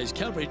 Today's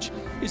coverage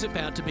is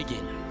about to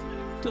begin.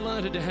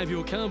 Delighted to have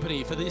your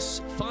company for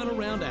this final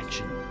round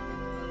action.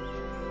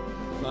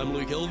 I'm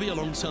Luke Elvey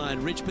alongside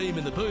Rich Beem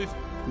in the booth.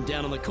 And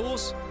down on the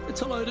course, it's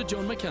hello to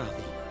John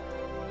McCarthy.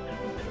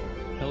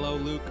 Hello,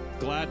 Luke.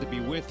 Glad to be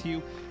with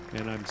you,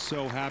 and I'm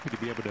so happy to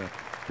be able to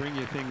bring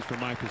you things from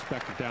my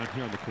perspective down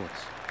here on the course.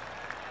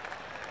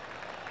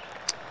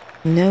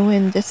 No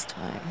win this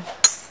time.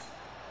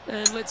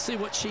 And let's see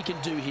what she can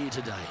do here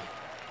today.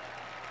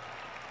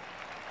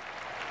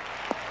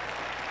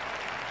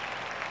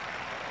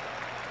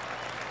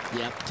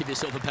 Yep, give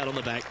yourself a pat on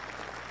the back.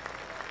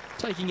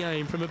 Taking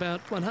aim from about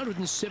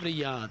 170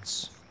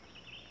 yards.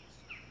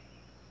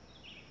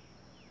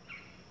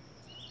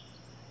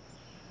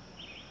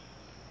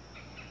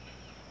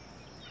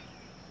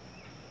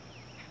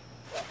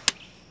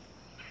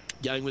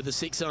 Going with the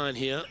 6-iron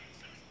here.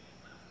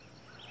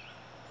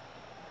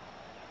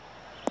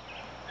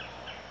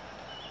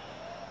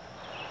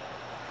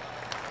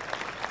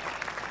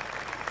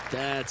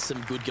 That's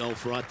some good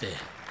golf right there.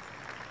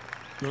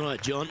 All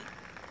right, John,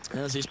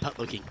 how's this putt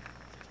looking?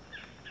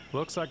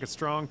 Looks like a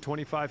strong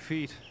 25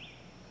 feet.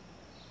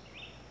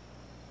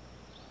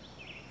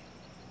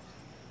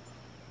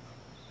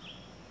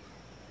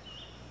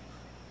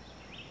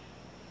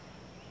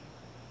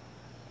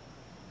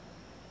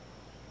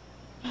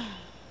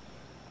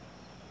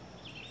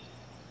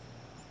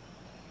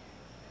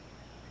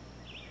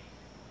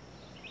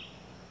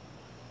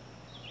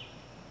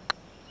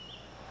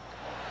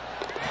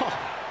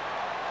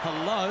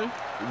 Hello,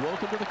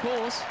 welcome to the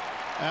course.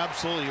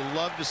 Absolutely,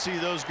 love to see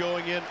those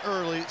going in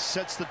early.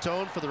 Sets the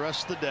tone for the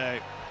rest of the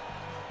day.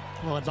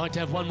 Well, I'd like to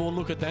have one more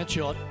look at that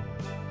shot.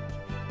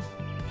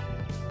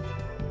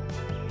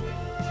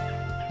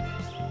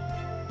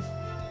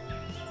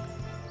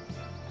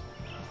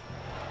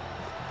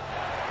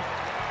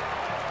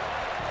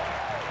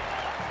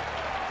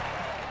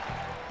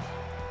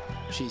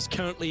 She's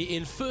currently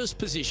in first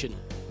position.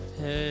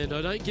 And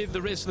I don't give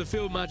the rest of the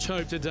field much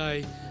hope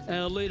today.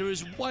 Our leader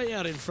is way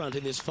out in front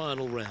in this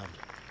final round.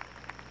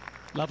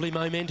 Lovely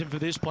momentum for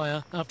this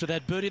player after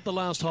that birdie at the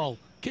last hole.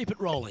 Keep it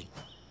rolling.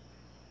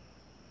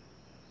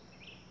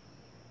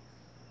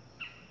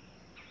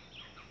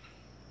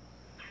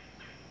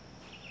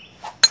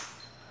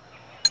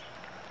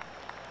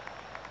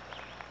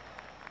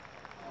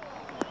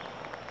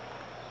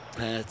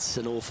 That's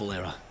an awful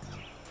error.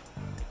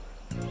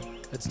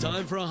 It's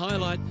time for a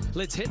highlight.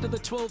 Let's head to the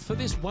 12th for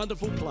this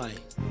wonderful play.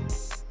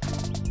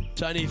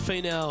 Tony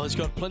Finau has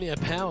got plenty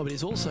of power, but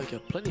he's also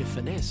got plenty of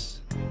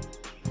finesse.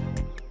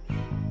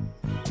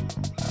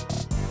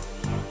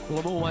 Well,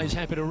 I'm always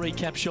happy to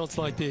recap shots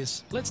like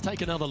this. Let's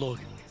take another look.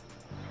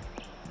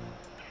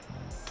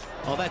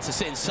 Oh, that's a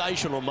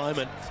sensational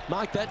moment.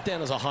 Mark that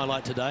down as a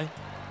highlight today.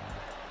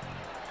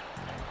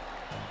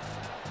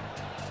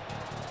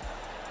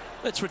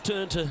 Let's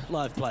return to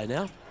live play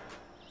now.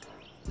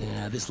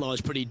 Yeah, this lies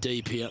pretty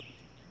deep here.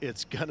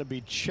 It's going to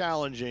be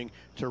challenging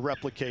to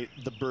replicate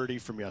the birdie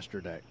from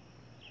yesterday.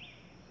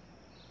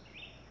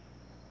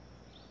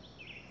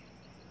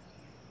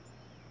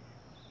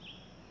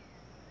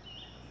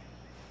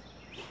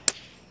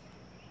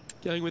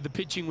 Going with the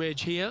pitching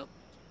wedge here.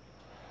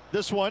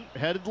 This one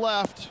headed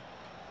left.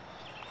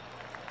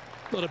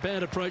 Not a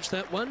bad approach,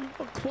 that one.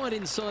 Not quite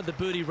inside the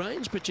birdie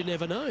range, but you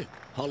never know.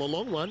 Hole a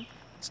long one.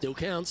 Still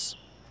counts.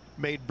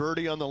 Made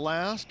birdie on the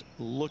last.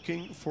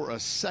 Looking for a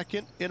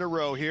second in a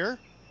row here.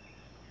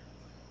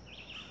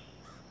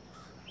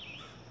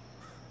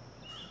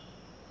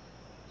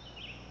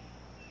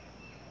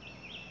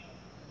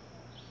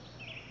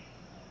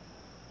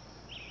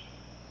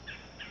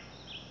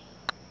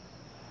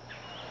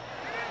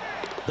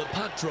 The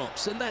putt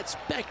drops, and that's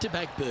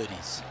back-to-back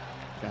birdies.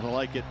 Gotta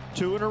like it.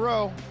 2 in a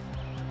row.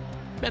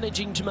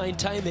 Managing to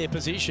maintain their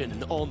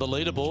position on the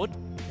leaderboard.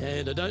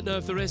 And I don't know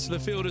if the rest of the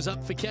field is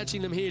up for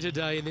catching them here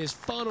today in this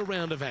final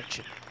round of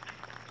action.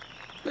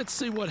 Let's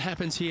see what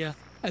happens here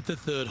at the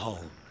third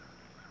hole.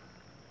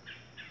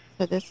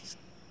 So this is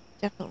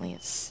definitely a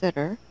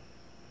sitter.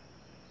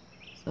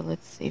 So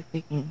let's see if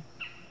we can...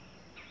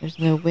 There's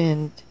no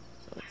wind.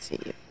 So let's see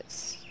if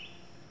this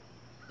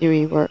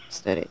theory works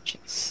that it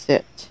should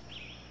sit.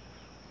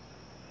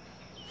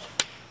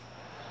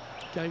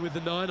 Going with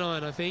the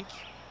 9-iron, I think.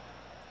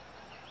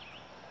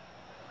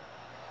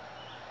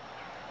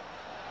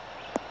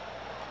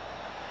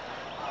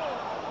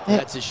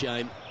 That's a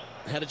shame.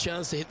 Had a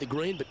chance to hit the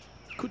green, but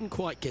couldn't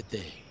quite get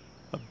there.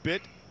 A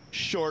bit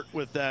short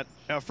with that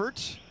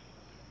effort.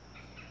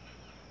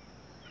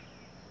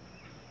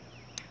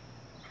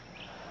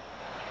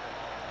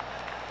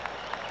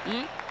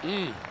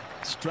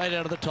 Straight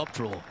out of the top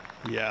draw.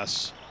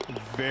 Yes,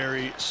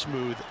 very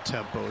smooth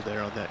tempo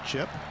there on that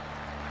chip.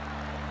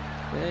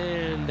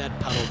 And that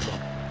puddle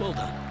drop. Well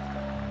done.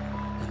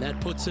 And that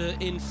puts her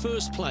in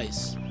first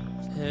place.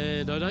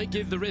 And I don't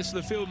give the rest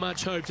of the field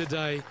much hope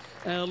today.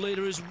 Our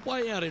leader is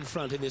way out in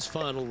front in this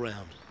final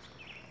round.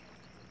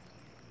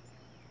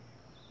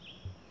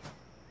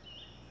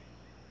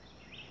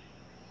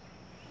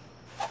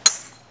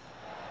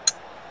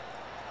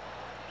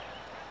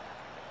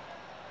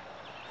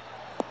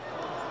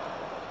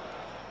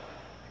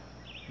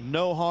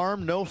 No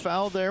harm, no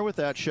foul there with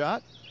that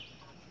shot.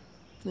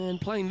 And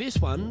playing this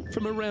one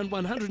from around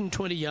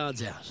 120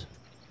 yards out.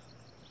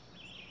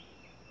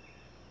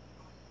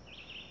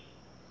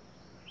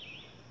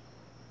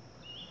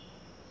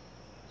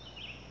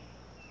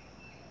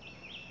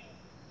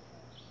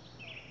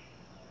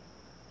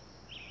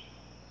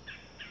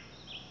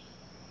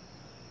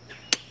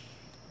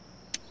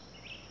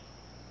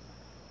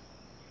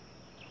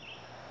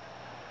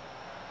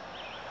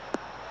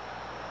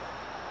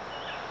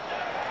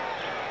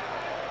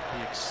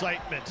 The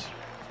excitement,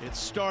 it's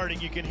starting,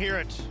 you can hear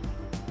it.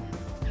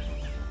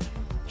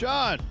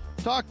 John,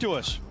 talk to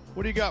us.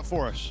 What do you got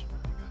for us?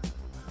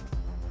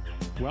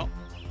 Well,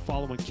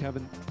 following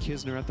Kevin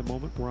Kisner at the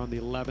moment, we're on the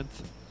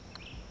 11th.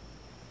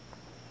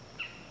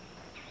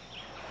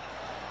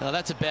 Now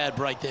that's a bad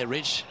break there,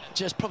 Rich.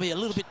 Just probably a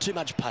little bit too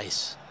much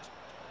pace.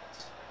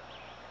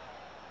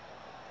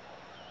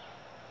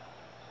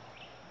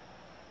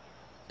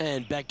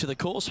 And back to the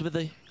course with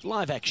the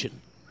live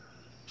action.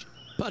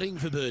 Putting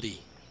for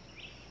birdie.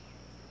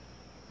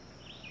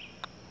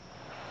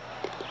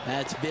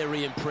 That's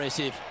very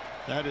impressive.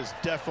 That is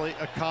definitely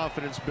a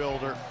confidence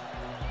builder.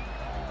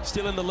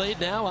 Still in the lead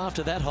now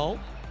after that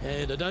hole.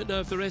 And I don't know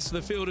if the rest of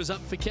the field is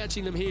up for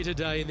catching them here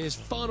today in this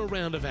final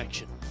round of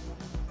action.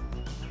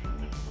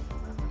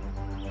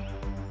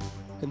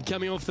 And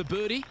coming off the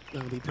birdie,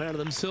 they'll be proud of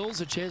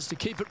themselves, a chance to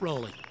keep it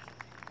rolling.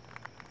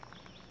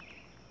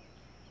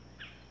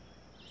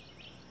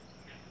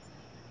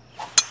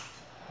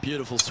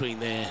 Beautiful swing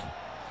there.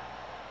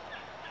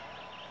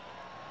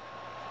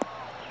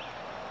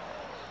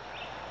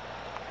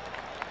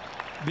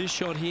 This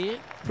shot here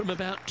from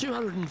about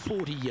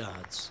 240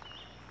 yards.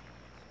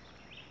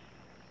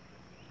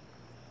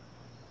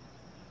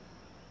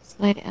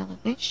 Slight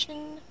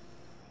elevation.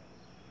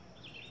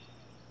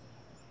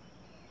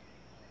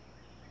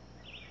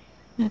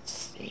 Let's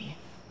see.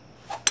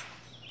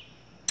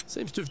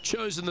 Seems to have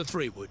chosen the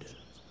 3-wood.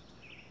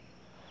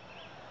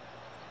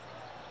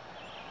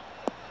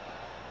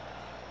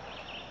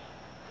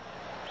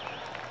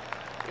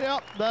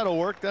 Yep, that'll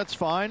work. That's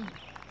fine.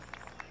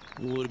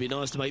 Ooh, it'd be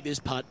nice to make this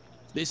putt.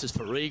 This is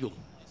for eagle.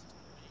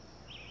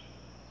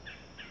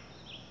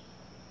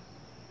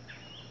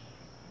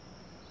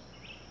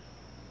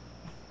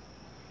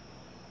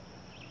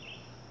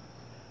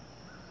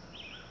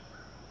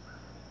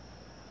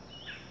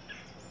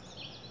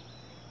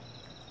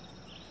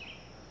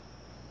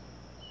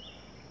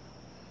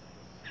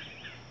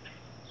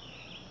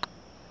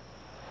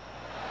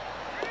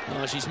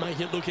 Oh, she's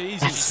making it look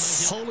easy.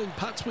 She's holding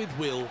putts with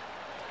will.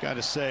 Got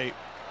to say,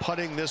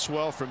 putting this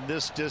well from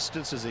this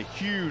distance is a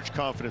huge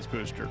confidence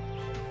booster.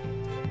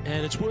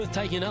 And it's worth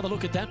taking another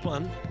look at that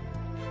one.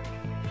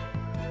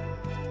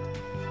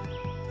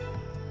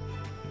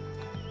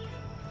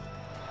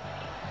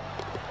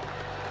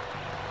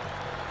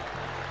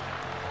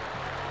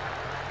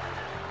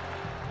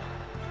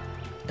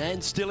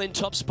 And still in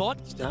top spot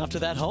after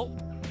that hole.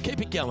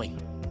 Keep it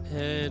going.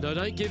 And I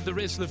don't give the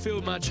rest of the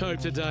field much hope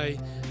today.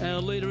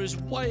 Our leader is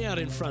way out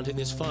in front in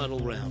this final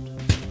round.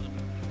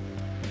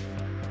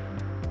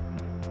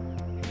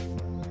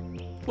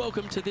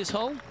 Welcome to this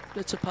hole.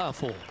 It's a par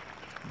 4.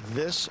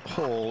 This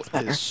hole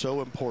is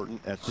so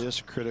important at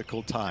this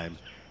critical time.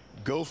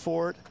 Go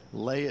for it,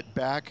 lay it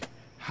back.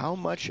 How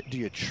much do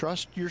you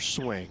trust your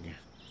swing?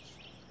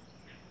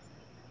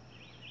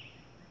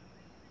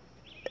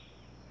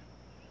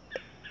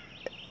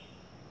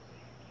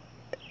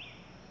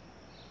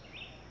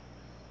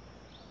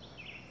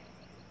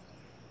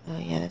 Oh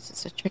yeah, this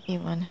is a tricky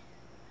one.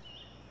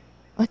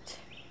 What?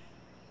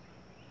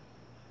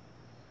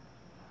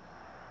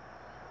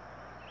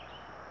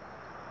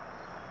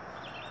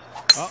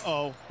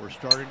 Uh-oh, we're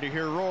starting to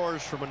hear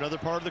roars from another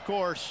part of the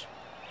course.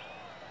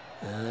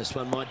 This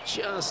one might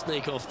just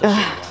sneak off the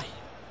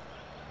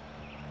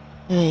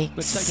fairway.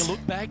 Let's take a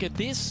look back at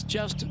this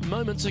just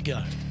moments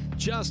ago.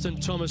 Justin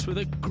Thomas with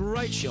a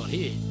great shot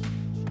here.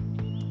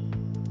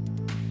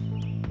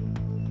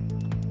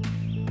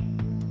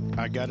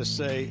 I gotta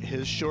say,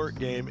 his short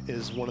game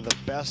is one of the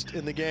best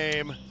in the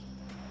game.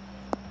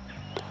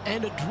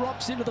 And it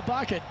drops into the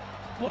bucket.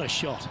 What a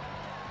shot.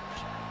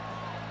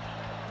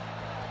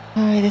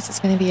 All right, this is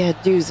going to be a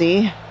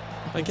doozy.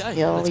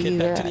 Okay, let's get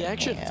back to the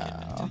action. Yeah.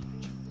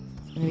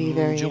 It's going to be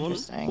very John,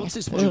 interesting. what's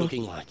this one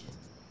looking like?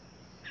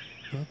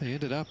 Well, they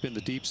ended up in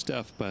the deep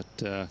stuff, but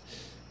the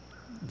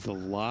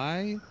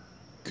lie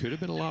could have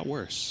been a lot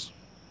worse.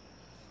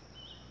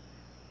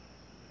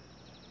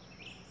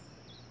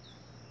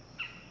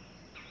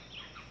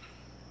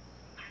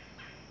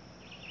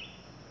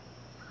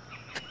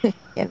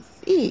 Can't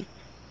see.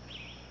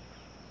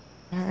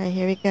 All right,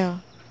 here we go.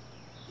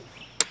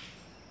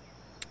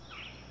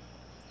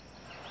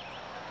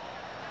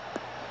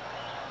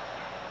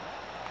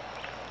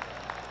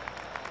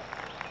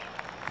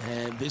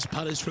 And this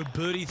putt is for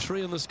birdie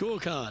 3 on the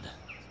scorecard.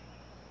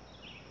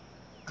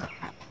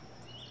 Crap.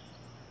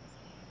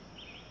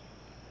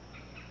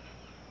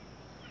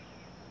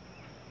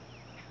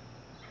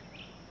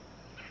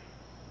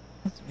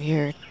 That's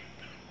weird.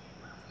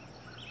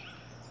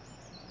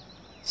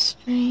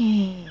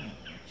 Strange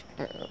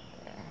curve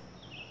there.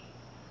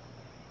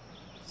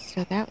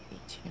 So that would be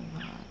too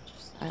much,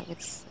 I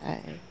would say.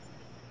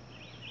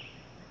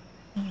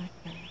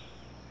 Okay.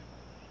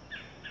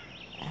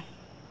 Yeah.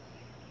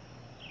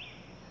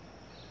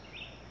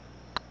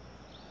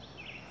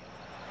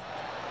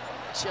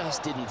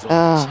 Just didn't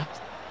drop it.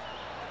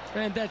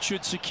 And that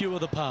should secure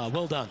the par.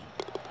 Well done.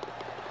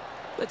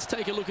 Let's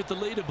take a look at the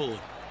leaderboard.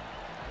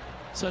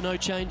 So no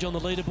change on the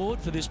leaderboard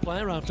for this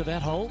player after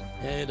that hole.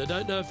 And I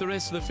don't know if the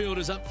rest of the field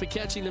is up for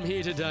catching them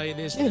here today in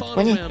this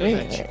final round of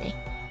match.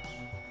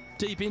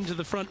 Deep into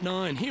the front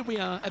 9. Here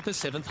we are at the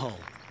 7th hole.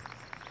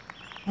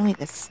 Only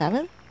the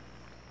 7th?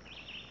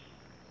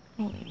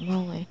 Holy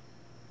moly.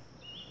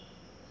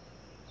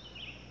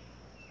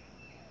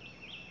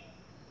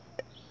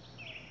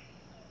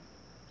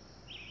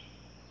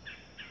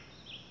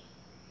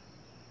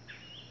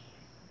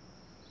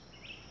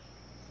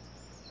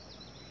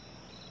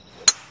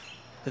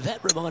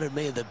 That reminded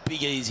me of the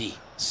Big Easy.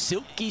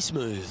 Silky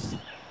smooth.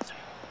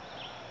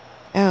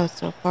 Oh,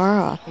 so far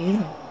off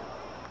either.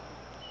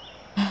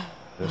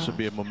 This would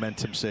be a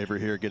momentum saver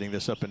here, getting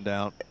this up and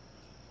down.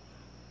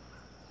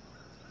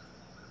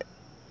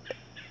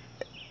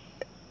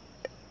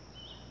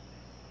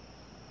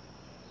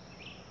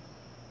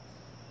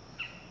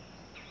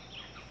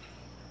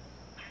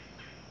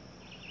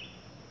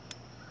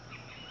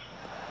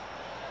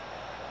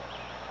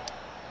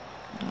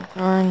 Oh,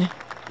 darn.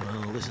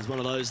 Well, this is one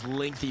of those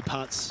lengthy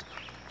putts.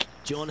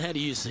 John, how do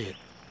you see it?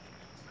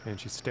 And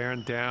she's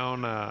staring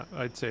down,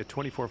 I'd say a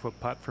 24-foot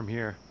putt from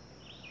here.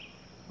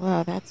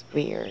 Wow, that's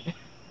weird.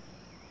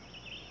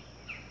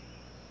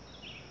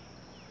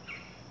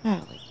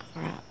 Holy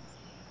crap.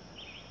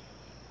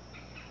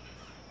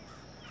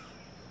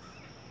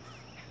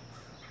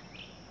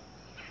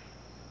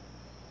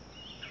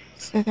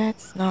 So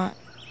that's not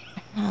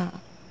half.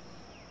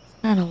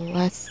 It's kind of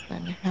less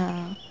than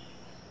half.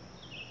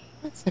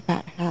 That's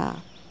about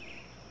half.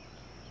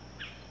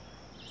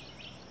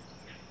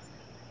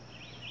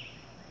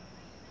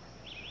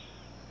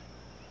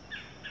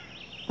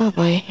 Oh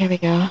boy, here we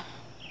go.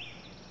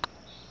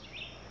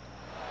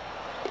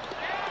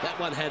 That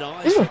one had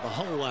eyes for the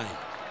whole way.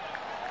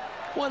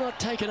 Why not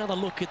take another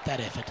look at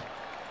that effort?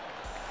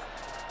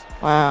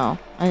 Wow,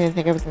 I didn't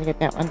think I was going to get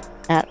that one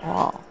at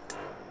all.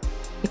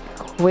 Take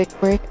a quick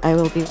break. I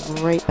will be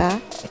right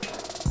back.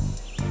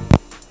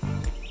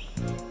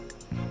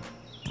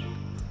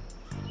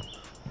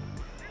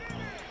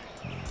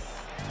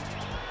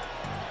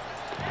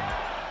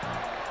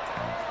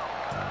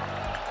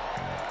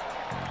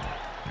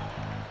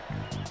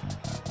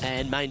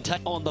 And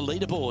maintain on the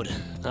leaderboard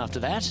after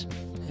that.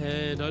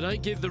 And I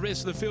don't give the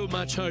rest of the field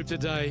much hope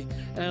today.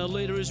 Our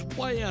leader is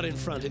way out in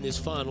front in this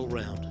final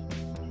round.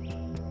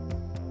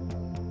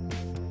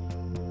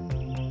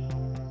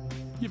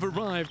 You've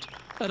arrived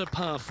at a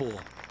par 4.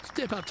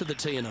 Step up to the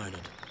tee and own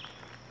it.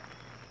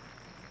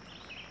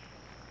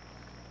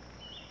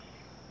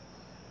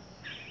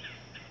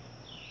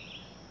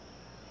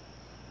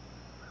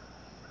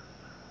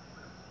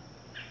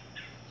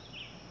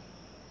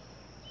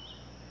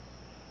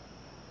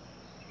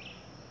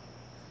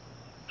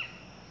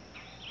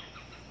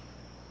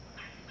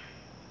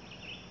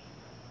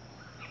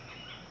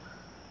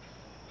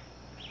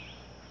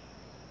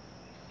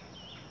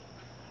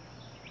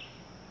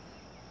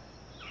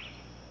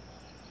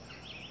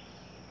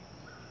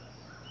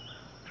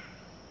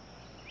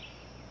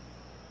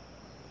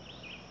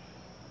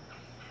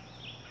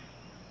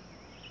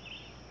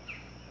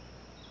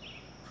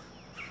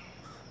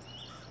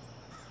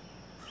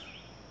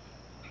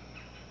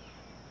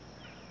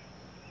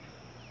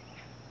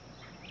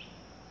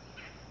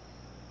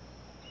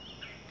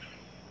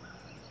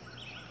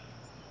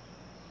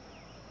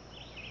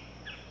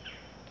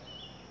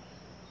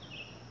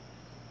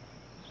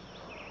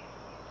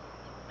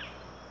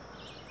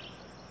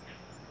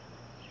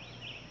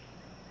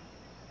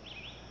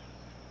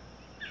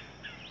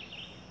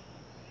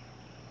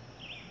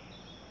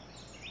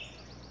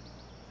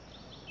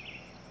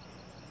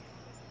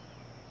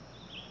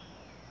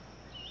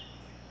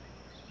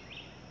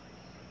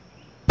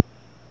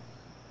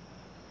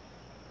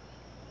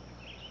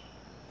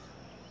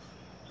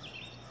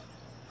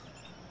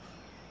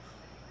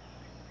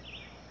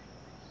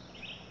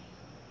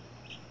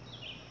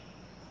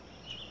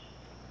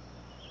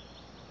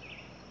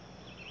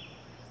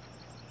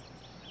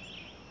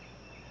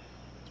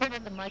 turn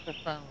on the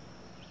microphone.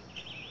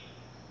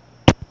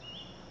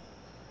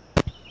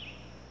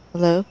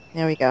 Hello?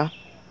 There we go.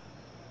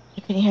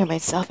 I couldn't hear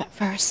myself at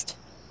first.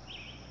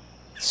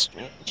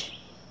 Strange.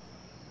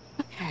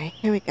 Okay,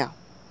 here we go.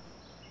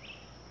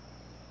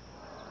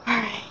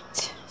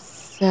 Alright,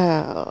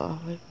 so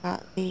we've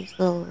got these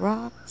little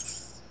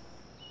rocks.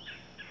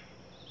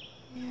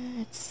 Yeah,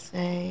 let's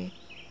say.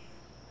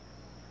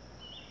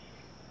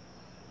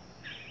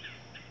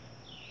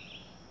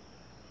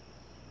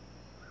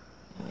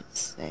 I would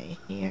say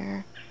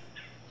here.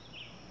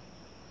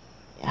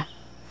 Yeah.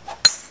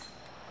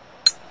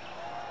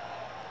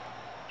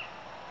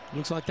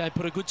 Looks like they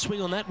put a good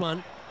swing on that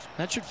one.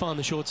 That should find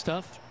the short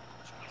stuff.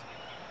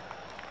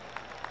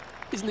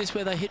 Isn't this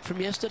where they hit from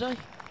yesterday?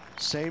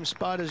 Same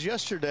spot as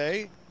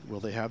yesterday. Will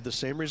they have the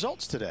same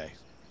results today?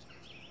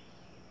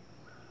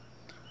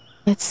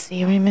 Let's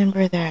see,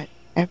 remember that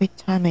every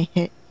time I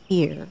hit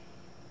here,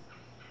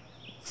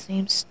 it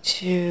seems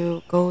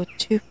to go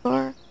too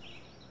far.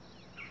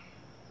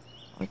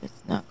 Or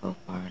does not go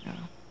far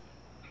enough.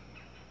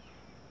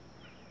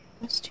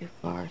 It goes too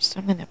far, so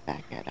I'm going to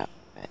back it up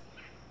a bit.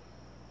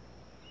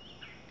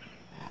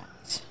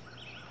 That.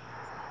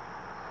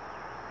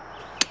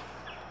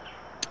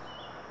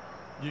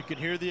 You can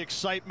hear the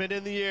excitement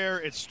in the air.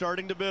 It's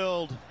starting to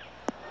build.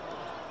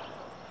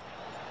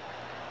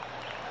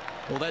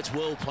 Well, that's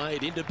well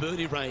played into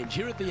birdie range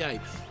here at the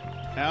 8th.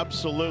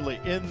 Absolutely.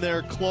 In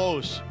there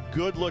close.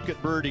 Good look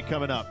at birdie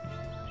coming up.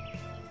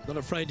 Not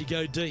afraid to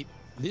go deep.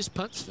 This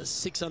putt's for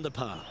 6 under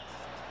par.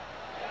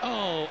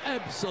 Oh,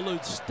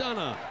 absolute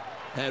stunner.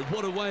 And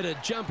what a way to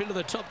jump into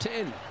the top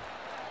 10.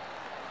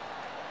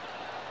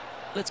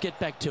 Let's get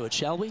back to it,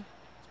 shall we?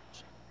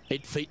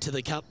 8 feet to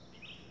the cup.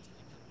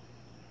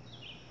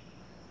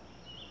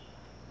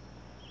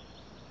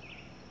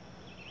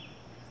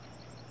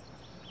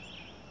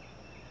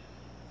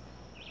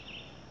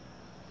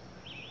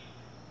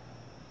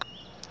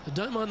 I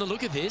don't mind the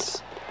look of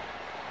this.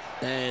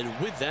 And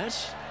with that,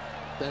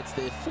 that's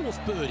their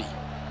 4th birdie.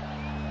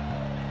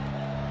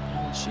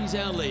 And she's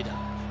our leader.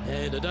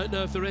 And I don't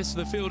know if the rest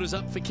of the field is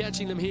up for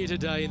catching them here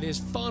today in this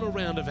final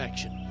round of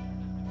action.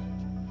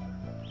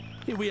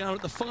 Here we are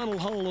at the final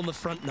hole on the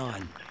front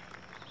 9.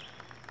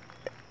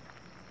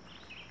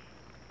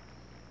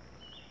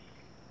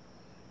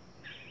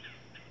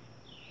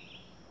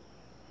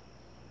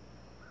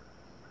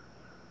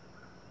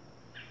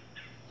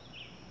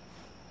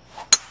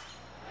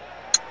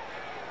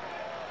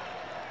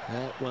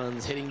 That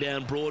one's heading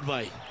down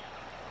Broadway.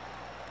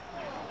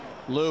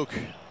 Luke,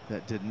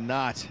 that did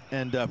not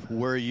end up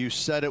where you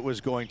said it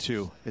was going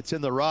to. It's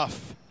in the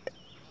rough.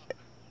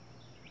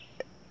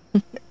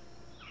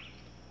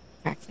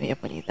 Cracks me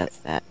up when he does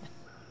that.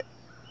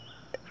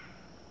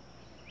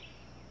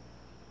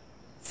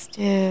 Let's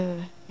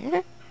do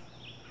here.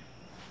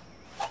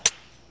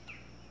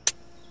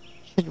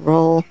 Should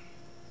roll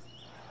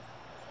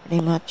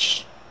pretty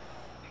much.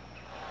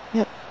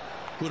 Yep.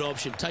 Good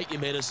option. Take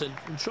your medicine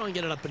and try and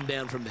get it up and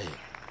down from there.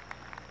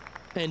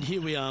 And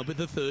here we are with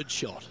the 3rd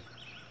shot.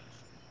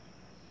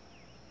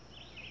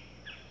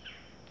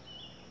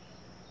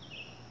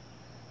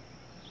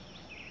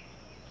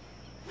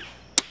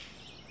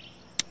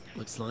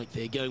 Looks like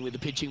they're going with the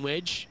pitching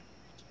wedge.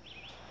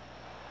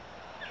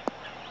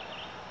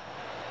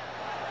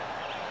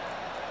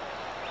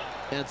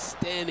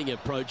 Outstanding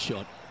approach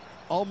shot.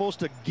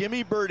 Almost a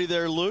gimme birdie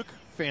there, Luke.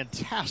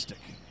 Fantastic.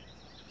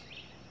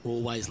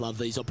 Always love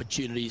these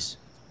opportunities,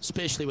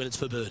 especially when it's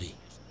for birdie.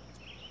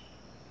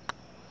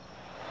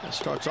 That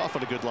starts off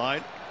on a good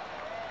line.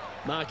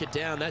 Mark it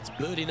down. That's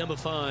birdie number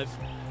 5.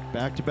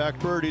 Back-to-back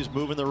birdies,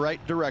 moving the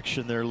right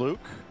direction there,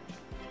 Luke.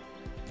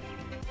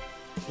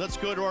 Let's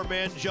go to our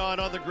man John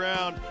on the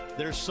ground.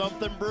 There's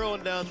something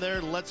brewing down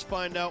there. Let's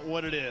find out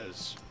what it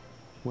is.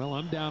 Well,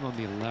 I'm down on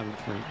the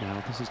 11th right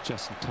now. This is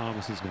Justin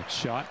Thomas's next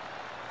shot.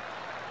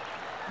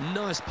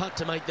 Nice putt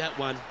to make that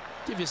one.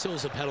 Give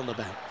yourselves a pat on the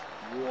back.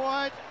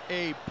 What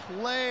a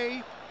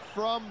play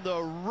from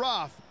the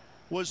rough.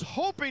 Was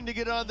hoping to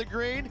get on the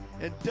green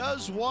and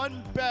does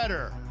one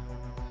better.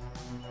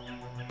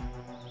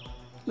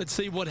 Let's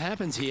see what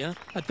happens here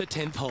at the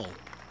 10th hole.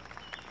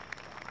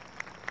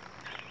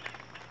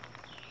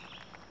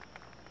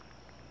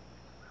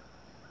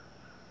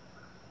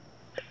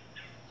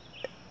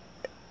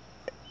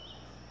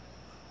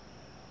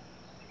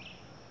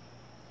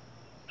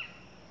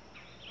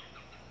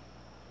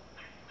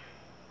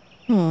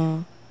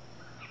 Should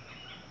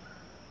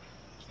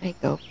I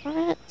go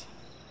for it?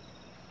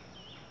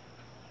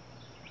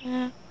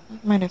 Yeah,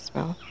 might as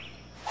well.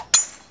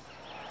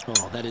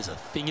 Oh, that is a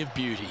thing of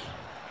beauty.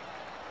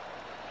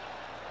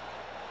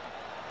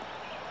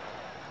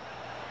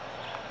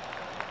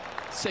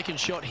 Second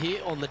shot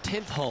here on the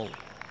 10th hole.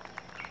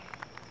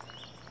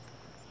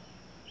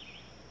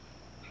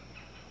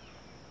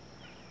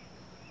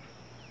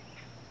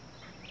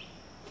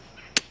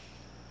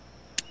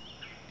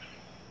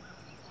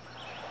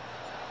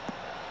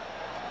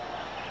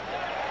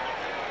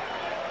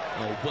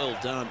 Oh, well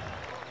done.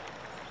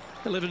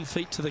 11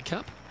 feet to the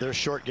cup. Their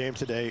short game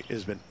today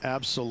has been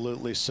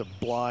absolutely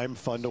sublime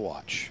fun to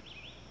watch.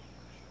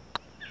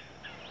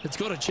 It's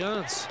got a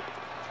chance.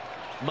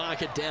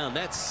 Mark it down.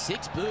 That's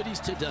 6 birdies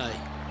today.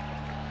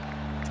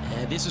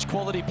 And this is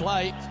quality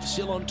play,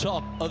 still on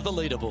top of the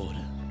leaderboard.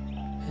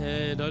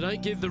 And I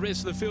don't give the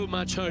rest of the field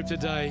much hope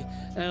today.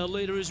 Our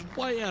leader is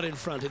way out in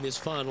front in this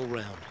final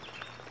round.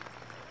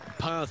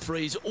 Par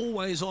 3s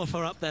always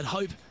offer up that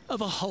hope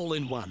of a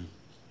hole-in-one.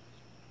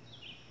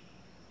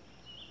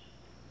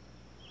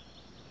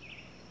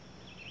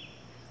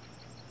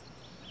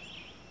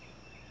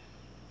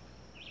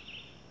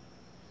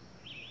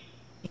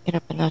 Pick it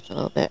up a notch a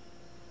little bit.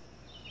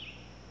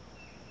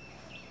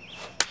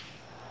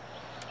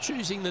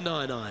 Choosing the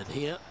 9-iron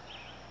here.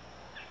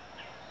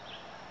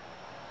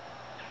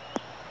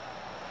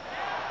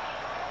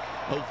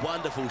 A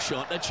wonderful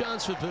shot. A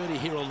chance for birdie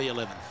here on the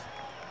 11th.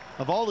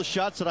 Of all the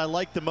shots that I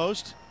like the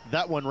most,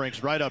 that one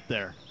ranks right up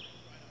there.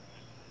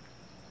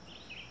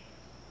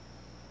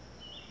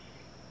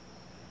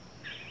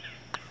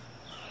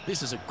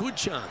 This is a good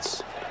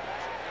chance.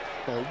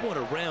 Oh, what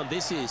a round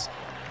this is.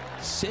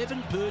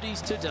 7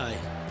 birdies today.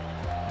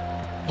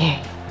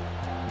 Yeah.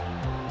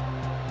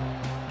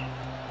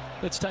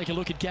 Let's take a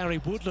look at Gary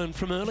Woodland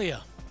from earlier.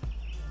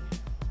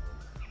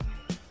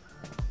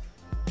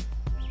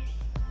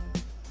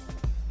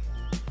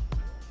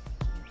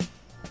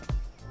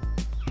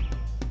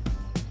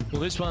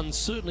 Well, this one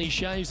certainly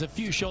shaves a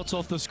few shots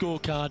off the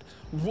scorecard.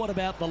 What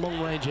about the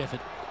long-range effort?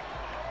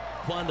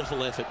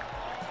 Wonderful effort.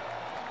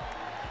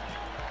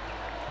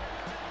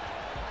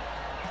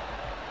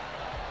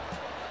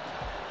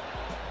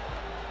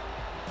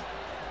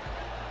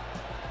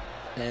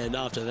 And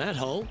after that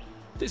hole,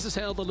 this is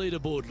how the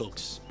leaderboard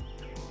looks.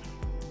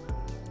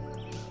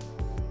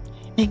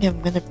 I think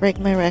I'm going to break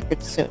my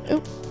record soon.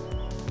 Oop.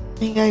 I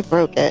think I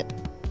broke it.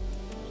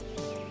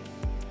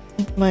 I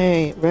think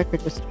my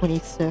record was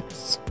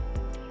 26.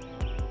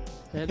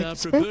 And I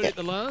after a broke birdie it. at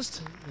the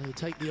last, they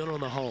take the honour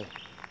on the hole.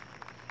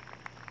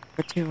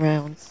 For 2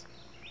 rounds.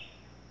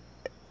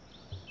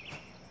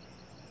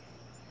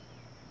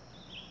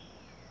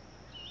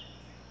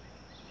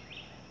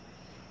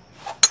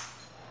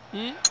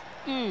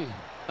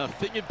 A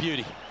thing of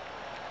beauty.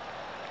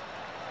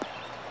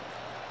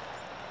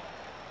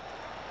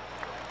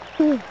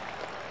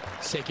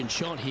 Second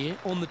shot here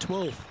on the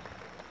 12th.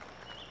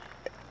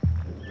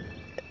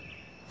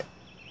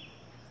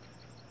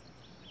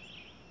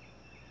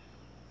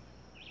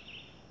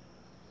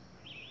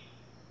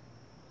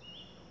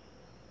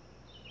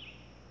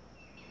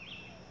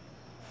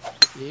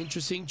 The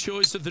interesting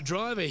choice of the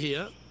driver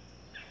here.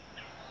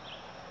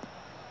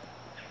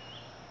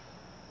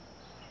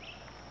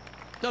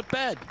 Not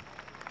bad.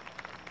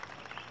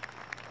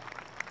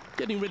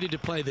 Getting ready to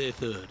play their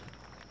third.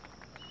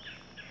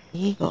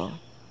 Eagle.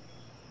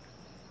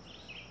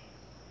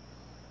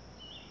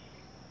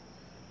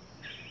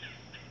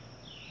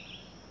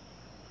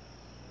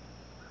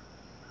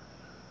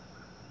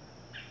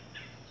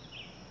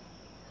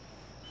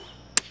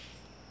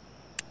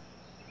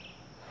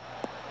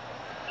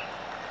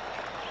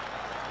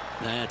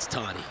 That's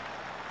tiny.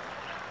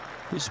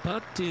 This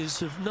putt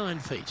is of 9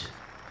 feet.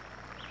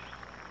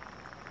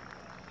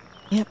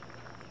 Yep.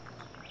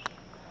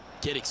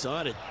 Get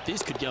excited.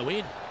 This could go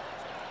in.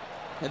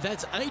 And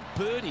that's 8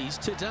 birdies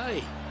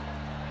today.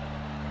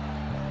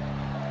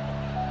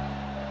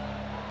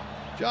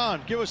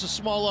 John, give us a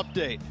small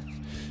update.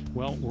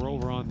 Well, we're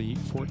over on the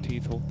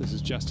 14th hole. This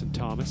is Justin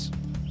Thomas.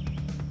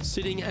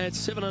 Sitting at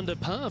 7 under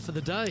par for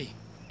the day.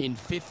 In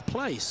 5th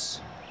place.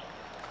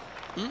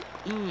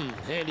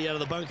 Handy out of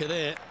the bunker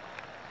there.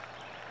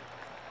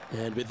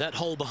 And with that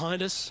hole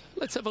behind us,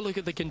 let's have a look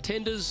at the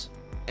contenders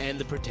and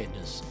the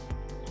pretenders.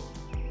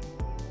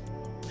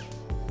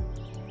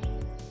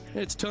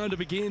 It's time to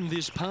begin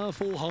this par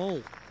 4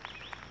 hole.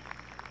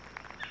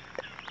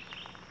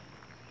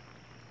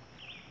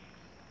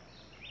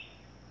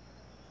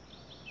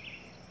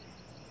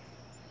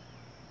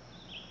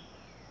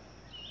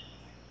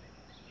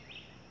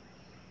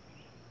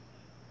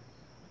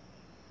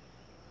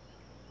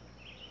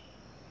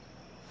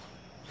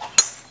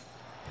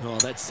 Oh,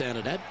 that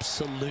sounded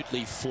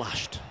absolutely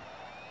flushed.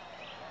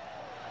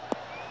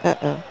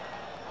 Uh-oh.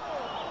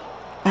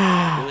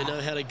 Really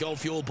know how to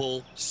golf your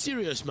ball.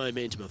 Serious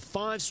momentum of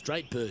 5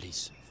 straight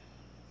birdies.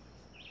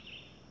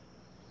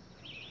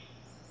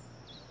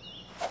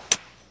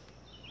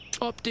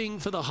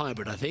 Opting for the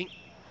hybrid, I think.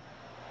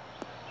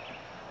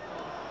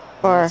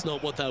 Or That's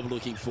not what they were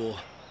looking for.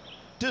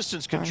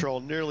 Distance control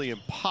nearly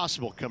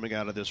impossible coming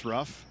out of this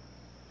rough.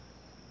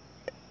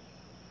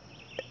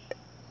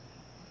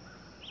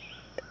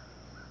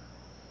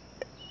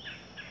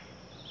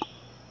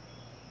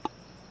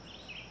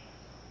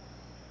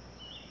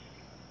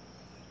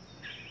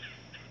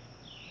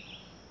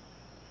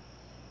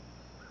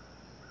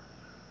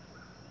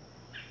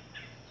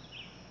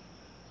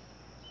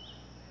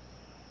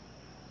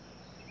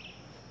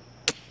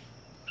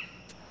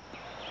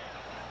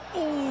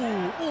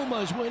 Oh,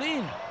 almost went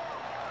in.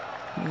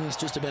 It's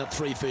just about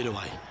 3 feet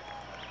away.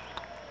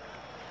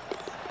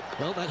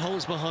 Well, that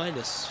hole's behind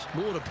us.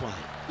 More to play.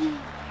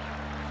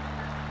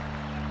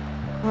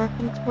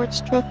 Working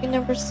towards trophy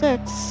number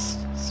 6.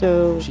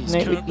 So She's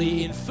maybe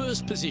currently in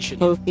first position.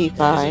 trophy Guys,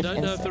 5 I don't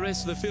and know if the 6.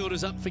 rest of the field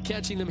is up for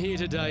catching them here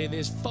today in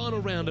this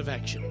final round of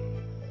action.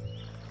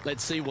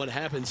 Let's see what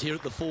happens here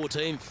at the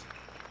 14th.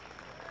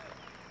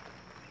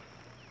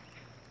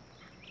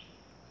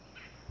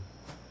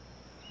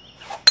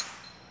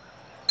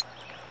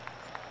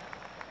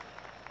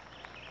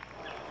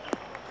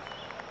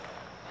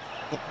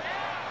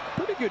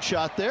 Pretty good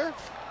shot there.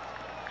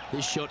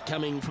 This shot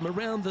coming from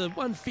around the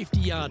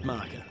 150-yard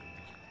marker.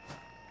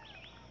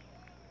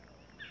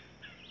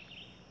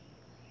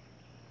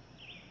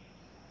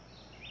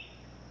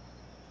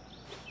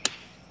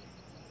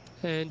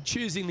 And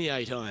choosing the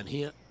 8-iron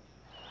here.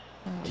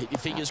 Keep your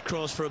fingers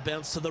crossed for a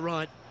bounce to the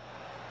right.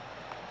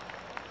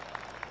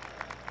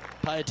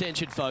 Pay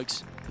attention,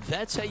 folks.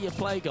 That's how you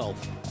play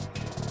golf.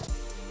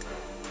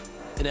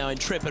 And our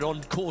intrepid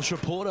on-course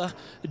reporter,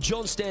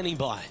 John, standing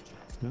by.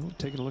 Well,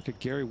 taking a look at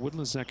Gary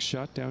Woodland's next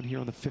shot down here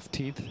on the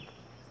 15th.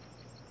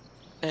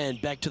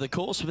 And back to the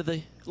course with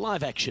the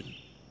live action.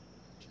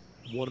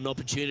 What an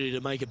opportunity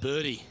to make a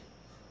birdie.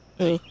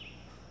 Wow.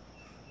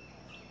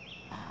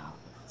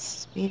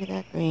 Speed of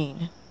that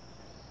green.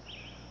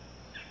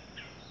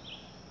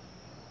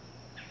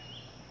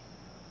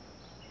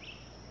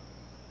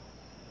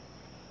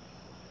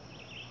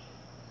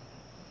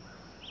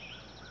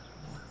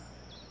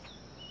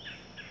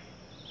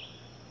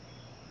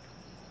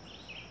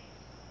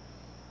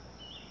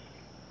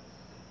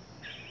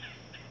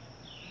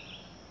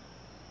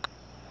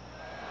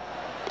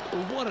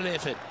 What an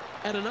effort.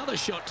 And another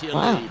shot to your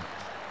Wow. lead.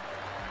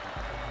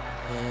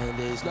 And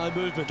there's no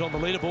movement on the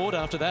leaderboard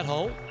after that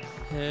hole.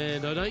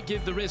 And I don't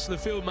give the rest of the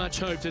field much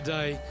hope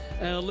today.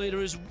 Our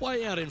leader is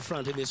way out in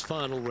front in this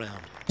final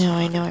round. No,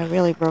 I know, I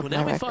really broke Well, my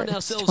now we record. find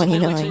It's ourselves in the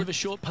 29. of a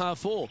short par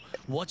 4.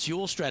 What's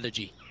your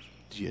strategy?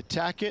 Do you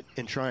attack it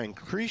and try and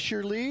increase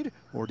your lead,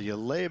 or do you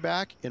lay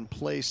back and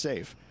play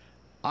safe?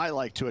 I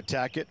like to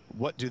attack it.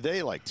 What do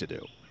they like to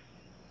do?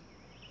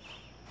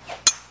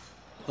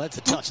 Well, that's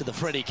a touch of the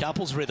Freddie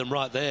Couples rhythm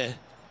right there.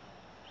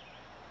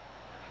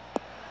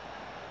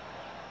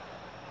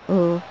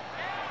 Ooh.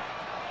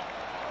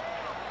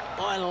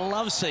 I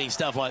love seeing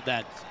stuff like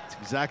that. That's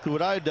exactly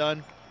what I've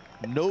done.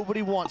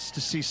 Nobody wants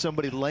to see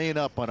somebody laying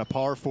up on a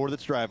par 4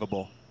 that's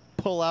drivable.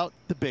 Pull out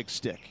the big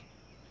stick.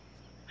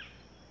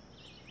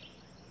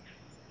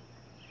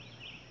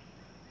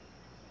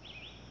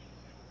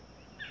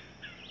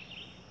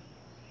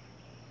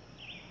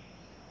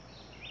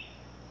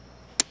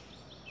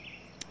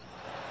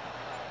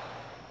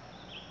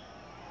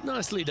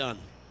 Nicely done.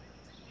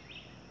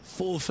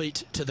 4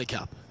 feet to the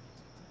cup.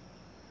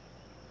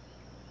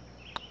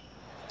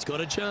 It's got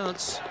a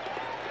chance.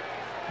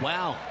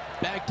 Wow,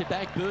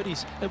 back-to-back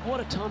birdies, and what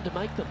a time to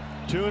make them.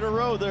 2 in a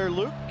row there,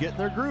 Luke, getting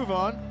their groove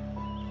on.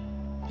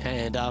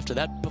 And after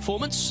that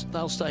performance,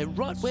 they'll stay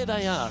right where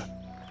they are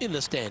in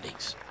the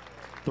standings.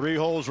 3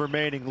 holes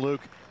remaining,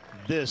 Luke.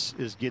 This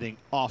is getting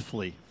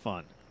awfully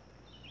fun.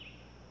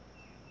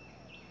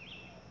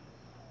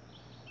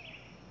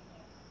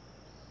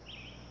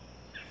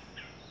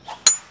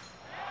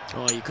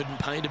 Oh, you couldn't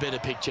paint a better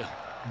picture.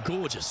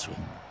 Gorgeous swing.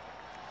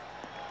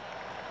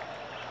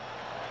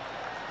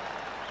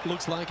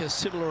 Looks like a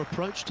similar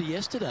approach to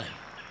yesterday.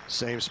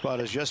 Same spot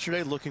as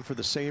yesterday, looking for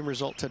the same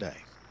result today.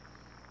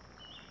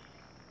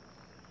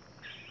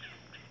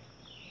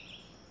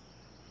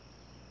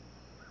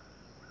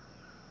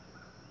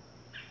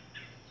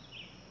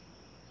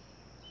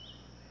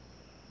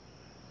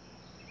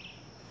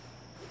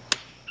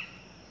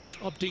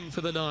 Opting for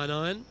the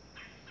 9-iron.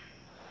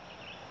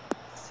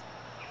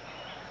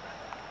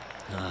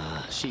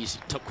 Ah, she's a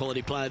top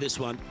quality player, this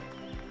one.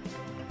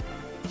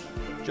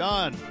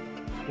 John,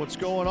 what's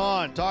going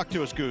on? Talk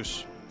to us,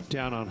 Goose.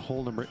 Down on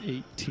hole number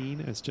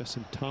 18 as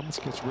Justin Thomas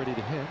gets ready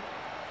to hit.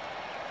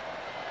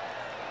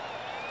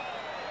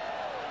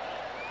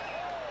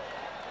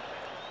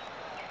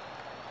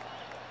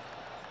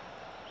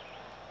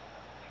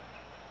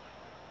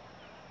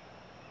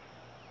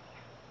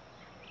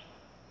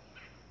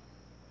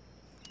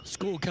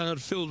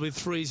 Scorecard filled with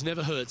threes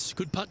never hurts.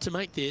 Good putt to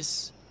make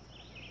this.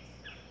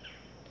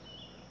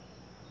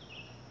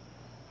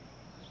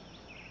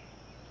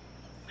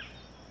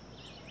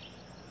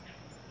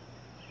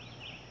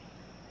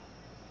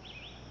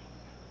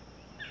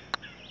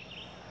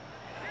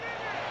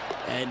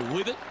 And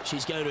with it,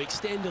 she's going to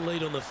extend the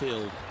lead on the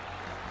field.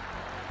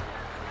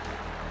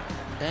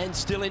 And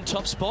still in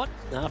top spot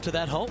after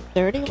that hole.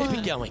 31. Keep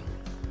it going.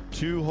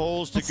 2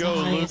 holes to That's go,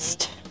 the Luke.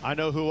 highest. I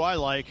know who I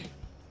like.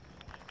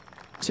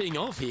 Teeing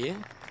off here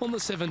on the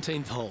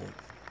 17th hole.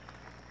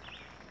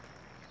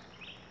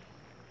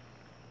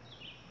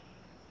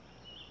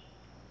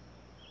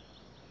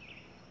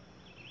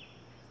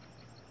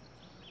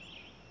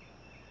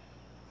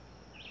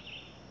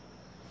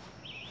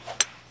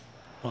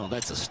 Oh,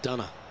 that's a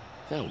stunner.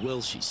 How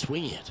well she's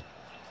swinging it.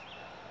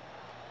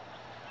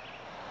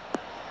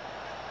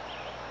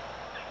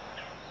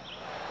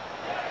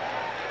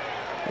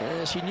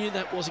 She knew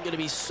that wasn't going to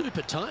be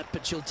super tight,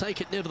 but she'll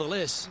take it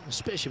nevertheless,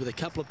 especially with a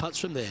couple of putts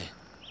from there.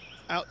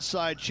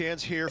 Outside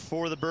chance here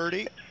for the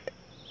birdie.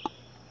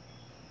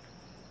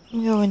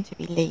 I'm going to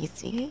be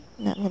lazy,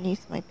 not going to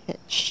use my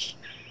pitch.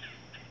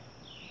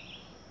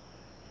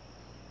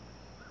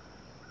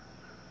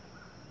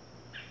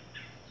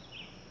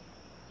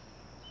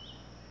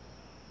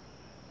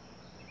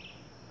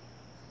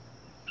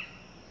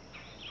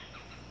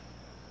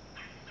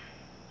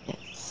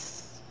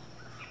 Yes.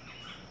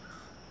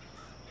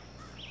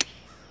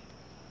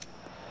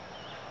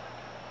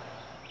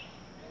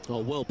 Oh,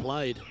 well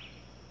played.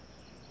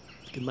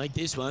 You can make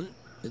this one.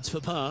 It's for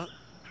par.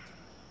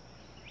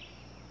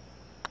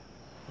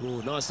 Oh,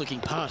 nice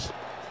looking putt.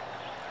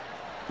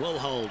 Well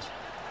hold.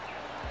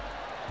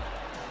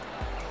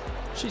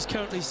 She's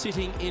currently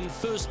sitting in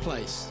first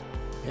place.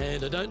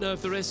 And I don't know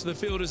if the rest of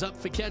the field is up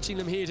for catching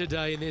them here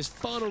today in this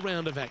final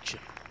round of action.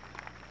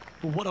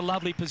 Well, what a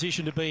lovely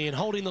position to be in.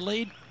 Holding the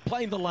lead,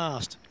 playing the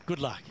last. Good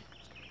luck.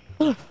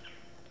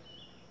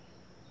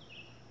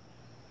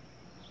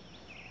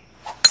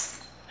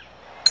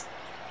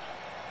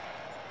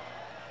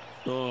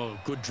 Oh,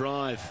 good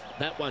drive.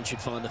 That one should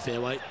find the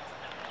fairway.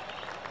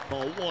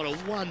 Oh, what a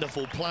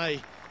wonderful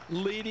play.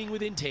 Leading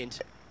with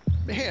intent.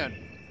 Man,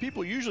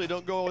 people usually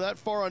don't go that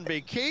far on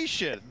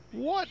vacation.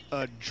 What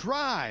a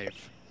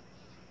drive.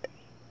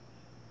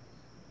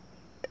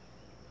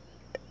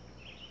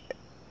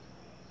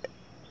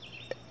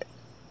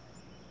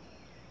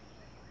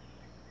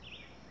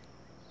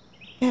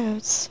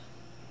 Yes.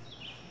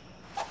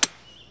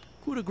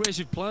 Good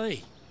aggressive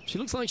play. She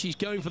looks like she's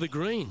going for the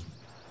green.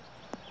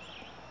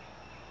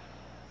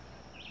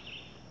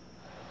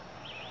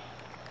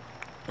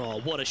 Oh,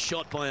 what a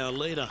shot by our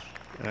leader.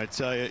 And I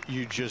tell you,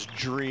 you just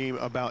dream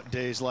about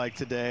days like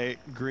today.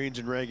 Greens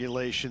and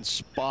regulation,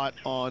 spot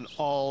on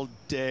all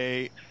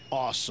day.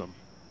 Awesome.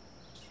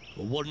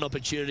 Well, what an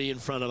opportunity in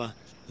front of her.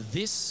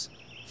 This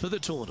for the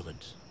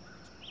tournament.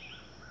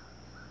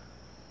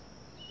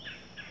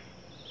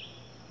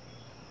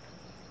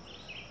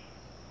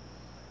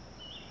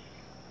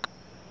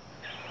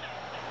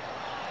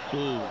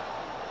 Ooh.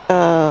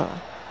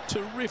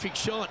 Terrific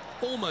shot.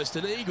 Almost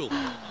an eagle.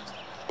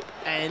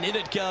 And in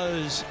it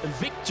goes.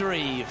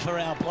 Victory for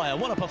our player.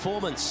 What a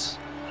performance.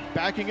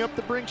 Backing up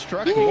the Brinks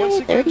truck once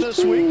again this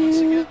week. Once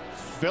again,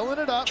 filling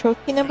it up.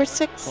 Trophy number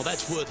 6. Well,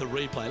 that's worth a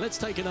replay. Let's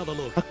take another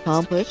look.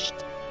 Accomplished.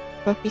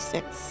 Trophy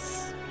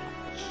 6.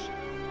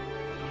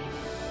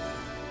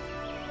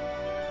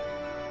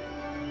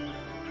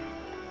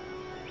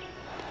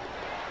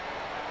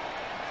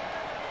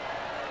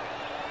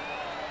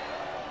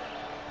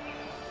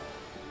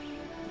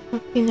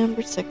 Trophy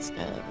number 6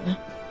 done.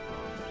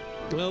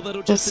 Well,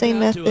 The same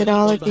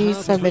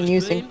methodologies I've been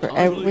using for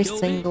every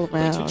single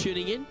round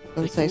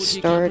since I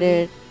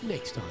started.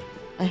 Next time.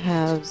 I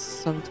have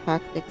some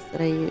tactics that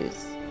I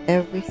use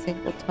every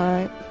single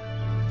time.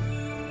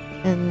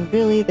 And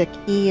really the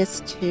key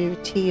is to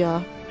tee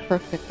off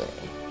perfectly.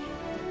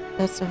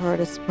 That's the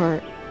hardest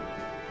part.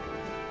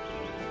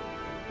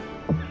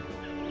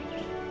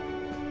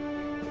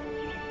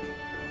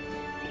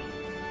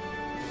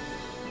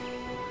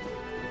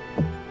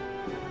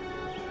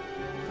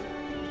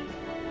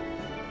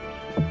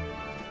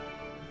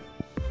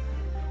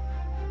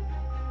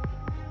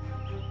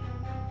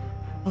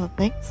 Well,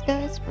 thanks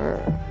guys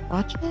for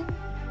watching.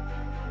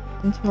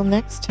 Until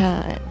next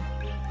time.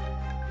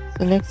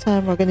 So next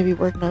time we're going to be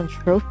working on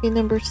trophy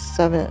number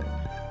 7.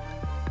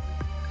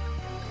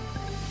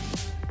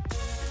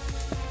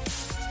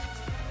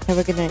 Have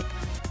a good night.